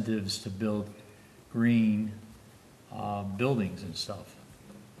about incentives to build green buildings and stuff.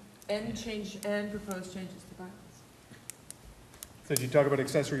 And proposed changes to bylaws. So did you talk about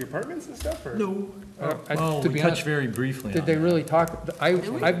accessory apartments and stuff, or? No. Well, To we be touched honest, very briefly Did on they that. really talk,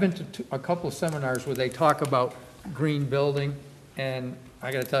 we? I've been to a couple of seminars where they talk about green building, and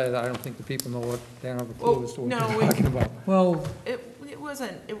I gotta tell you that I don't think the people know what, they don't have a clue as to what No, they're we- talking about. Well, It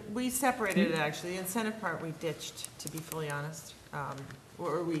wasn't, we separated it, actually. The incentive part we ditched, to be fully honest,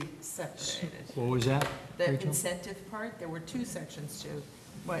 or we separated. what was that, The Rachel? incentive part, there were two sections to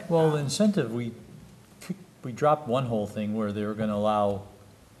what. Well, the incentive, we dropped one whole thing where they were gonna allow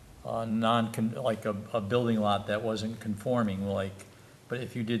like a building lot that wasn't conforming, like, but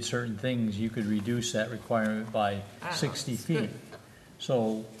if you did certain things, you could reduce that requirement by I don't know, 60 it's feet. good.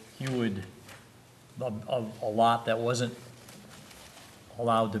 So you would, a lot that wasn't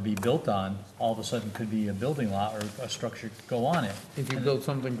allowed to be built on, all of a sudden could be a building lot or a structure could go on it. If you build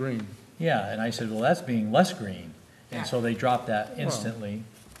something green. Yeah, and I said, well, that's being less green. Yeah. And so they dropped that instantly.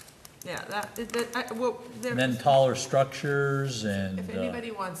 Yeah, And then taller structures and. if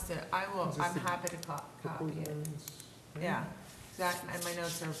anybody wants to, I'm happy to copy it. Yeah, exactly, and my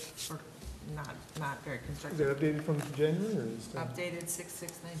notes are not very Is constructive. it updated from January, or is it? Updated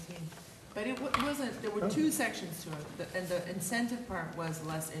 6/6/19. But it wasn't, there were two sections to it, and the incentive part was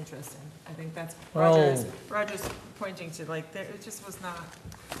less interesting. I think that's, Roger's pointing to, like, there, it just was not.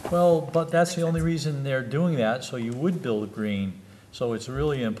 Well, but that's the only reason they're doing that, so you would build green. So it's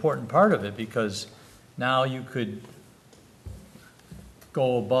really an important part of it, because now you could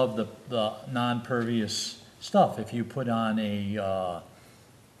go above the non-pervious stuff. If you put on a,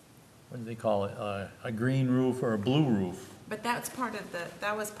 what do they call it, a green roof or a blue roof. But that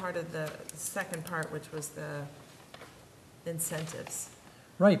was part of the second part, which was the incentives.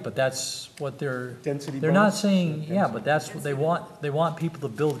 Right, but that's what they're Density not bonus? saying, yeah, but that's what they want. They want people to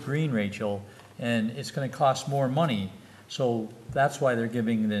build green, Rachel, and it's gonna cost more money. So that's why they're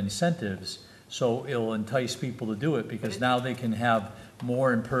giving the incentives, so it'll entice people to do it, because now they can have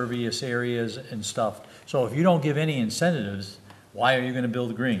more impervious areas and stuff. So if you don't give any incentives, why are you gonna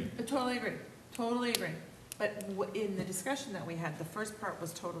build green? I totally agree. But in the discussion that we had, the first part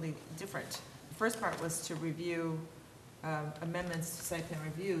was totally different. The first part was to review amendments to site plan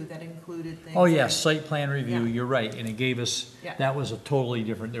review that included things. Oh, yes, like- site plan review, Yeah. you're right, and it gave us, Yeah. that was a totally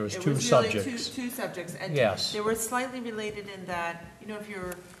different, there was It two was really subjects. two subjects, and Yes. they were slightly related in that, if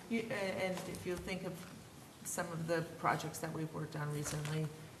and if you think of some of the projects that we've worked on recently,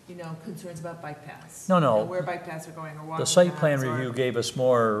 concerns about bike paths. No. Where bike paths are going, or walking The site plan paths, or review gave us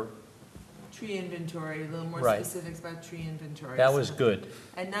more, tree inventory, a little more Right. specifics about tree inventory. that was good.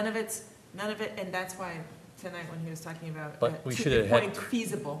 And none of it, and that's why tonight when he was talking about. But we should have had- point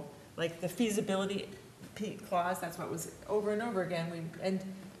feasible, like the feasibility clause, that's what was over and over again. And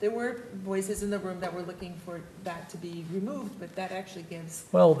there were voices in the room that were looking for that to be removed, but that actually gives.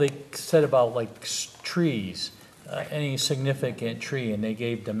 Well, they said about like trees, any significant tree, and they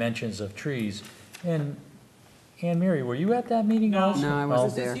gave dimensions of trees. And Anne Mary, were you at that meeting also? No, I It wasn't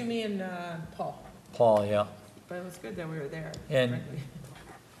was there. just you, me, and Paul, Paul, yeah. but it was good that we were there. And- frankly.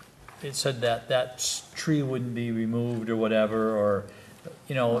 It said that tree wouldn't be removed or whatever, or,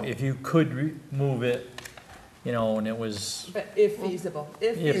 if you could remove it, and it was, But if feasible.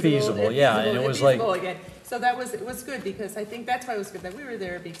 If feasible, yeah, and it was like- feasible again. So it was good, because I think that's why it was good that we were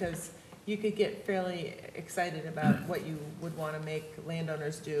there, because you could get fairly excited about what you would want to make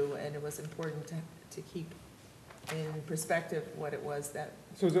landowners do, and it was important to keep in perspective what it was that.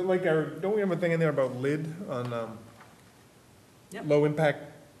 So is it like don't we have a thing in there about lid on, Yep. low impact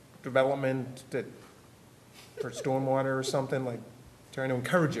development for stormwater or something, like trying to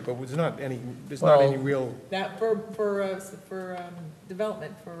encourage it, but there's not any Well- real. That for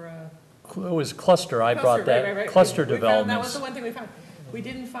development, it was cluster, I brought cluster, right. that, cluster We found- That was developments. the one thing we found. We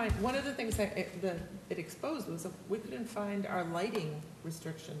didn't find, one of the things that it exposed was we couldn't find our lighting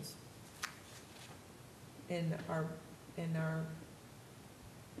restrictions in our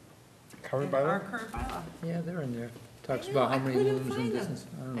Current our bylaw? current bylaw. Yeah, they're in there. Talks I about know, how I many couldn't rooms in find them. business.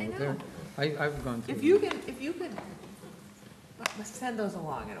 I don't I know. They're- I've gone through. If you could send those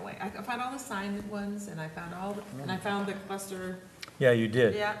along in a way. I found all the signed ones, and I found the cluster, Yeah, you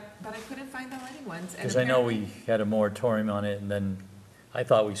did. yeah, but I couldn't find the lighting ones. And Because I know apparently- we had a moratorium on it, and then I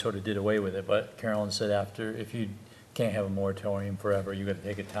thought we sort of did away with it, but Carolyn said if you can't have a moratorium forever, you got to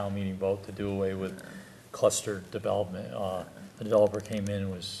take a town meeting vote to do away with cluster development. A developer came in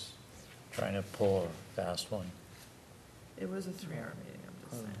and was trying to pull a fast one. It was a 3-hour meeting, I'm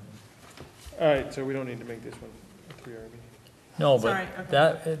just saying. All right, so we don't need to make this one a 3-hour meeting. No, Sorry,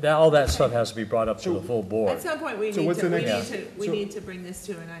 but okay. all that stuff has to be brought up to the full board. At some point, we So need what's to, the we next- need to, we so- need to bring this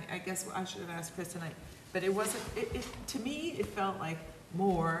to, and I guess I should have asked Chris tonight, But it wasn't, to me, it felt like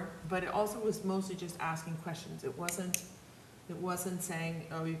more, but it also was mostly just asking questions. It wasn't saying,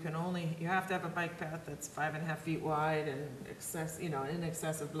 oh, you have to have a bike path that's 5.5 feet wide and in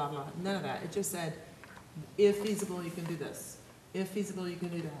excess of blah, blah, none of that. It just said, if feasible, you can do this. If feasible, you can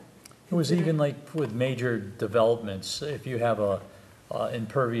do that. It was even like with major developments, if you have a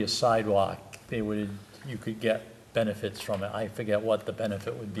impervious sidewalk, you could get benefits from it. I forget what the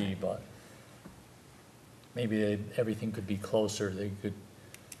benefit would be, but maybe everything could be closer. They could.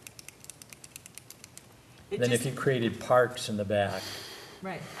 Then if you created parks in the back.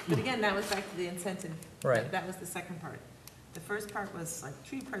 Right, but again, that was back to the incentive. Right. That was the second part. The first part was like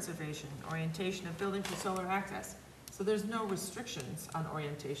tree preservation, orientation of building for solar access. So there's no restrictions on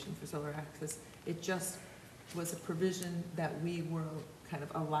orientation for solar access. It just was a provision that we were kind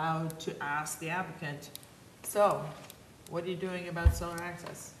of allowed to ask the applicant, so what are you doing about solar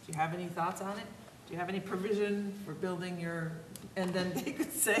access? Do you have any thoughts on it? Do you have any provision for building your, and then they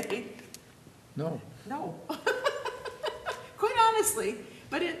could say, No. no. Quite honestly,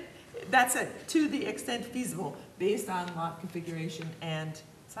 but that's it, to the extent feasible, based on lot configuration and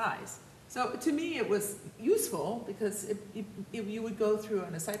size. So to me, it was useful because if you would go through,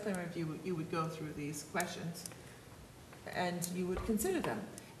 on a site plan review, you would go through these questions and you would consider them.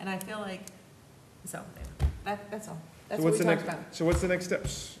 And I feel like, that's all. That's what we talked about. So what's the next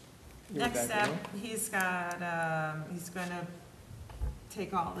steps? Next step, he's gonna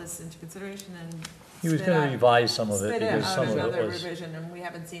take all this into consideration and He was going to revise some of it spit because out some of it another was. revision, and we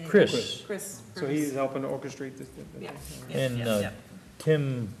haven't seen it. Chris. So he's helping to orchestrate this? Yeah. And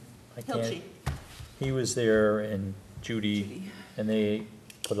Tim, Hilchi. he was there, and Judy, and they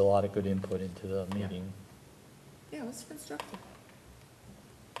put a lot of good input into the meeting. Yeah, it was constructive.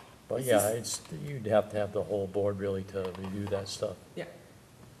 But yeah, you'd have to have the whole board really to review that stuff. Yeah.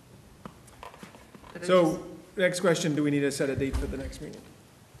 But it So, next question, do we need to set a date for the next meeting?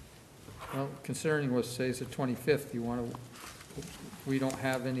 Well, considering what today's the 25th, we don't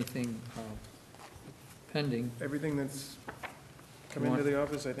have anything pending. Everything that's come You into want- the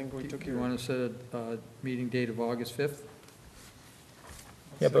office, I think we took care You of. want to set a meeting date of August 5th?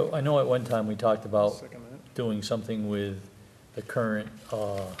 Yeah, but I know at one time we talked about Second that. doing something with the current,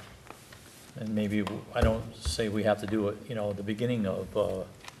 and maybe, I don't say we have to do it, the beginning of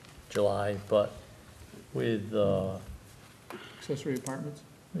July, but with, Accessory apartments?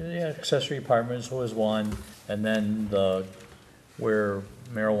 yeah, accessory apartments was one, and then where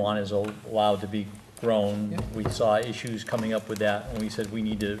marijuana is allowed to be grown, we saw issues coming up with that, and we said we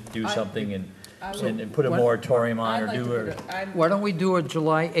need to do something and put a moratorium on or do it. Why don't we do a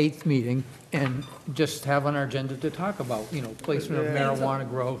July 8th meeting and just have on our agenda to talk about, placement of marijuana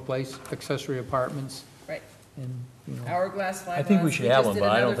growth, accessory apartments, Right. and, Hourglass flag I think we lots. should just have one, did but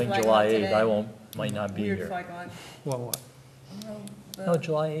I don't another think flag July lot 8th, today. might not be Weird here. flag lot. well, what? No,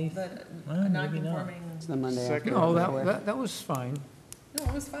 July 8th? The Well, maybe not. non-conforming, It's the Monday after. Second. No, before. that was fine. no,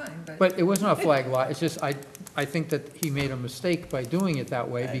 it was fine, but. But it wasn't a flag lot, it's just, I think that he made a mistake by doing it that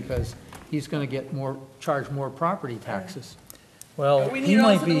way, because he's gonna charge more property taxes. Well, We he need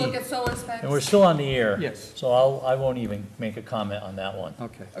might also to be, look at solar specs. and we're still on the air. Yes. So I won't even make a comment on that one.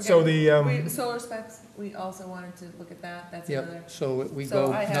 Okay. Okay, So the, solar specs, we also wanted to look at that, that's Yep, another, so we So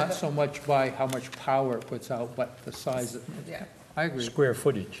go I have not a- so much by how much power it puts out, but the size. yeah. I agree. Square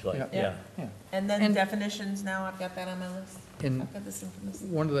footage, like, Yeah. yeah. Yeah. And then And- definitions, now I've got that on my list. And I've got this infamous.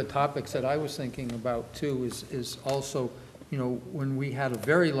 one of the topics that I was thinking about too is also, when we had a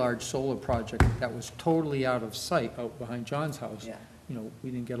very large solar project that was totally out of sight out behind John's house, Yeah.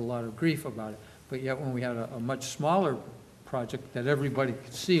 we didn't get a lot of grief about it. But yet when we had a much smaller project that everybody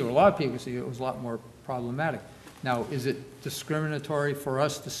could see, or a lot of people could see, it was a lot more problematic. Now, is it discriminatory for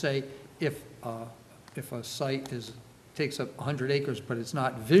us to say if a site takes up 100 acres, but it's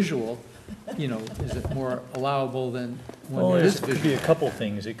not visual, is it more allowable than Well, when it is it could be visual? a couple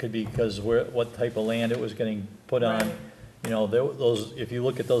things. It could be because what type of land it was getting put on. Right. If you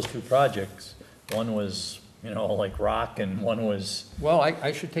look at those two projects, one was, like rock and one was, Well,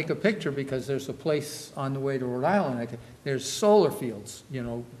 I should take a picture because there's a place on the way to Rhode Island. There's solar fields,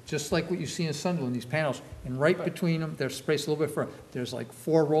 just like what you see in Sunderland, these panels. And right between them, they're spaced a little bit further. There's like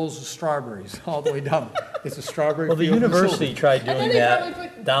 4 rows of strawberries all the way down. It's a strawberry well, field. the and solar. university tried And then doing they that probably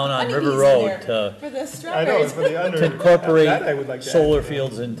put down on honeybees River in Road there to For the I know, strawberries. for the under. to incorporate That I would like to add. solar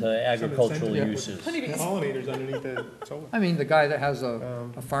fields into agricultural Yeah. uses. Honeybees. Pollinators underneath the solar. I mean, the guy that has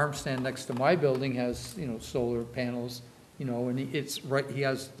a farm stand next to my building has, solar panels, and he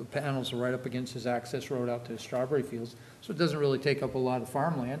has, the panels are right up against his access road out to the strawberry fields. So it doesn't really take up a lot of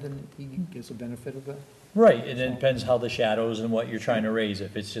farmland, and he gets the benefit of Right, and it depends how the shadows and what you're trying to raise.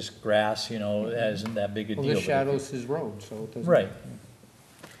 If it's just grass, you know, that isn't that big a deal. Well, the but if shadow's his road, so it doesn't. Right.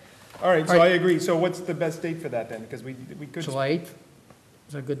 All right, so I agree. So what's the best date for that then? Because we could, July 8th, is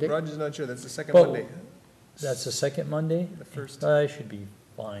that a good day? Roger's not sure, that's the second Well, Monday. That's the second Monday? The first. I should be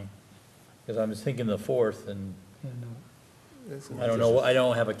fine, because I was thinking the 4th, and I don't know, I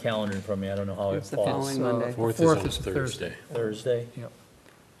don't have a calendar in front of me, I don't know how it It's the falls. following Monday. Fourth is on Thursday. Thursday? Yep.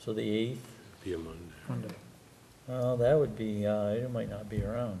 So the 8th? Be a Monday. Monday. Well, that would be, I might not be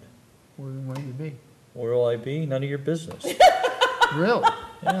around. Where might you be? Where will I be? None of your business. Really?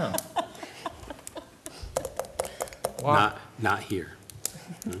 Yeah. Wow, Not here.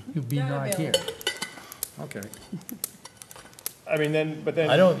 you'd be not here. Okay. I mean, then, but then.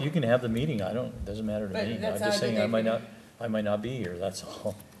 I don't, you can have the meeting, I don't, it doesn't matter to But me. I'm that's just not a saying good I day might for not, I might not be here, that's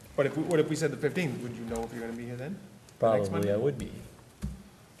all. But if, what if we said the 15th? Would you know if you're gonna be here then? The next Probably Monday? I would be.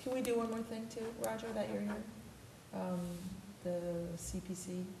 Can we do one more thing too, Roger, that you're here? The CPC,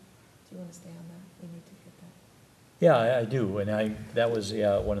 do you want to stay on that? We need to get that. Yeah, I do, and that was,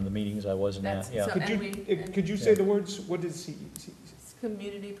 one of the meetings I wasn't at, That's- yeah. so- Could And you, we- could you say the words, what is It's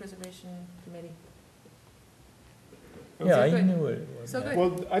Community Preservation Committee. Yeah, I good. knew it. So good.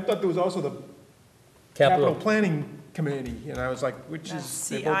 Well, I thought there was also the Capital Capital, Planning Committee, and I was like, which That's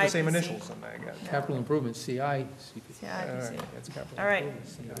is, they're both the same CIPC. initials, and I got. Capital improvement, CI, All right, that's capital. All right.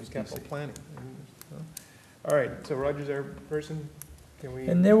 improvements. It was capital planning. All right, so Roger's our person, can we?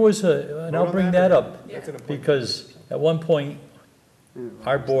 and there was and I'll vote on bring or that up, That's an appointment. because at one point,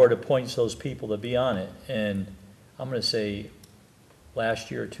 our board appoints those people to be on it, and I'm gonna say, last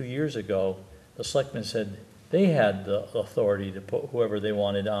year or 2 years ago, the selectmen said they had the authority to put whoever they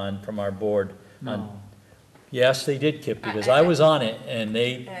wanted on from our board on. No. Yes, they did, Kip, because I was on it, and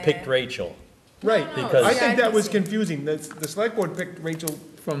they picked Rachel. Right, No, because- I think that was CIPC. confusing, the select board picked Rachel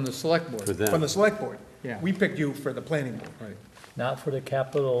From the select board. For from them. the select board. Yeah. We picked you for the planning board. Right. Not for the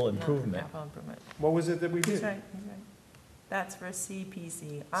capital improvement. Capital improvement. What was it that we He's did? right, he's right. That's for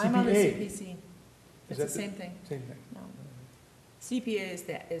CPC. I'm on the CPA. CPC. It's that the same thing. Same thing. No.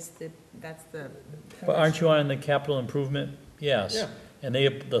 CPA that's the. But aren't you on the capital improvement? Yes. Yeah. And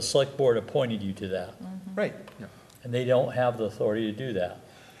the select board appointed you to that, Right. and they don't have the authority to do that.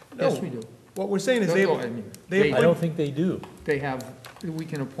 Yes, No, we do. What we're saying is Don't they, go ahead. they I don't appoint, think they do. They have, we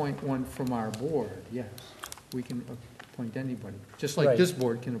can appoint one from our board, yes. We can appoint anybody, just like Right. this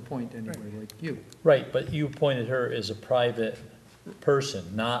board can appoint anybody like you. Right, but you appointed her as a private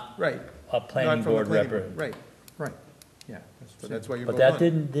person, not right. a Not planning from the board planning board, representative. Right, Right, yeah. so that's why you're But voting that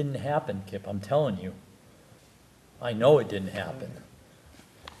on it. didn't happen, Kip, I'm telling you. I know it didn't happen,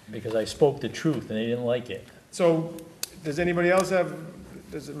 because I spoke the truth and they didn't like it. So, does anybody else have,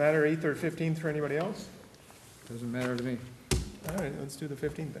 does it matter 8th or 15th for anybody else? Doesn't matter to me. All right, let's do the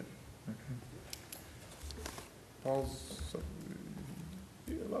 15th then. Paul's,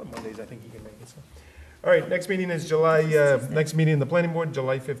 a lot of Mondays, I think he can make it, so. All right, next meeting is next meeting in the planning board,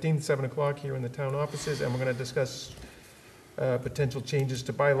 July 15th, 7 o'clock here in the town offices, and we're gonna discuss potential changes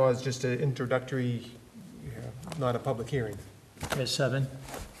to bylaws, just an introductory, not a public hearing, At 7?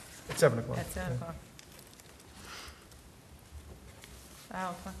 at 7 o'clock. At 7 o'clock.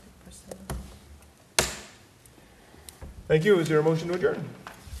 Wow, fuck, Thank you, is there a motion to adjourn?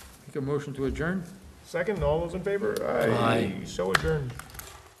 Make a motion to adjourn? Second, all those in favor? Aye. So adjourned.